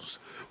crawls,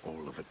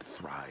 all of it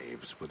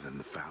thrives within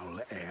the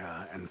foul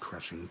air and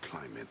crushing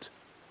climate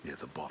near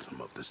the bottom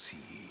of the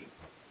sea.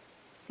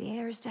 The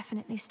air is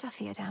definitely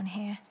stuffier down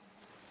here.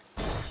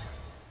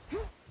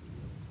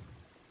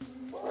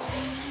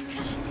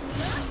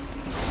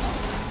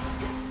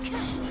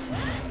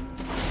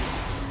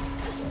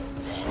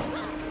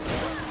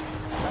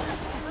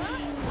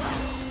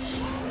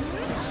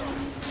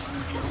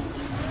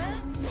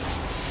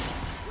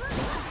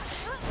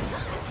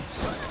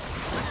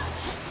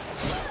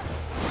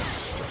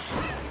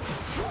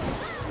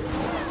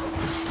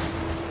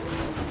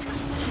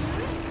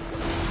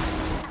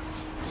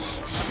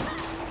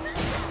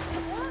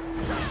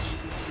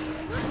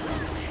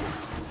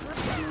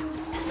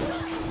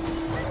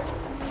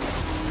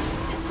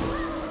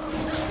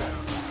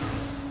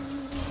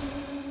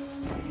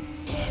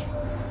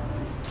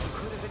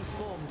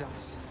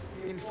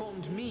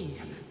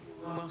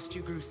 Whilst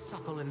you grew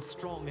supple and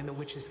strong in the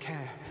witch's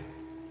care.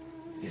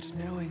 Yet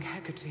knowing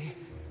Hecate,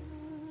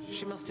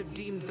 she must have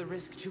deemed the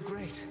risk too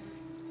great.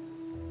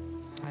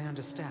 I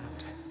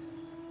understand.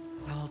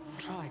 I'll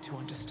try to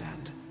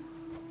understand.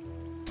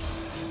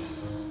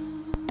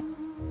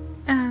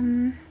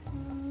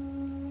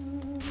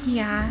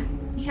 Yeah,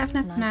 we have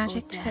enough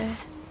magic to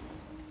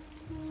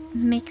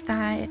make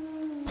that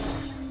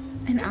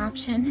an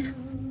option.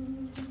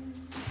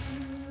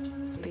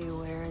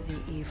 Beware the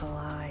evil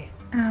eye.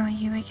 Oh,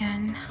 you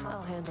again.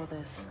 I'll handle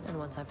this, and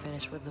once I'm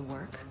finished with the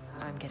work,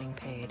 I'm getting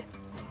paid.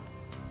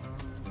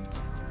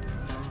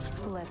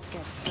 Let's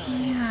get started.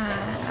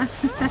 Yeah.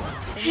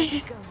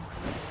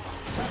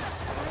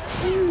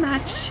 I'm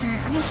not sure.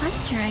 I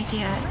like your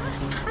idea.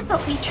 How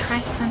about we try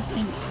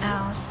something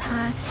else,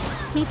 huh?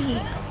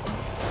 Maybe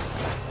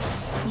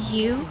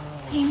you,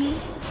 Amy?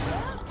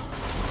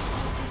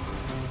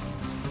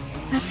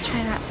 Let's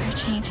try that for a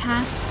change,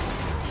 huh?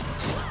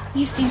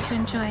 You seem to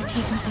enjoy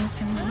taking things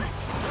from me.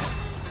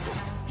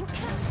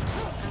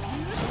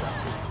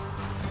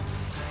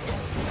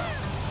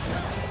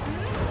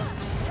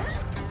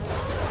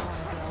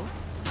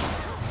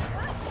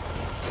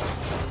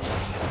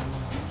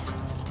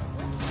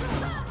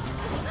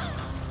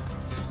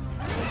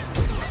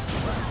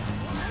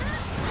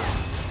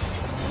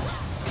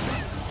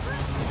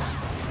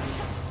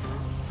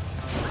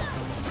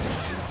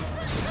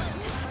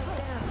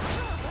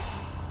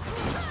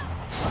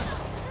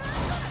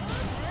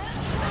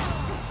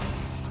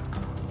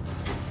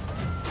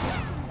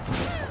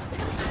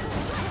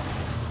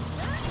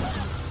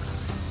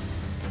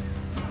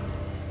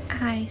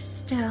 I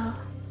still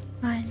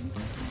won.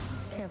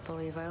 Can't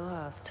believe I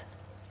lost.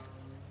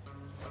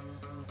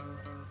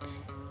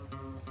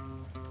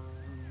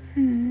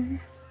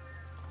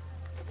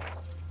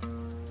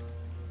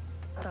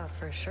 Thought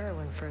for sure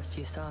when first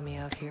you saw me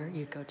out here,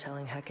 you'd go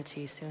telling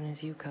Hecate soon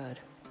as you could.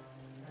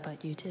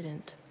 But you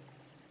didn't.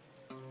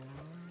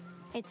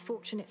 It's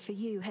fortunate for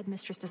you,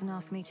 Headmistress doesn't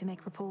ask me to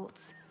make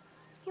reports.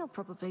 You're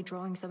probably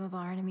drawing some of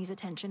our enemies'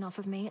 attention off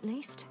of me, at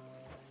least.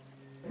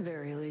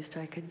 Very least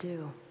I could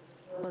do.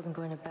 Wasn't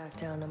going to back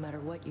down no matter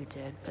what you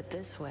did, but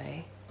this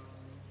way,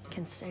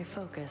 can stay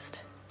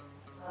focused.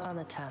 On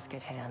the task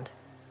at hand.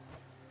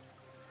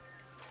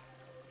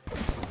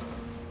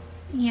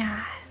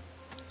 Yeah.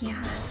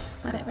 Yeah.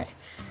 Whatever.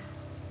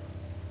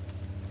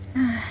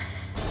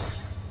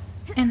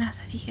 Enough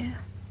of you.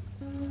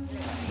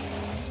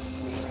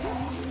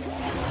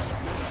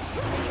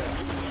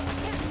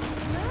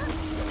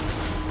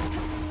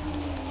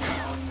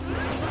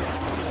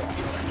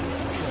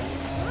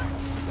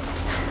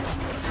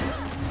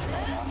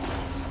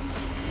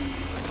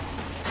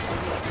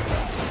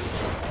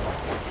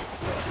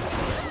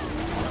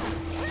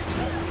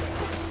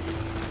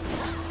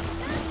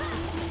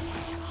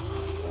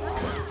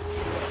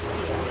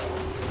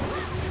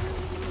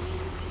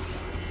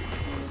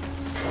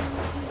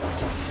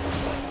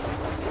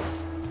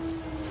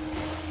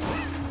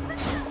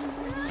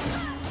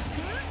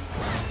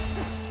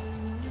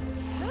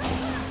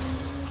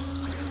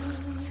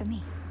 For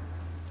me.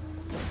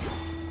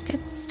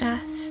 Good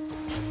stuff.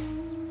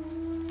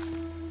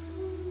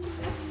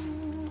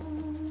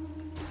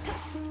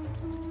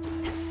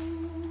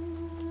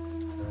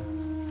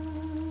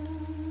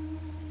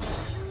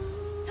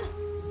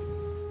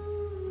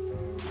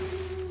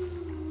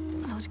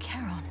 Lord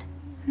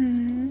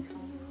Charon.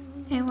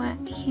 I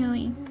want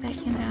healing, but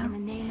you know. In the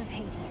name of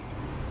Hades.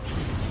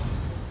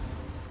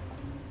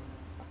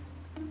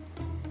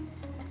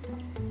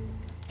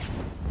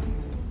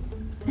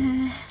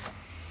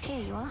 Here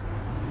you are.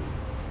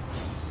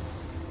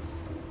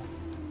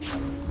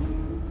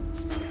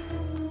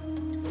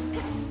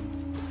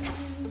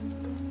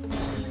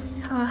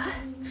 Oh,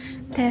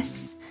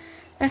 this.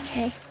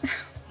 Okay.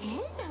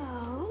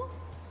 Hello.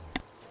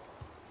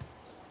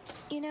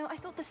 You know, I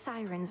thought the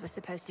sirens were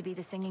supposed to be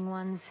the singing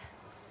ones.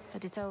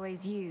 But it's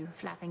always you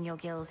flapping your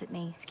gills at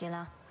me,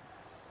 Skilla.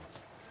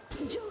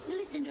 Don't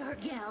listen to her,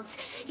 gals.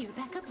 Your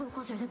backup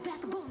vocals are the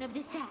backbone of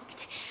this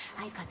act.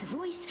 I've got the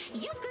voice,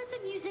 you've got the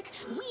music,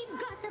 we've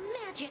got the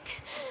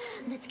magic.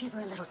 Let's give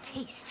her a little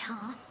taste,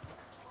 huh?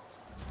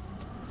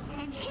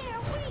 And here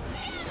we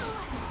go!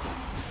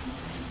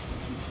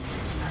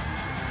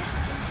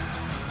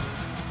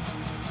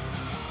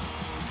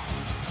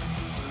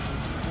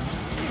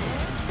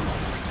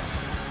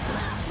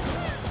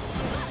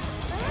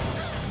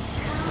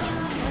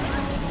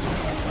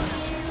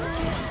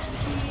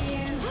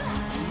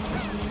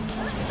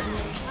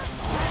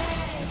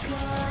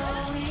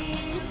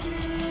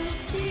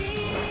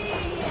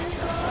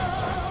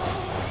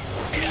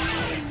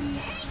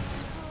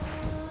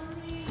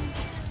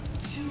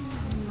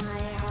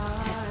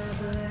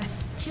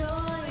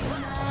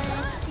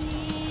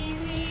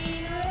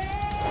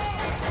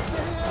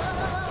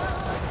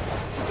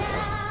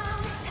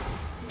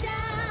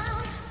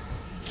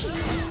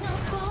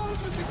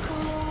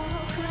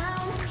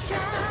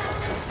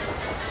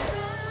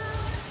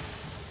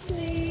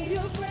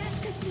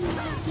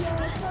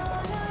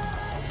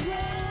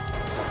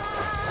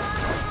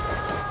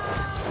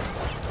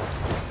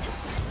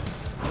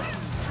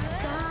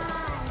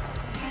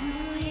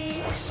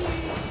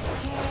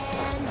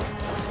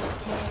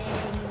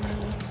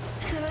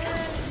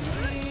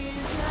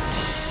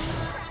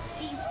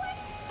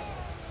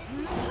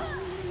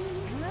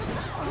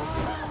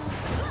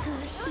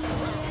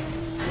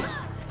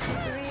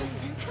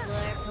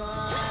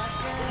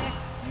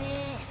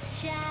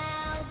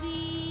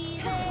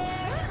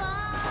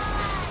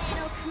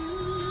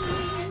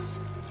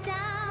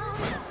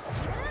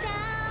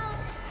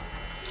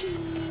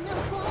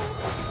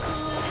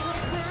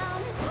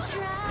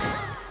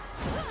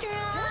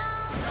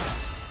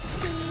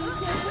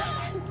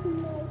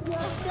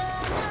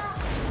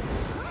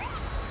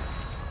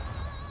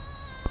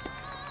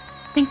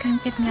 Think I'm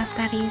giving up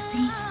that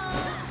easy?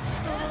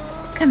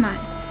 Come on.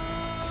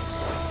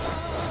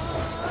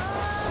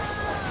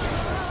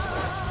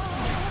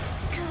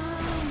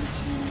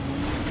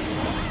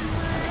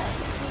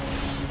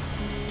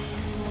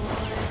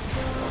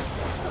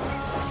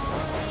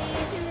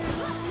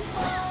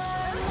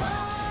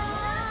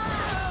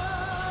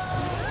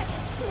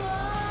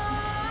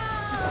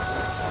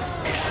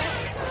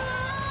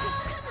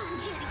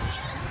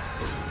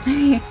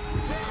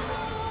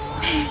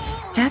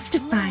 Death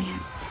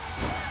Defiant.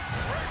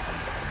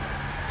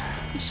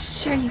 I'm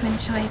sure you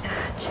enjoy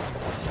that.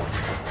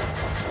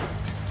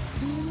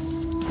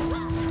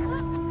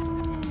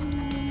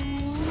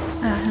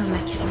 Oh, who am I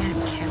kidding? I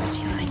don't care what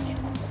you like.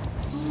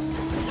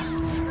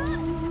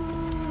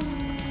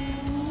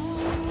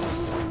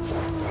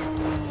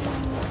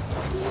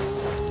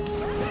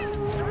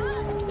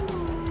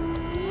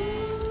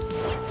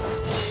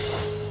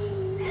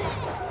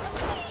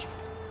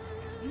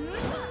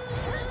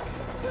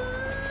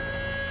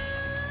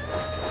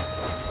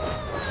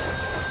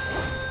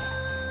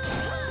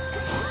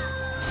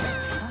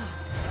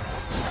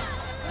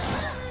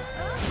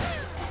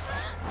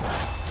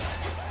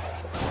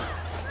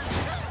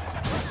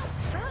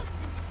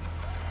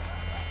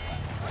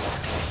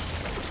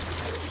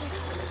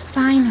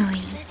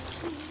 Finally.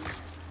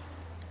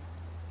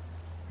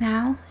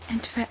 Now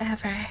and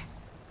forever.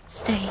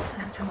 Stay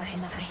out of my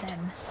sight.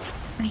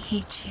 I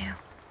hate you.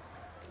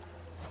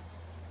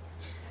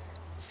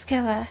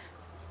 Skilla,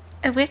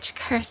 a witch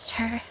cursed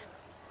her.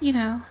 you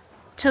know,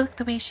 to look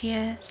the way she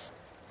is,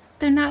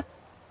 though not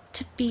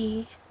to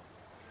be.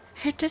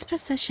 Her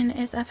disposition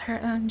is of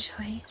her own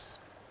choice,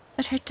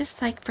 but her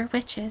dislike for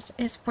witches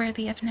is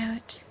worthy of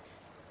note.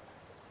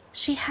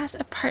 She has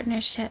a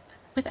partnership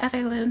with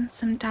other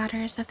lonesome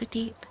daughters of the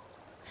deep,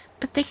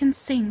 but they can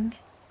sing.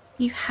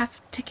 You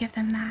have to give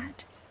them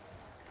that.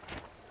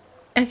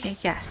 Okay,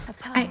 yes,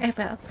 I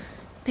will.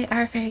 They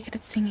are very good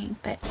at singing,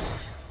 but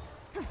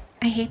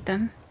I hate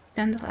them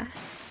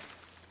nonetheless.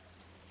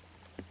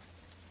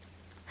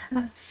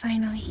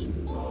 Finally.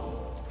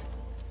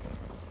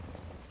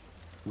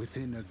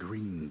 Within a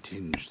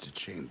green-tinged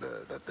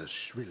chamber that the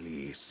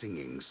shrilly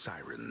singing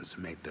sirens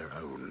made their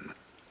own,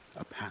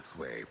 a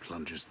pathway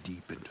plunges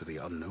deep into the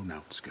unknown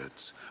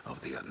outskirts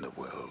of the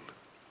underworld.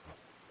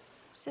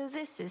 So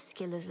this is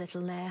Skiller's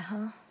little lair,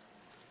 huh?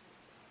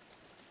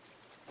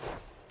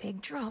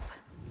 Big drop.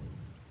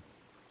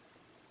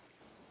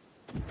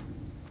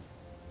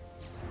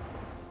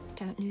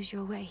 Don't lose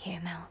your way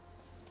here, Mel.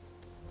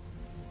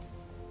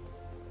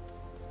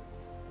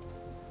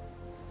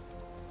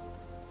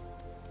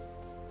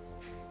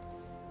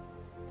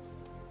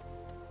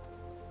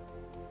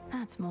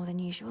 That's more than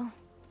usual.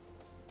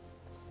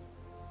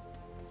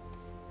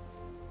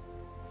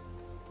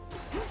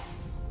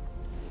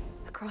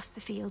 Across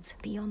the fields,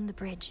 beyond the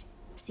bridge.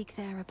 Seek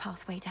there a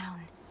pathway down.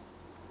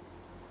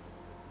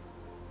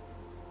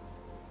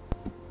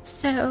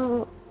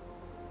 So,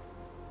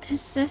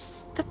 is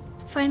this the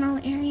final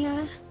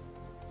area?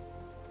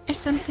 Or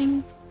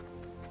something?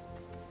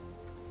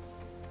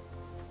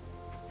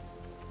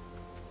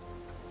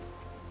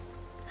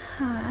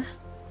 Huh.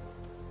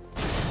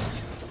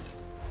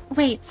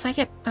 Wait, so I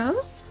get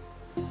both?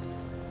 Oh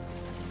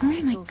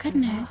my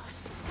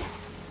goodness.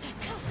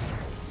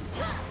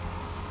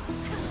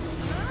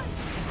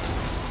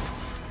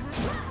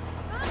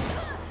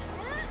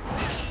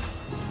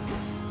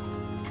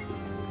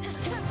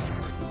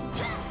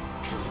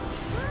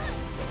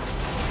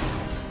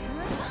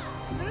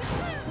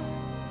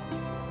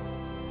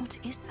 What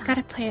is that?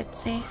 Gotta play it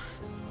safe.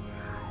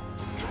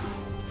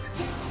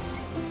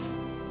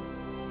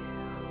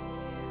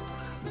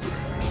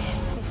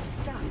 It's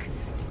stuck.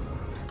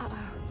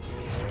 Uh-oh.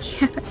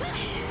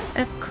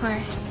 Yeah, of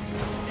course.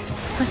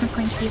 It wasn't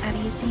going to be that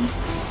easy.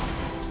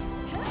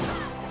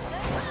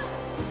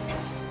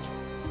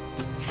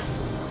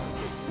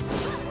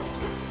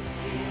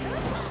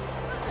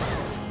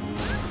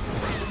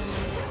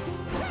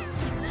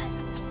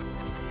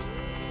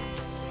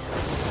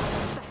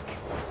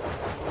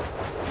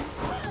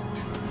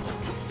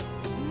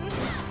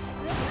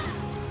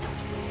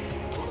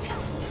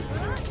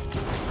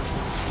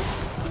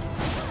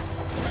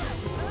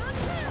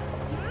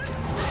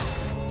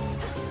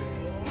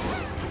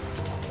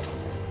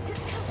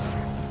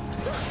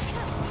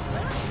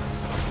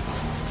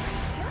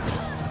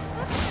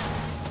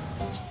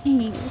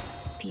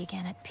 Be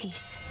again at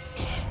peace.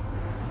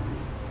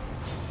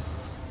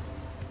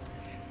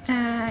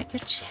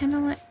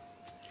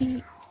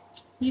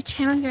 You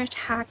channel your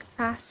attack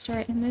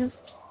faster and move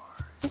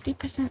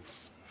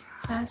 50%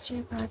 faster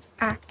while it's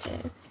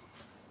active.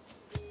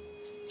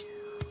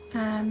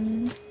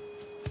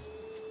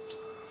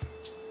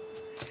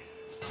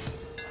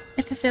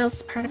 It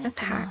fulfills part of a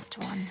pact.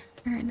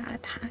 Or not a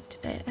pact,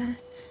 but a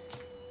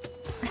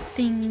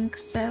thing,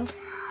 so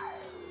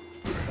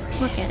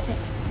we'll get it.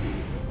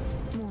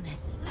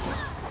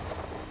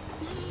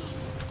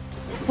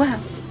 Whoa,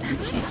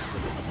 okay.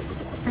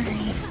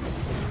 Alright.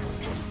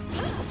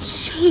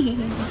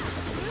 Jeez.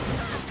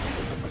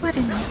 What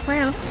in the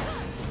world?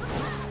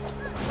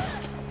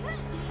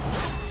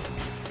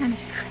 What kind of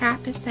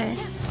crap is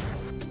this?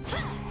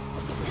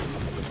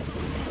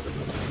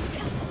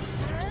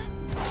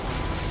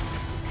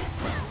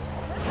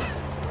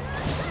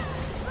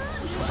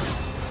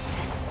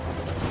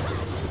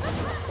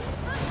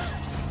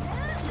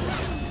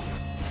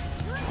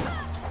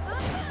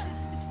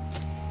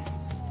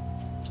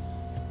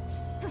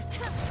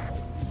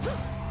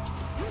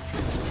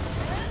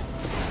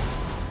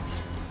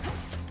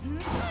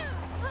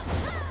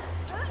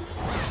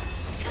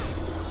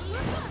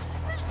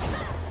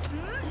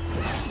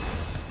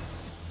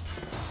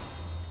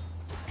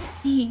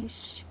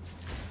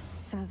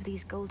 Some of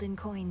these golden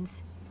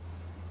coins.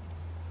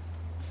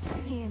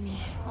 Hear me,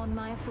 on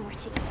my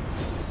authority.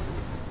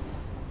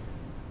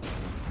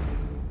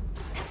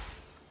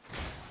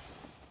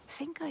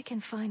 Think I can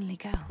finally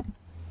go.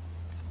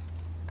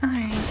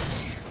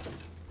 Alright.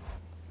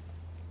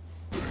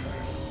 The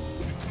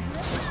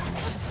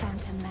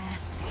phantom there.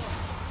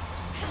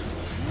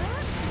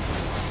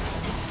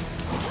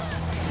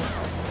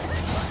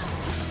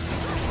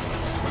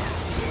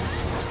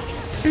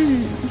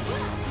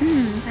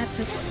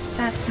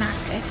 That's not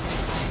good.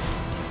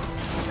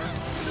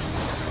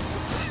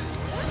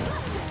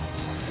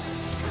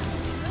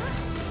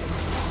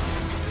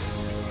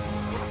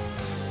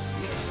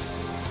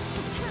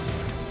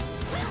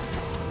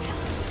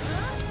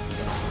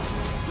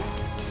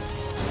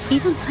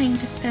 Even playing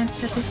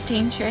defensive is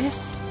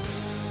dangerous.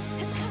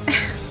 I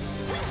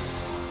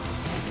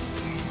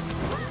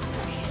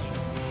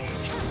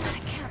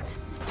can't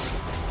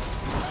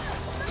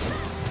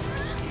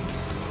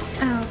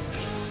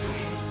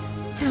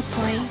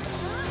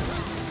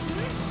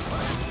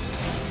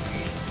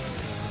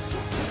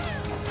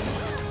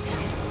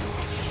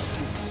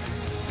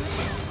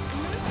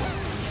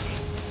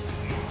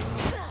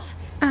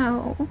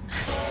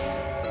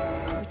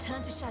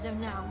So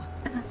now...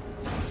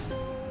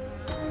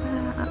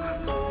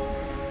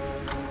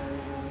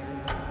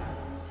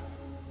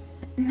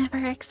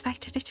 Never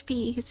expected it to be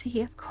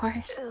easy, of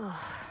course. Ugh,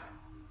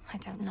 I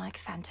don't like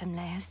phantom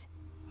layers.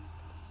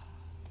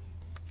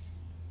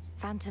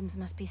 Phantoms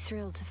must be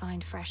thrilled to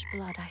find fresh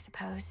blood, I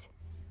suppose.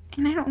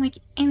 And I don't like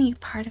any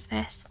part of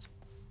this,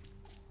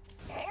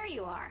 There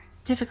you are.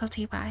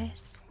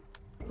 difficulty-wise.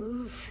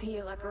 Oof,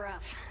 you look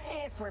rough.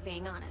 If we're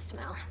being honest,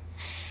 Mel.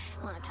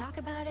 Want to talk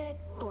about it?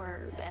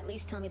 Or at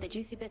least tell me the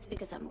juicy bits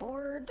because I'm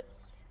bored?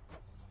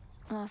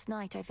 Last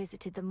night I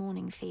visited the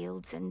Morning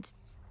Fields and,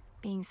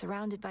 being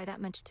surrounded by that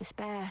much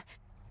despair,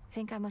 I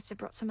think I must have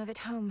brought some of it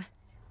home.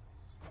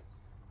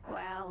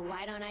 Well,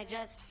 why don't I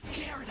just...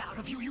 Scare it out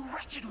of you, you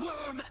wretched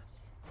worm!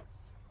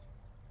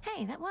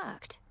 Hey, that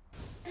worked.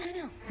 I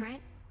know,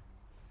 right?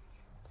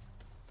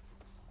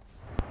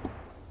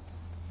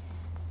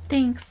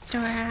 Thanks,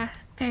 Dora.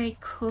 Very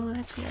cool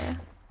of you.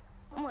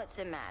 What's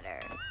the matter?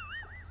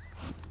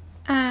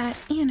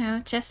 You know,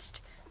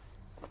 just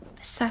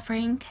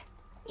suffering.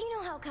 You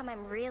know how come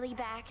I'm really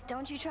back,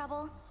 don't you,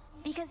 Trouble?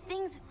 Because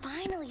things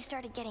finally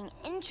started getting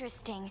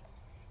interesting,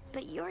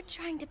 but you're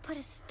trying to put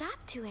a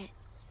stop to it.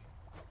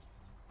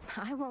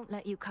 I won't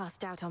let you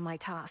cast doubt on my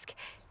task.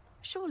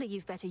 Surely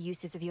you've better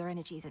uses of your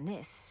energy than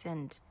this,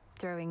 and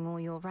throwing all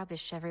your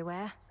rubbish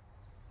everywhere.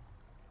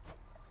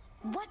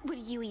 What would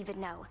you even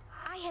know?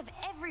 I have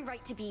every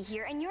right to be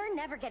here, and you're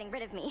never getting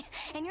rid of me.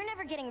 And you're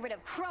never getting rid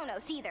of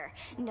Kronos either.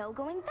 No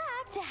going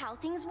back to how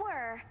things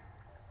were.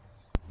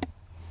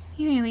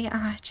 You really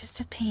are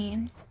just a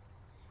pain.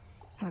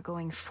 We're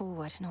going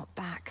forward, not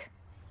back.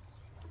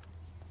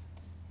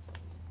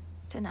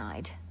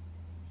 Denied.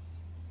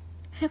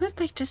 I would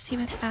like to see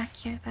what's back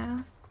here,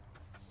 though.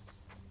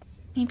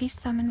 Maybe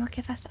someone will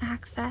give us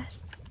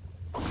access.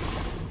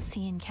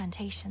 The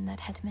incantation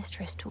that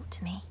Headmistress taught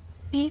to me.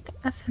 Faith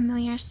of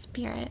familiar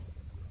spirit.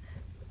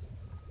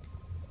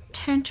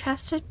 Turn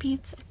trusted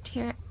beads into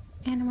your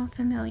animal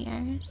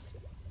familiars.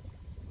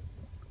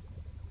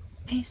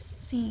 I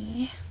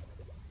see.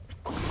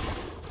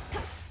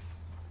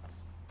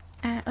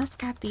 Let's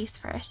grab these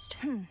first.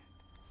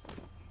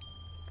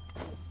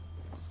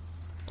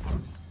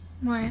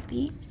 More of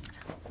these.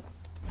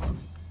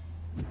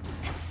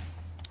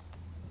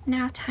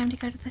 Now time to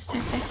go to the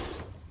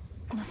surface.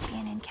 Must be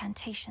an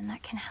incantation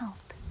that can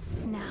help.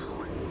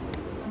 Now,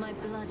 my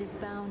blood is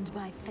bound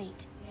by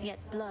fate, yet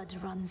blood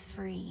runs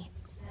free.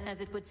 As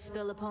it would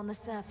spill upon the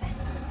surface,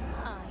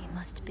 I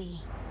must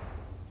be.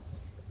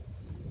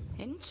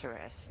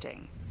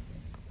 Interesting.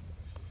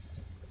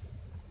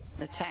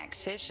 The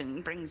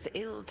tactician brings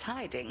ill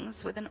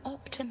tidings with an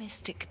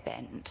optimistic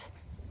bent.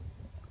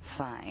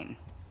 Fine.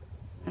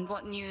 And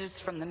what news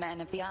from the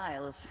men of the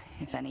Isles,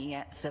 if any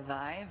yet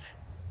survive?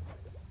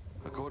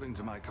 According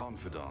to my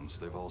confidants,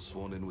 they've all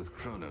sworn in with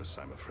Kronos,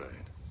 I'm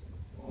afraid.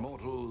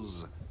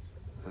 Mortals,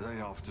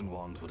 they often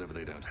want whatever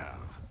they don't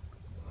have.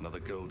 Another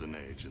golden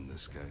age in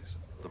this case.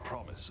 The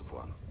promise of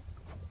one.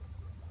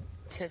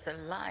 'Tis a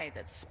lie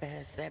that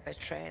spares their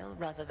betrayal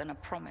rather than a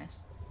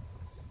promise.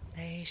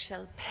 They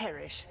shall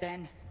perish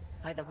then,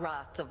 by the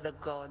wrath of the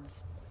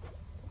gods.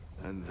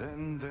 And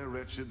then their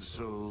wretched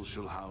souls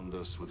shall hound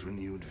us with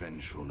renewed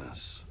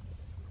vengefulness.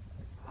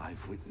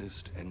 I've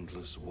witnessed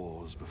endless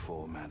wars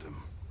before,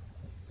 madam.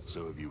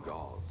 So have you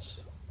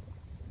gods.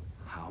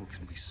 How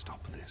can we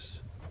stop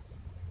this?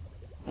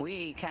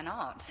 We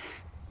cannot.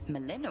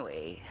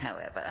 Melinoi,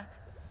 however.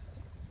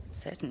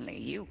 Certainly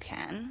you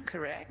can,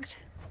 correct?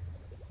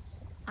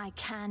 I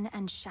can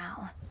and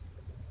shall.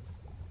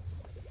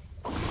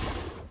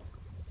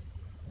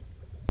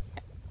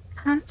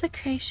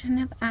 Consecration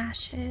of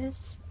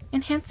Ashes.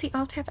 Enhance the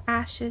Altar of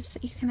Ashes so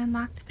you can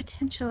unlock the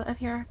potential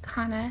of your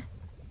Arcana.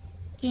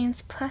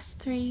 Gains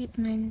 +3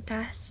 moon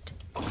dust.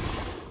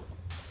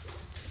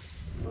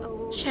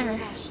 O Sure.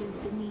 ashes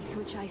beneath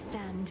which I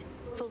stand,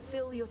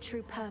 fulfill your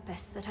true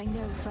purpose that I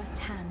know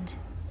firsthand.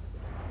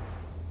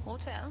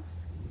 What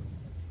else?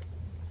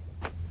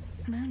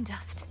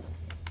 Moondust.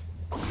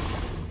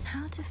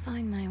 How to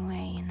find my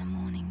way in the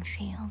Morning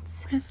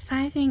Fields.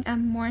 Reviving a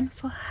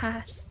mournful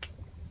husk.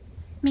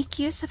 Make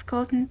use of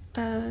golden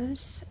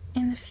bows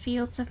in the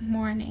fields of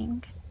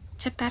mourning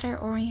to better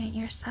orient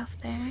yourself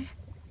there.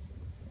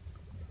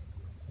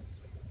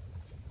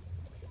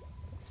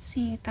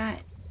 See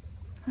that.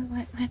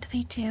 What do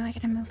they do? I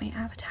gotta move my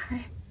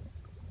avatar.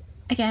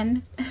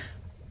 Again.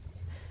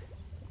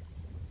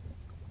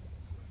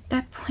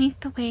 That point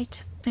the way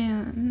to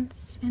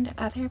boons and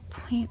other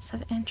points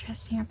of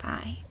interest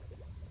nearby.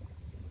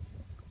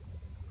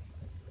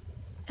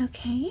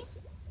 Okay.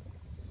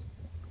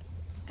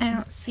 I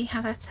don't see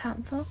how that's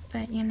helpful,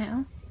 but you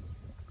know.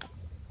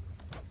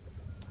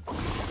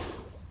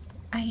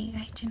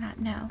 I do not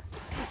know.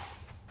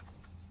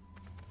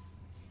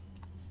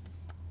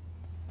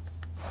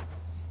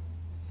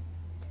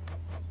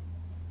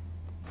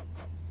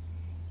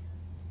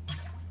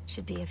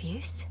 Should be of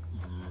use.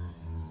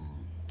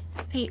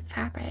 Fate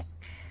fabric.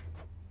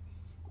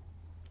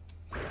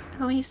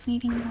 Always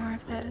needing more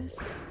of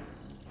those.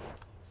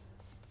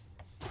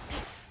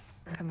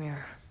 Come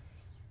here.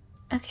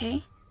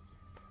 Okay.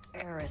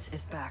 Eris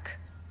is back.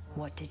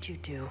 What did you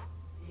do?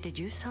 Did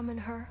you summon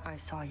her? I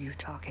saw you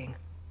talking.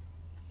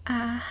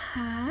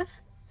 Uh-huh.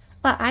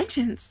 Well, I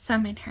didn't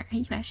summon her.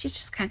 You know, she's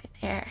just kind of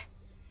there.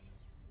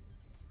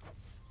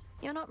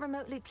 You're not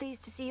remotely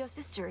pleased to see your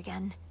sister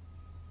again.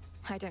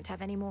 I don't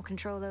have any more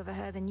control over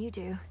her than you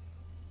do.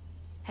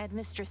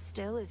 Headmistress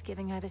still is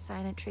giving her the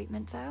silent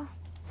treatment, though.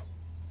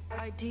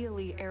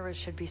 Ideally, Eris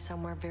should be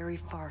somewhere very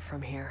far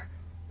from here.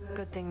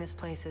 Good thing this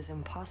place is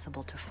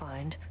impossible to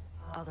find.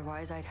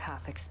 Otherwise, I'd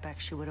half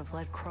expect she would have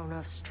led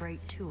Kronos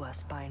straight to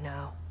us by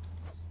now.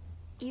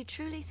 You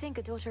truly think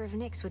a daughter of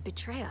Nyx would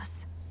betray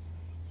us?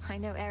 I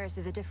know Eris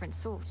is a different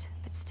sort,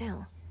 but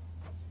still.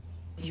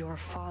 Your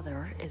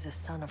father is a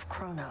son of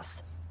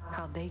Kronos.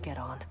 How'd they get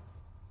on?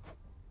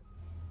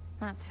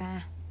 That's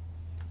fair.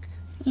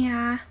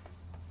 Yeah.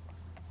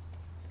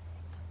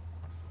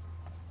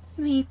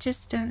 We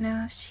just don't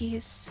know if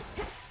she's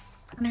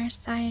on our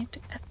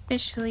side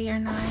officially or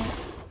not.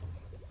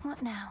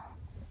 What now?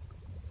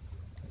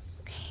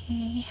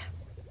 Okay.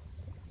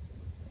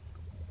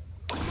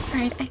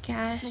 Alright, I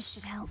guess. This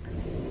should help.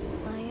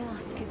 I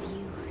ask of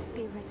you,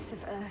 spirits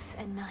of earth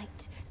and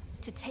night,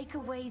 to take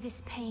away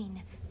this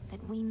pain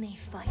that we may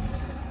fight.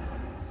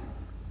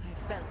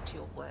 I felt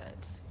your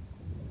words.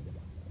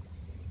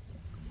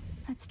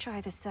 Let's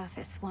try the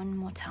surface one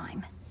more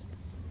time.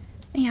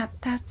 Yep,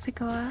 that's the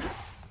goal.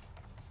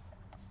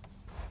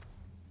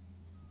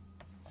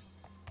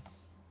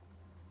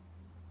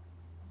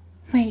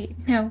 Wait,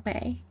 no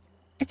way.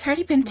 It's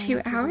already been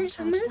 2 hours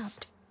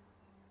almost?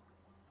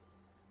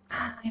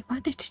 I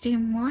wanted to do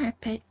more,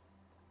 but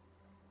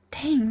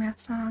dang,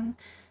 that's long.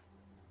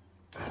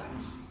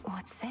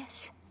 What's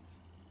this?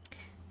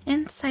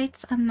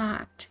 Insights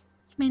unlocked.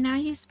 You may now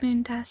use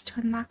moon dust to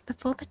unlock the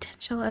full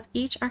potential of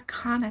each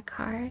Arcana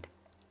card.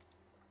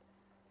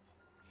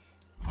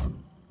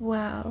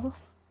 Whoa.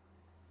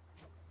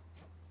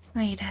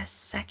 Wait a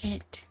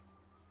second.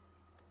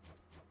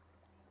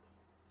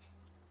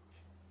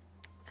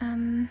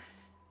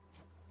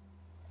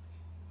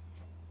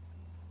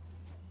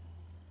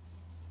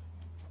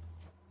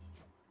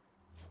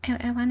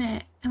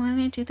 I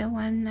wanna do the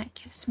one that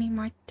gives me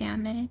more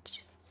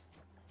damage.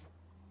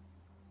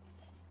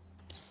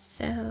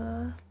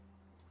 So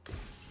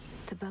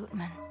the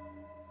boatman.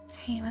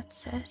 Hey,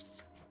 what's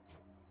this?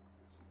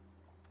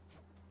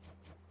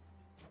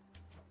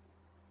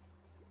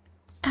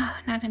 Oh,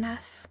 not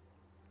enough.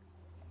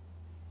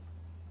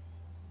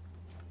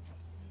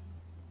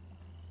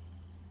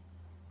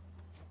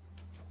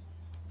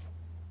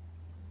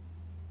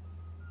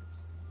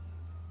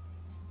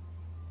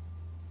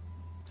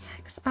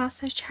 Hex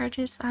also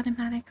charges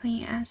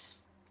automatically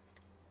as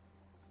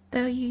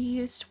though you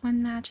used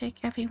one magic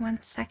every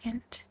 1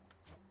 second.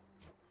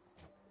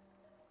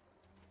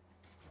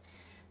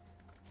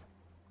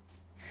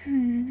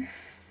 I'm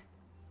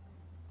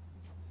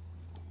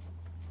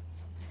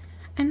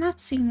not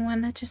seeing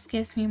one that just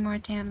gives me more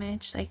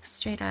damage, like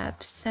straight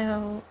up,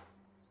 so...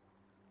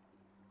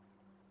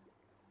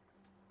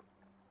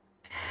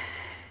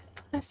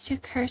 Let's do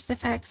curse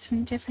effects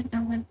from different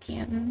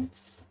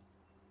Olympians.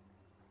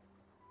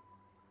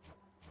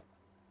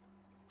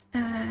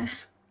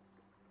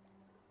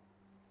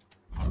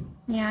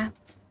 Yeah.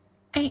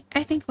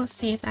 I think we'll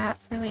save that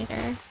for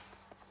later.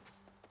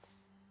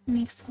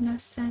 Makes no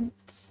sense.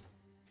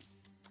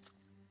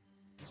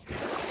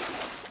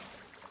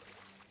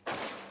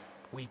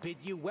 We bid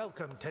you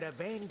welcome to the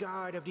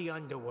vanguard of the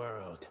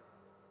underworld.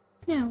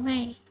 No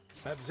way.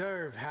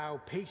 Observe how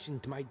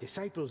patient my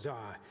disciples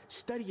are,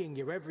 studying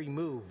your every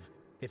move.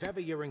 If ever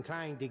you're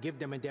inclined to give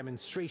them a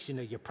demonstration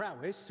of your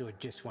prowess, or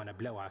just want to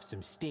blow off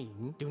some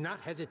steam, do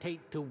not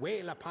hesitate to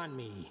wail upon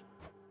me.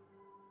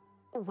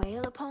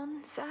 Wail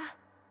upon, sir?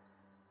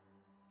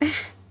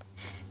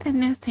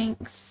 No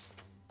thanks.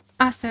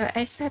 Also,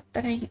 I said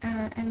that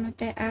I'm a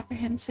bit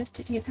apprehensive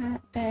to do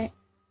that, but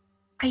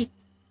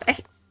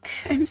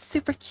I'm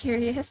super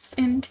curious,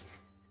 and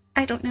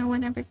I don't know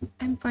whenever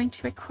I'm going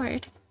to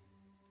record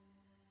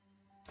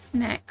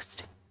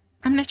next.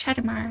 I'm gonna try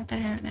tomorrow, but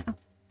I don't know.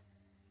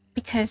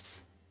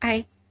 Because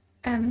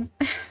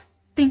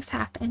things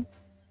happen.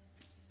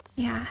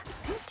 Yeah.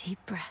 Deep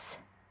breath.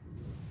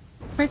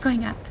 We're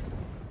going up.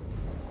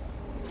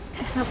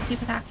 Hopefully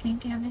without getting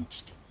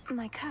damaged.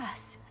 My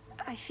curse.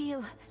 I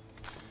feel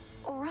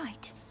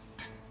alright.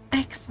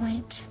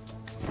 Excellent.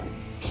 My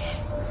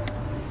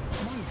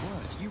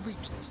word, you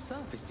reached the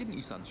surface, didn't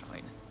you,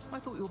 Sunshine? I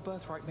thought your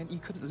birthright meant you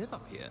couldn't live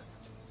up here.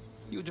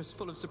 You were just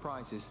full of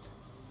surprises.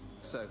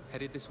 So,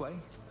 headed this way?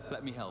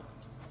 Let me help.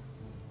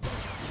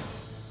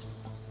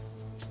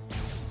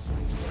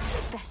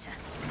 Better.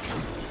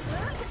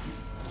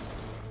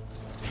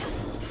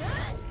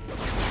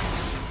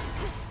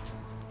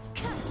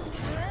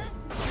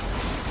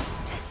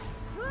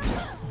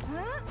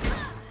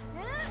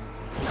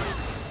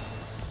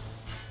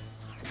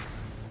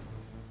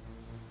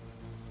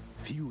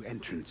 Few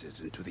entrances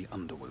into the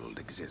underworld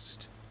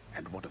exist,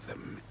 and one of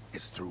them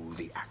is through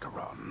the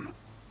Acheron,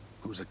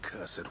 whose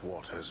accursed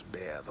waters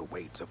bear the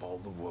weight of all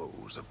the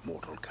woes of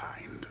mortal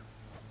kind.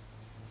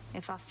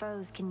 If our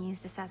foes can use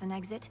this as an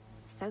exit,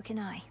 so can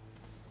I.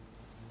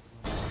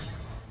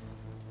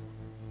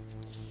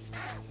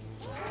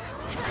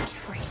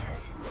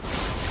 Traitors.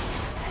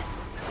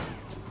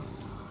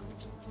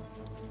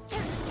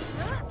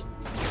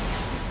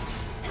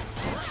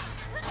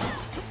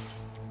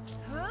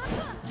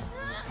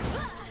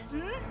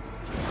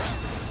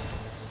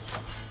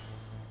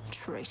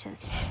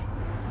 Traitors.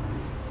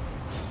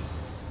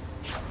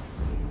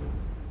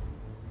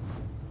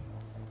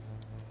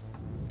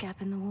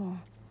 Gap in the wall.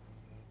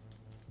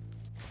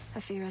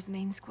 Afira's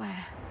main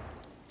square.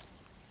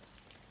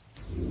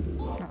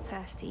 Not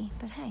thirsty,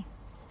 but hey.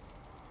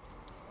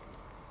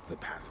 The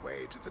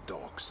pathway to the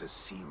docks is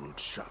sealed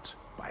shut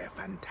by a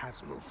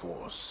phantasmal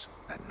force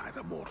that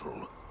neither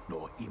mortal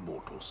nor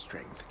immortal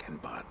strength can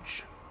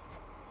budge.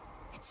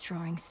 It's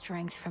drawing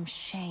strength from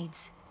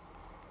shades.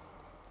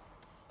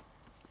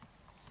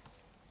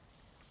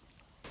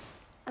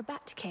 A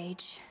bat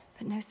cage,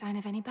 but no sign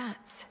of any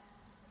bats.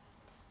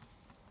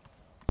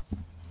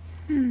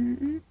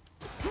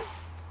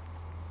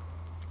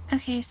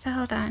 Okay, so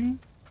hold on.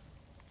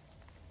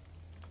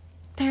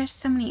 There's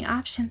so many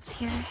options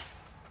here.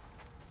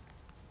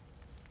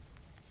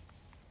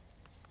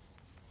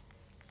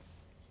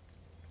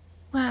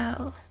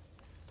 Well,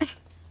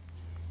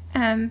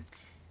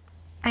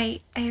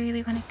 I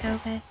really want to go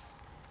with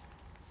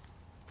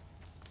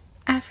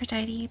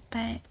Aphrodite,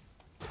 but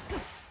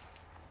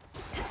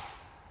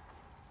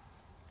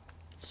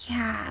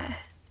yeah,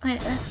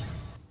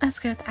 let's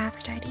go with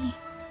Aphrodite.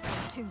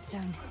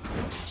 Tombstone.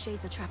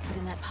 Shades are trapped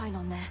within that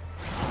pylon there.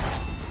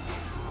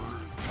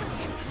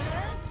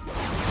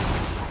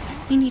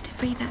 We need to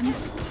free them.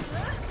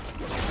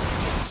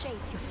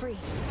 Shades, you're free.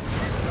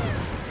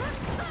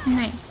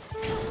 Nice.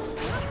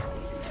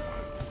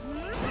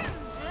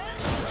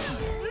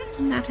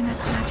 Not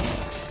enough magic.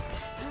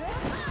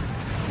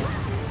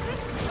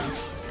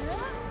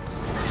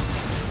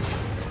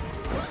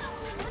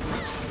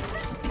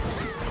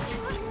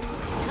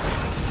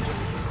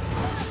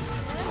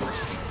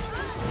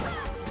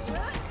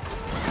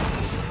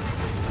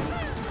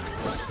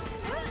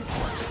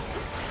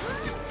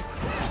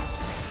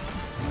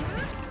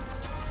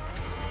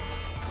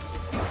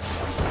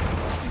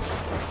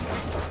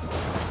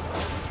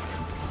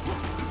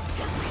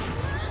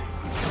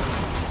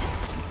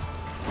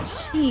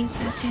 Jeez,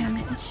 that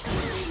damage.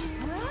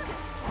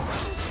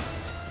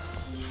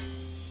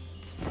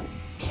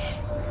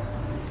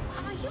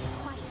 Are you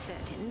quite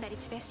certain that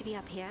it's best to be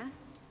up here?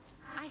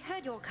 I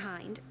heard your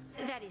kind,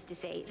 that is to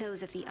say,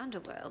 those of the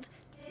underworld,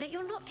 that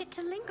you're not fit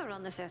to linger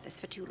on the surface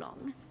for too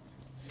long.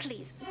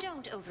 Please,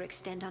 don't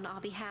overextend on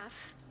our behalf.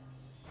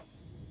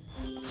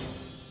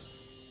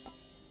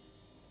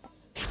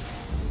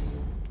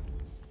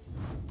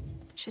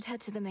 Should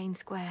head to the main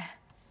square.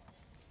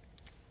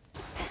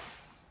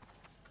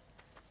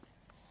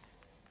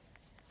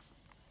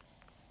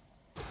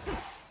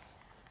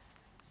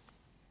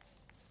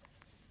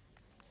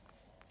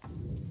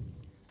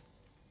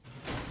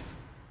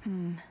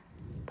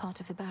 Part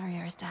of the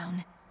barrier is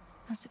down.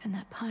 Must have been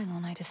that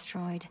pylon I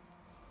destroyed.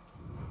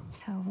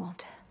 So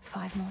what?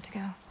 5 more to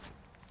go.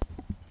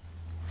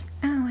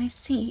 Oh, I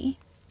see.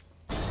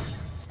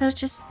 So it's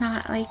just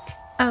not like,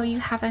 oh, you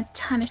have a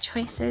ton of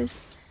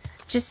choices.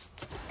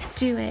 Just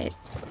do it.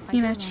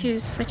 You know,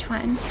 choose which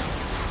one.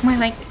 More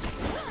like,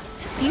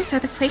 these are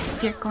the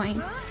places you're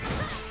going.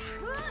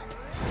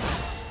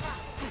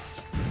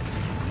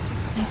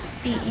 I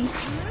see.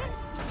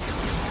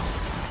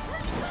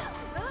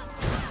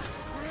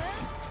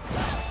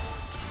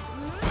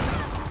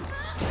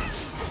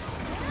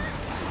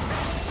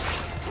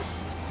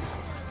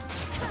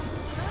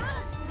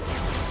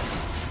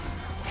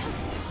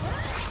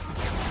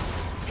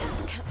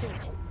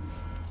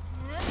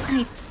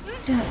 I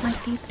don't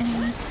like these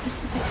enemies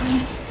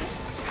specifically.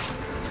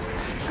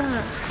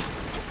 Ugh.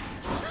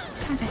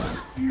 That is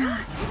not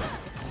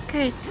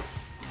good.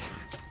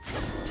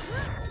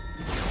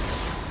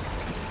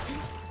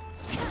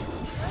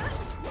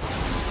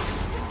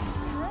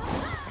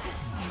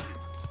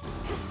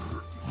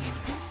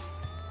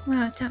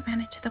 Well, don't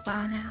run into the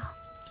wall now.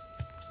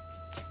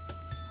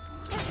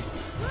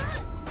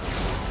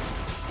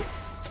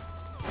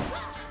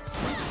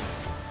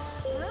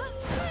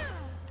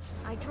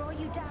 I draw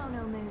you down,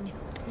 O Moon.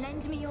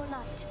 Lend me your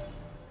light.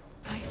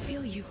 I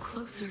feel you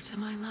closer to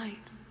my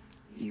light.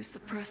 You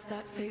suppress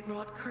that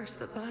fate-wrought curse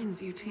that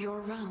binds you to your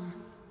realm.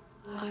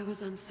 I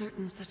was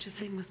uncertain such a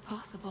thing was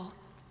possible.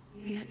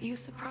 Yet you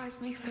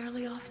surprise me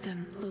fairly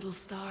often, little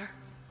star.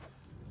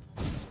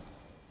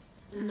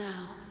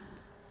 Now.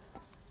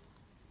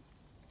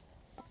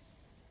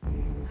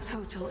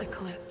 Total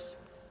eclipse.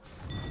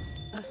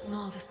 A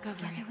small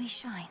discovery. Together we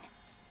shine.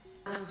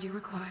 As you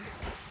require.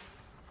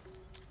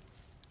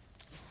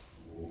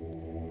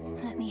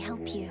 Let me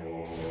help you.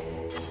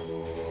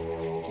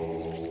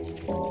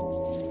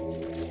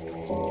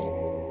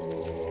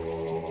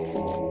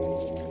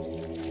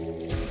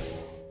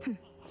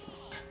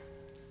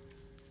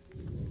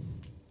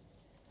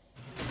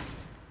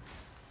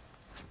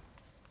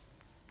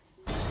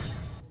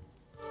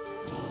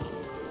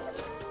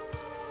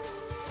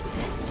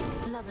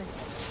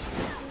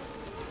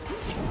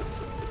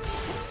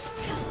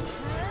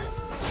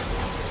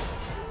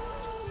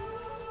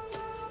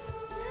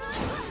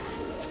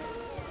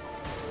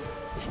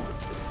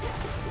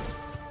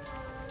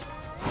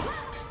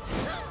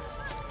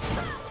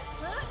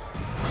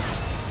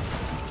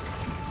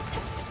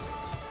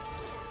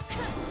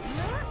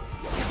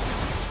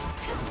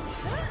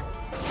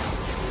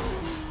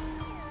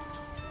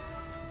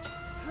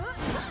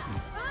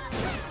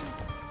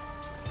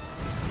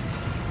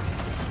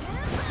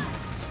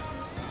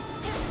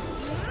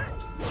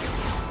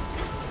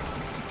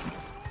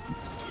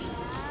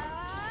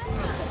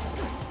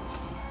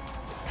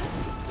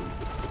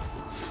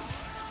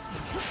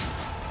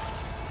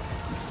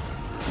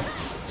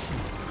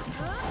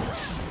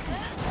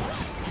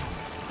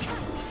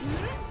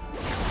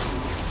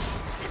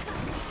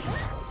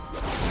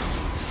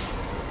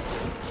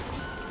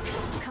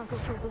 go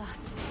full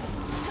blast.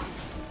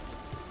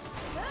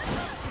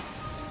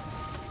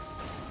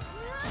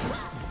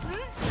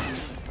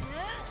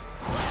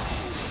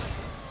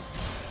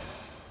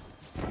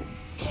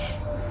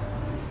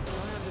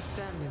 My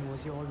understanding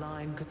was your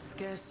line could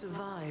scarce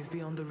survive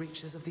beyond the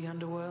reaches of the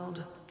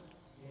underworld.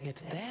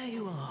 Yet there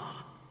you are,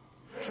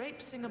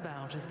 traipsing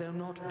about as though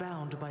not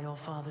bound by your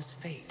father's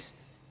fate.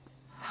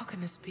 How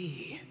can this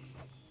be?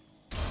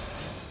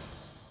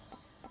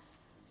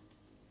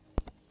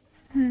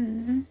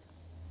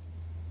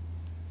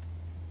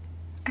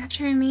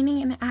 After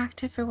remaining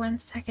inactive for 1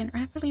 second,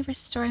 rapidly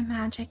restore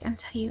magic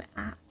until you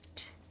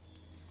act.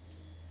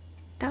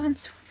 That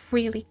one's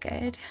really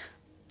good.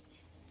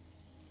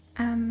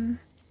 I'll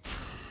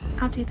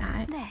do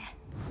that.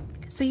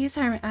 Because we use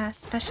our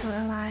special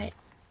a lot,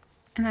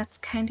 and that's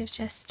kind of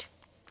just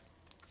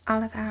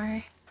all of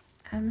our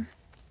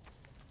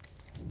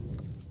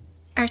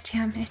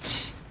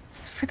damage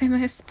for the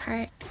most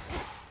part.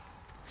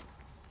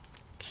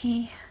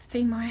 Okay,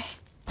 3 more.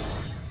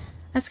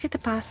 Let's get the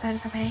boss out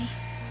of the way.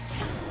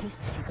 This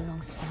city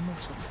belongs to the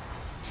mortals.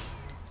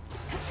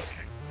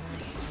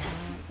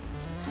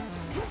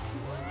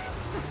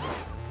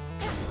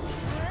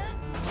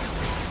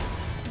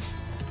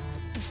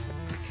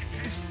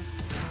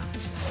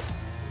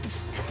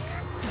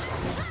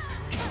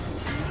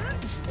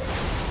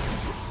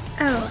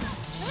 Oh,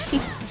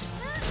 jeez.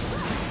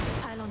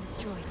 Pylon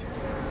destroyed.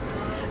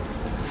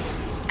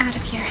 Out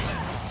of here.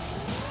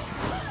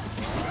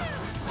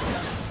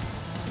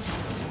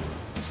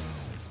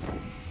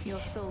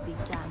 Your soul be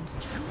damned.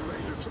 You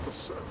made it to the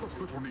surface,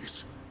 little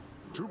niece.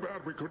 Too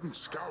bad we couldn't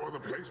scour the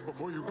place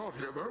before you got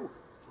here, though.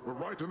 We're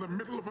right in the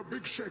middle of a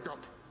big shakeup.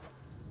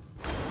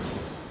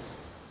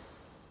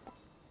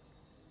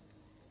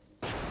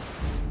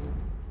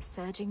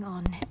 Surging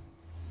on.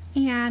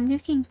 Yeah,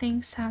 nuking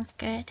things sounds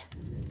good.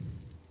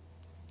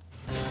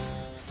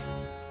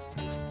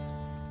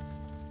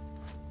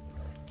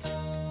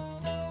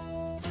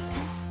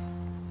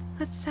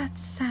 What's that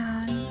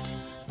sound?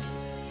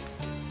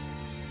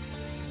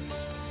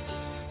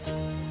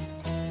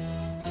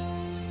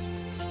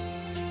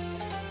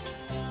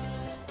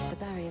 The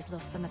barrier's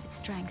lost some of its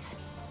strength.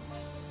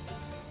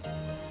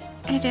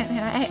 I don't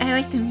know. I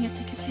like the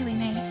music. It's really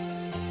nice.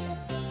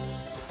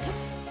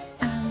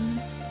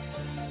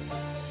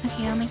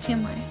 Okay, only 2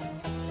 more.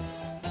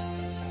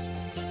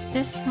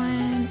 This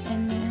one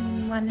and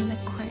then one in the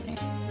corner.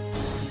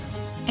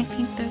 I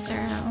think those are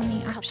our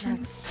only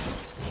options.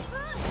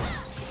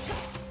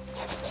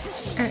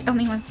 Or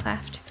only ones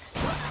left.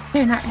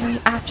 They're not really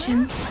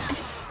options.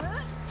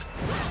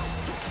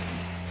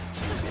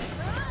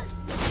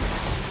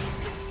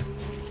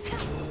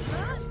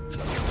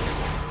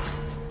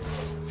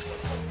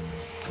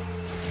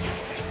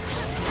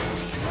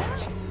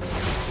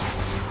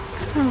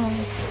 Oh,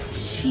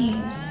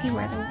 jeez, you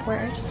are the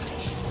worst.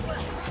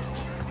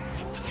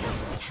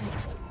 Damn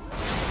it.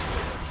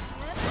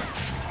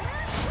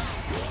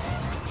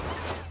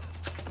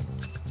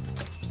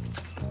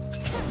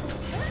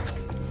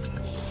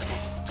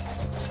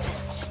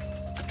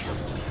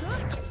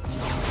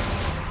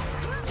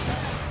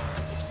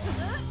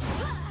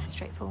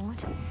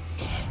 Straightforward.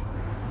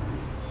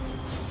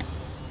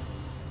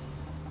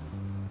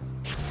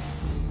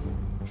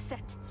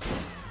 Set.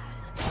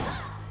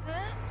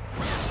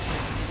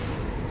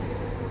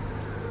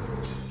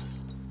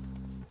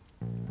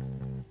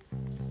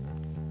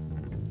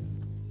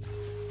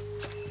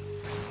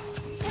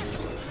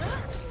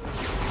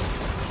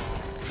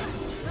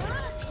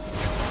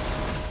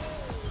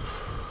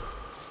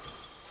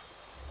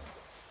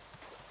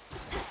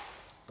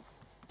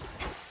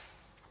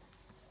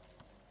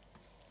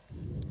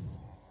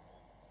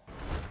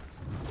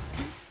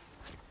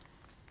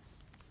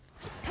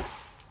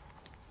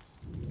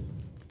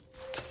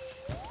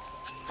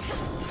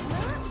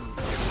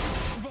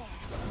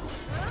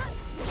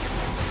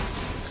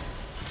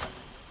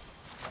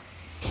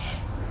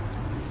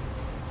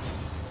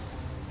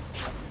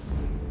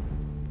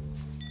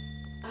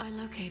 I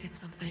located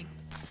something.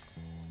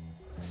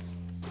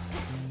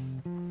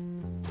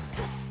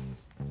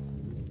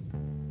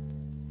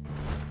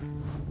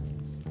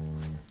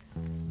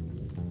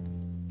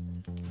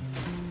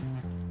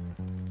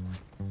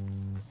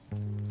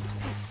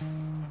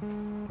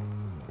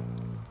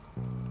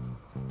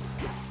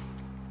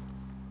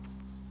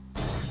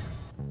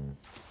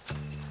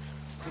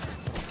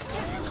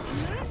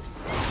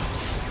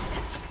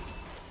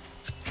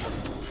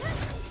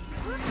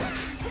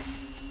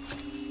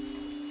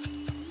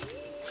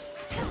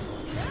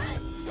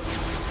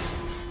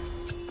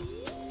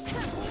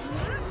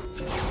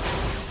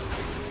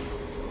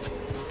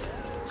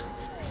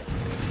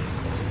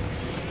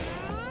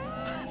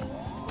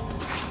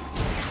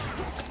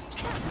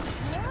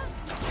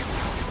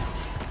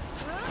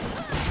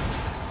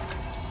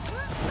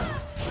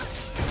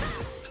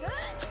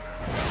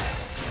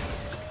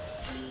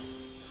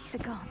 The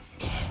gods.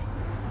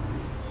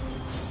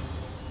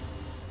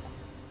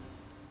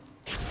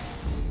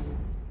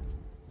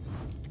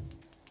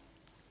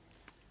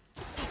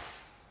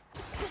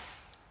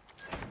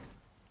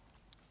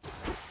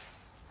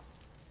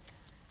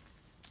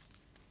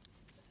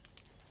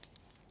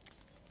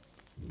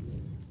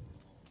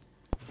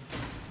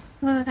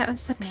 Oh, that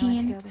was a Nowhere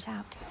to pain. go but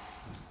out.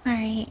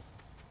 Alright.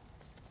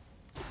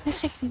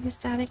 Wish I could use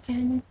that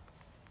again.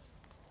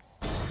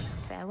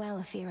 Farewell,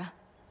 Athera.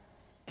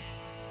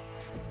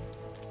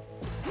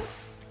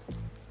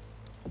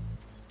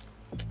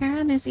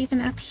 Charon is even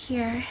up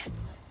here.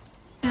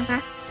 Now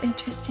that's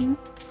interesting.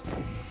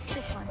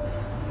 This one.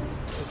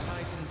 The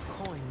Titan's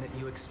coin that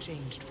you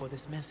exchanged for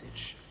this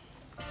message.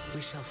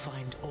 We shall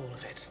find all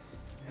of it,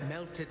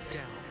 melt it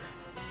down,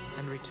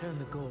 and return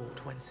the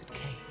gold whence it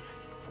came.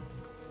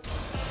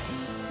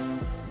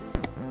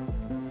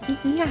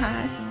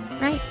 Yeah,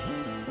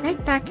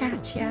 right back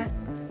at ya.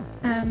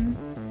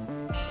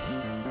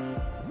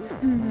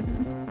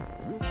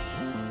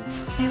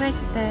 I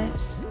like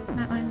this.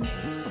 That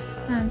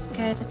one's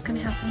good. It's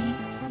gonna help me.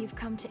 You've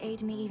come to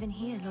aid me even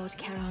here, Lord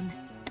Charon.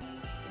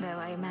 Though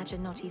I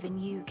imagine not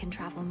even you can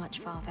travel much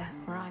farther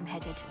where I'm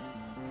headed.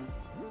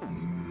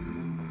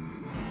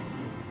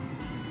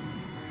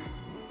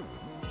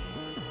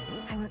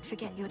 I won't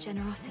forget your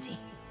generosity.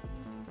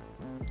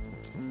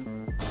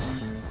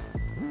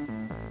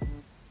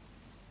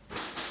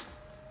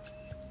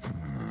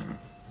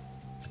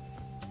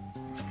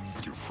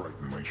 You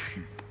frighten my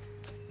sheep.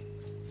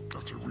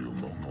 That's a real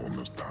no-no in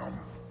this town.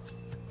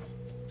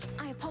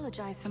 I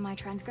apologize for my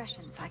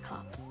transgression,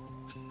 Cyclops.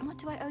 What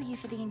do I owe you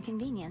for the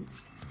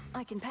inconvenience?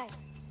 I can pay.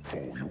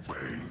 Oh, you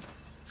pay.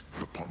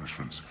 The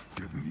punishment's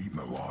getting eaten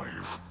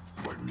alive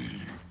by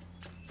me.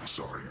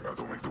 Sorry, I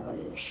don't make the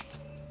rules.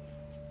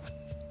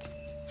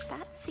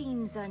 That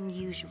seems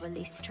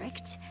unusually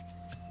strict.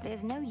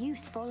 There's no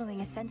use following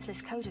a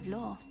senseless code of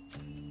law.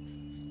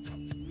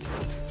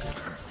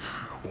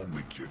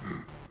 Only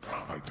kidding.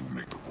 I do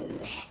make the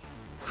rules.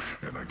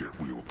 And I get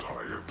real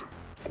tired.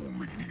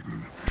 Only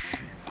eating sheep.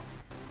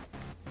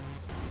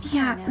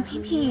 Yeah,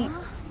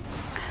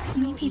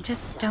 maybe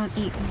just don't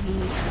eat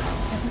meat.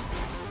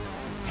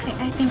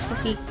 I think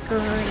we'll be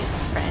great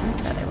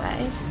friends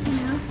otherwise, you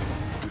know?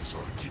 This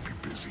ought to keep you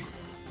busy.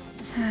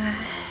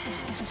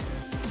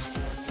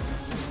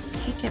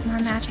 Okay, get more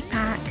magic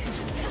back.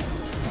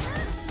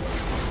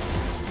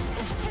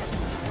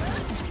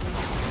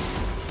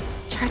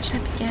 Charge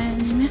up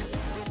again.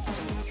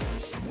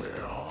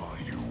 Where are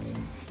you?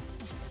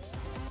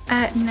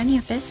 None of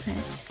your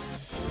business.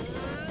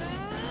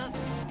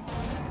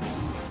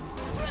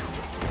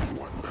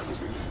 What, that's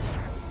it?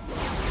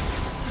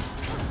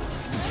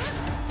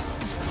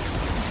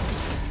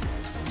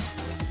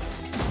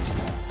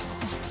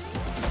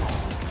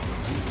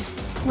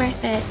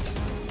 Worth it.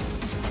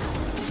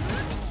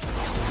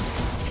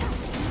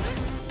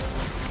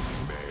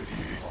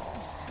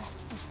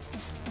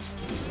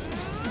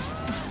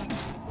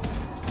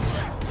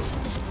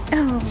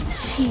 Oh,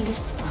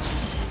 jeez.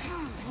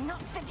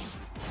 Not finished.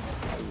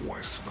 Oh,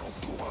 I smell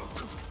blood.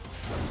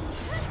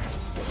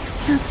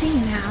 Oh, do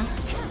you now?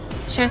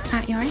 Sure it's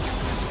not yours?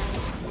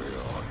 Where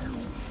are you?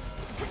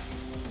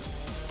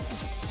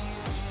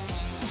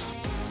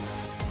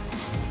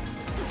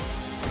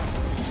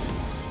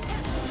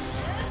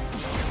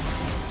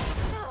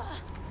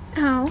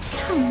 Oh,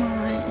 come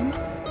on.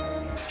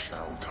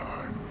 Chow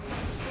time.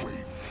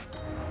 Wait,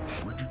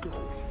 where'd you go?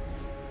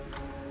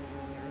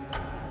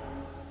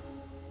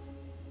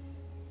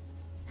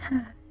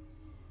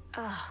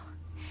 Oh,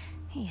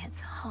 he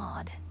hits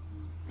hard.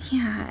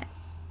 Yeah,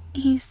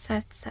 you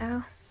said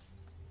so.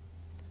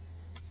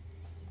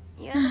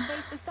 You ever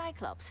faced the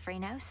Cyclops,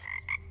 Phrenos?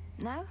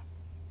 No?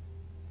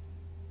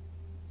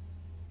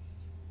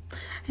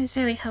 I was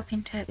really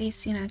hoping to at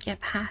least, you know, get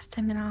past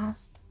him and all.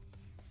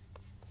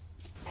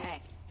 Hey.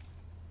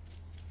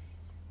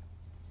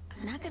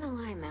 I'm not gonna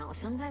lie, Mel.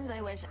 Sometimes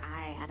I wish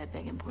I had a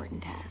big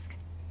important task.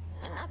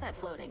 And not that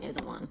floating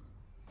isn't one.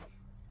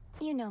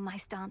 You know my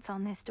stance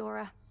on this,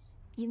 Dora.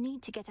 You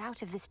need to get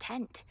out of this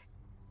tent.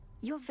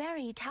 You're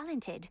very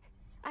talented.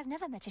 I've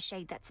never met a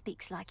shade that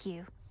speaks like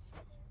you.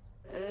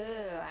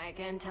 Ooh, I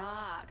can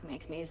talk.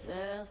 Makes me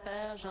so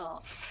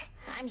special.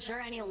 I'm sure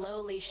any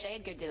lowly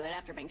shade could do it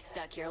after being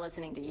stuck here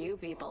listening to you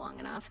people long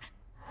enough.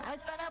 I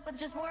was fed up with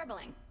just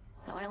warbling,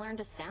 so I learned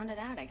to sound it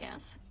out, I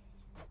guess.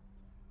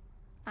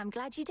 I'm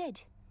glad you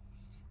did.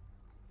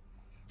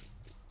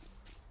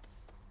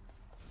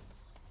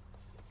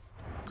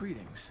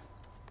 Greetings.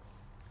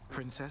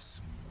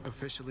 Princess,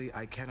 officially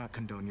I cannot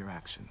condone your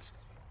actions.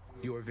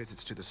 Your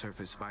visits to the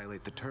surface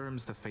violate the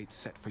terms the fates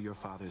set for your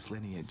father's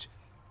lineage,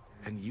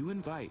 and you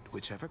invite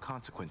whichever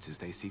consequences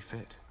they see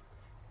fit.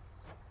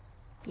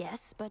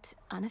 Yes, but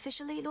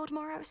unofficially, Lord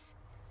Moros?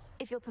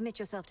 If you'll permit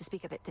yourself to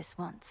speak of it this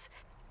once.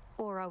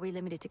 Or are we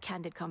limited to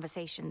candid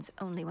conversations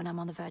only when I'm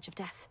on the verge of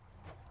death?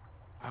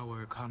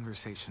 Our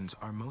conversations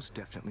are most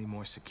definitely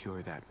more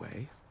secure that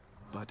way,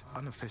 but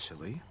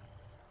unofficially,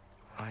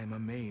 I am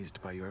amazed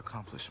by your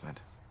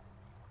accomplishment.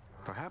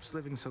 Perhaps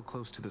living so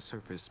close to the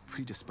surface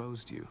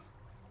predisposed you,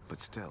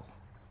 but still,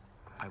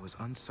 I was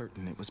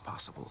uncertain it was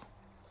possible.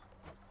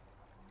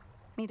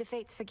 May the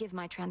fates forgive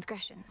my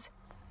transgressions.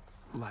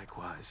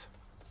 Likewise.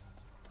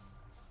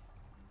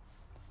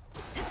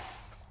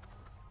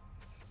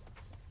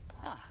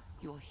 Ah,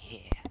 you're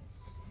here.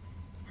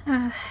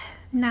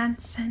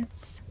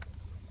 Nonsense.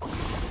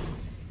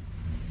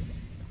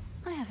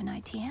 an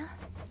idea.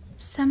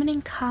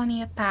 Summoning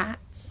colony of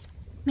bats.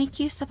 Make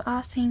use of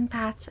all seeing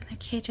bats in their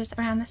cages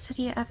around the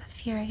city of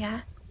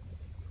Euphoria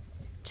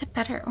to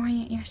better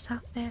orient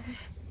yourself there.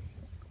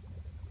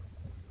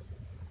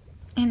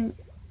 And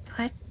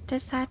what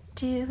does that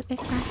do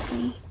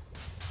exactly?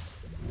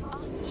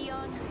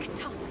 Oskion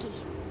Katoski.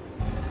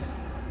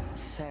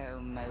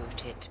 So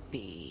mote it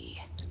be.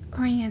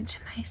 Orient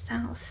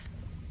myself.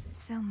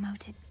 So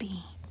mote it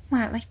be.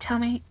 What, like tell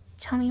me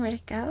where to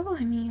go?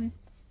 I mean,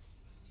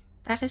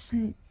 that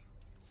isn't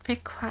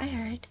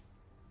required.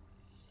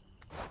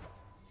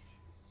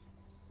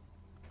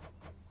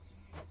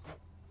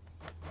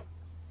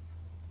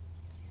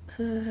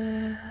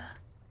 I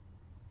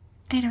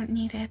don't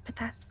need it, but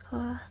that's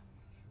cool.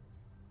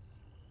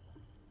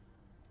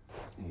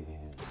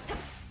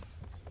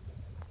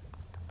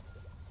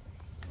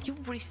 Your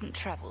recent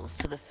travels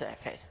to the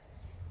surface.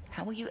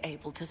 How were you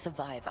able to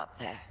survive up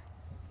there?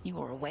 You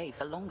were away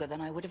for longer than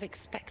I would have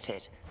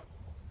expected.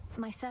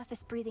 My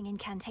surface breathing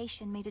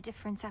incantation made a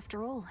difference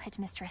after all,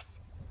 Headmistress.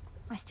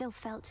 I still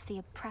felt the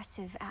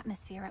oppressive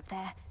atmosphere up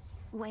there,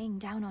 weighing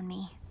down on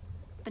me,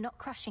 but not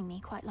crushing me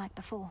quite like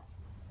before.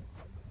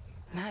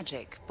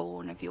 Magic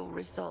born of your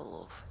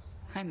resolve.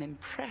 I'm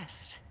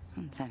impressed,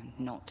 though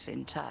not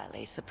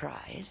entirely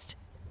surprised.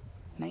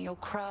 May your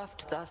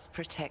craft thus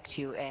protect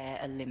you ere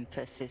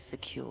Olympus is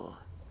secure.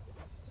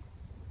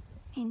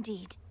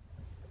 Indeed.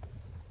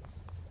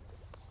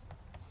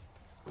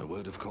 A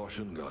word of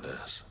caution,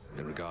 Goddess,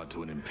 in regard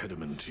to an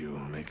impediment you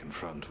may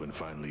confront when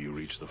finally you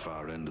reach the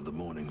far end of the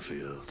Morning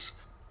Fields.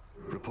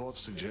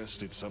 Reports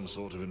suggest it's some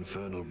sort of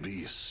infernal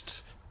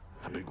beast.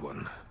 A big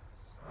one.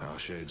 Our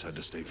shades had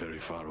to stay very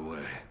far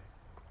away.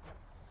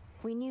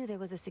 We knew there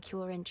was a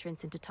secure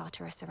entrance into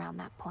Tartarus around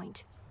that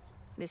point.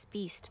 This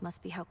beast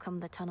must be how come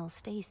the tunnel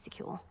stays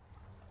secure.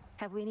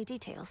 Have we any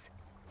details?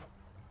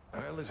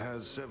 Well, it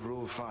has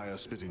several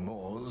fire-spitting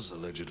maws,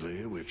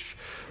 allegedly, which,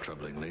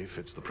 troublingly,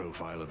 fits the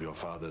profile of your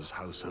father's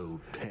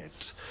household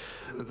pet.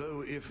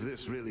 Though, if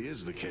this really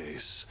is the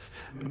case,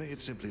 may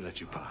it simply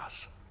let you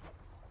pass.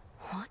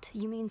 What?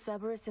 You mean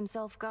Cerberus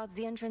himself guards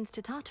the entrance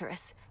to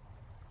Tartarus?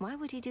 Why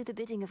would he do the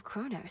bidding of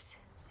Kronos?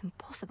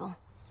 Impossible.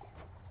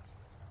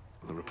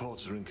 The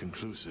reports are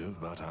inconclusive,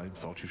 but I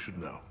thought you should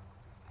know.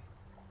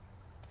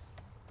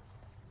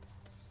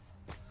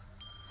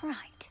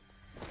 Right.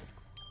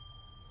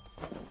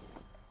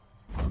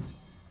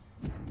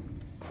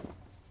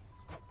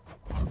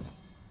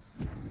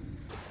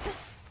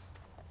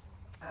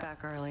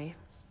 Back early.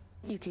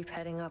 You keep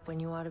heading up when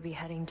you ought to be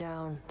heading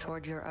down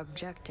toward your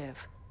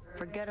objective.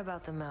 Forget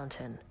about the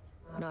mountain,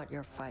 not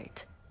your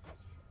fight.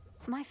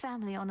 My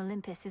family on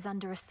Olympus is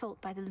under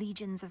assault by the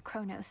legions of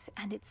Kronos,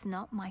 and it's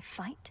not my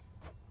fight?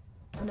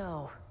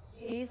 No.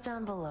 He's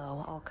down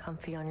below, all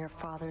comfy on your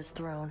father's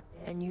throne,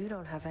 and you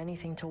don't have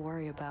anything to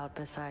worry about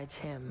besides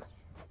him.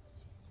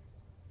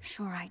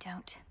 Sure I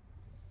don't.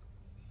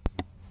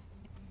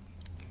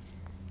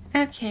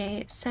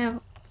 Okay,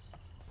 so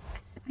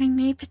I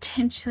may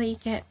potentially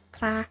get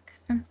flack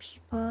from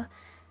people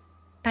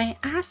by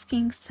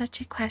asking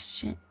such a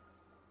question,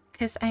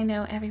 because I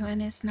know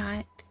everyone is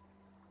not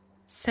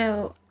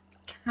so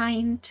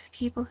kind to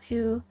people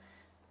who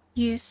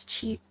use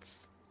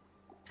cheats.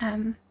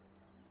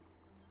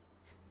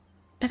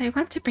 But I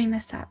want to bring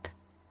this up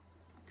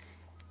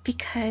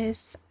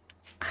because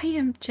I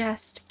am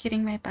just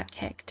getting my butt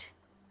kicked.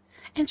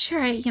 And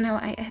sure, I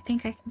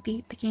think I can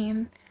beat the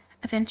game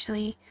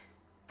eventually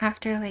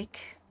after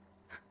like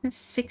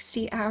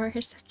 60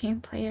 hours of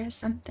gameplay or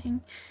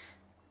something.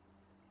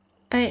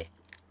 But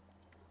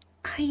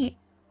I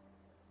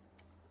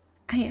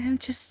am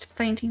just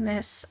finding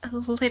this a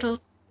little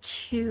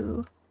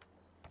too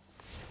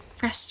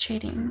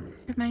frustrating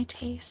for my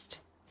taste.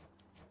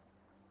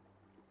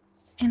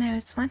 And I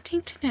was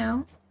wanting to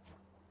know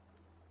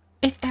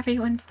if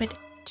everyone would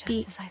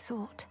be as I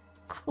thought.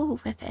 Cool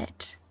with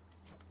it.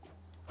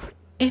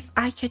 If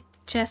I could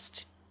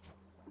just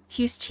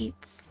use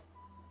cheats.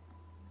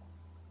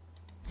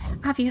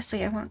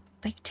 Obviously I won't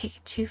like take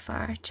it too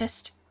far,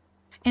 just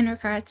in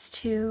regards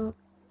to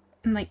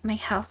like my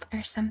health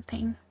or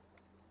something.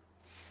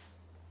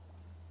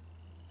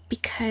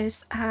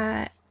 Because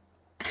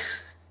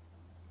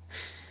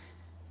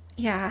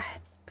yeah,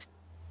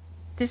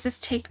 this is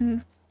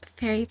taking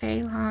very,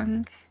 very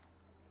long.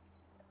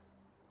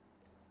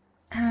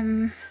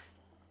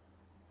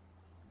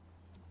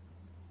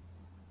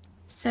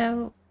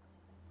 So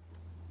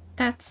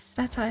that's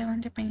all I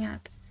wanted to bring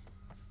up.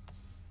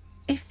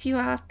 If you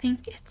all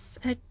think it's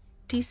a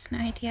decent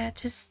idea,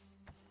 just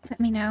let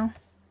me know.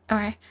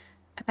 Or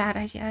a bad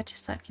idea,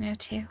 just let me know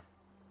too.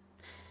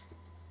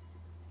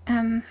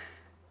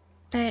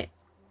 But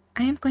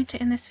I am going to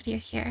end this video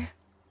here.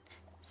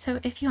 So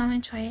if you all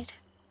enjoyed,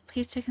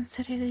 please do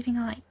consider leaving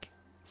a like,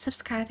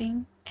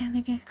 subscribing, and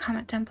leaving a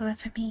comment down below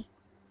for me.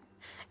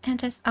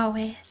 And as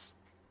always,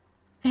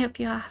 I hope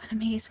you all have an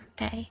amazing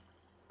day.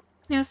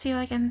 And I'll see you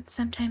again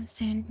sometime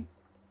soon.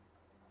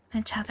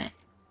 Until then,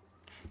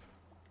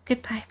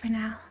 goodbye for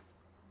now.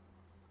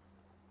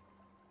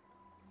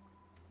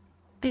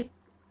 Boop.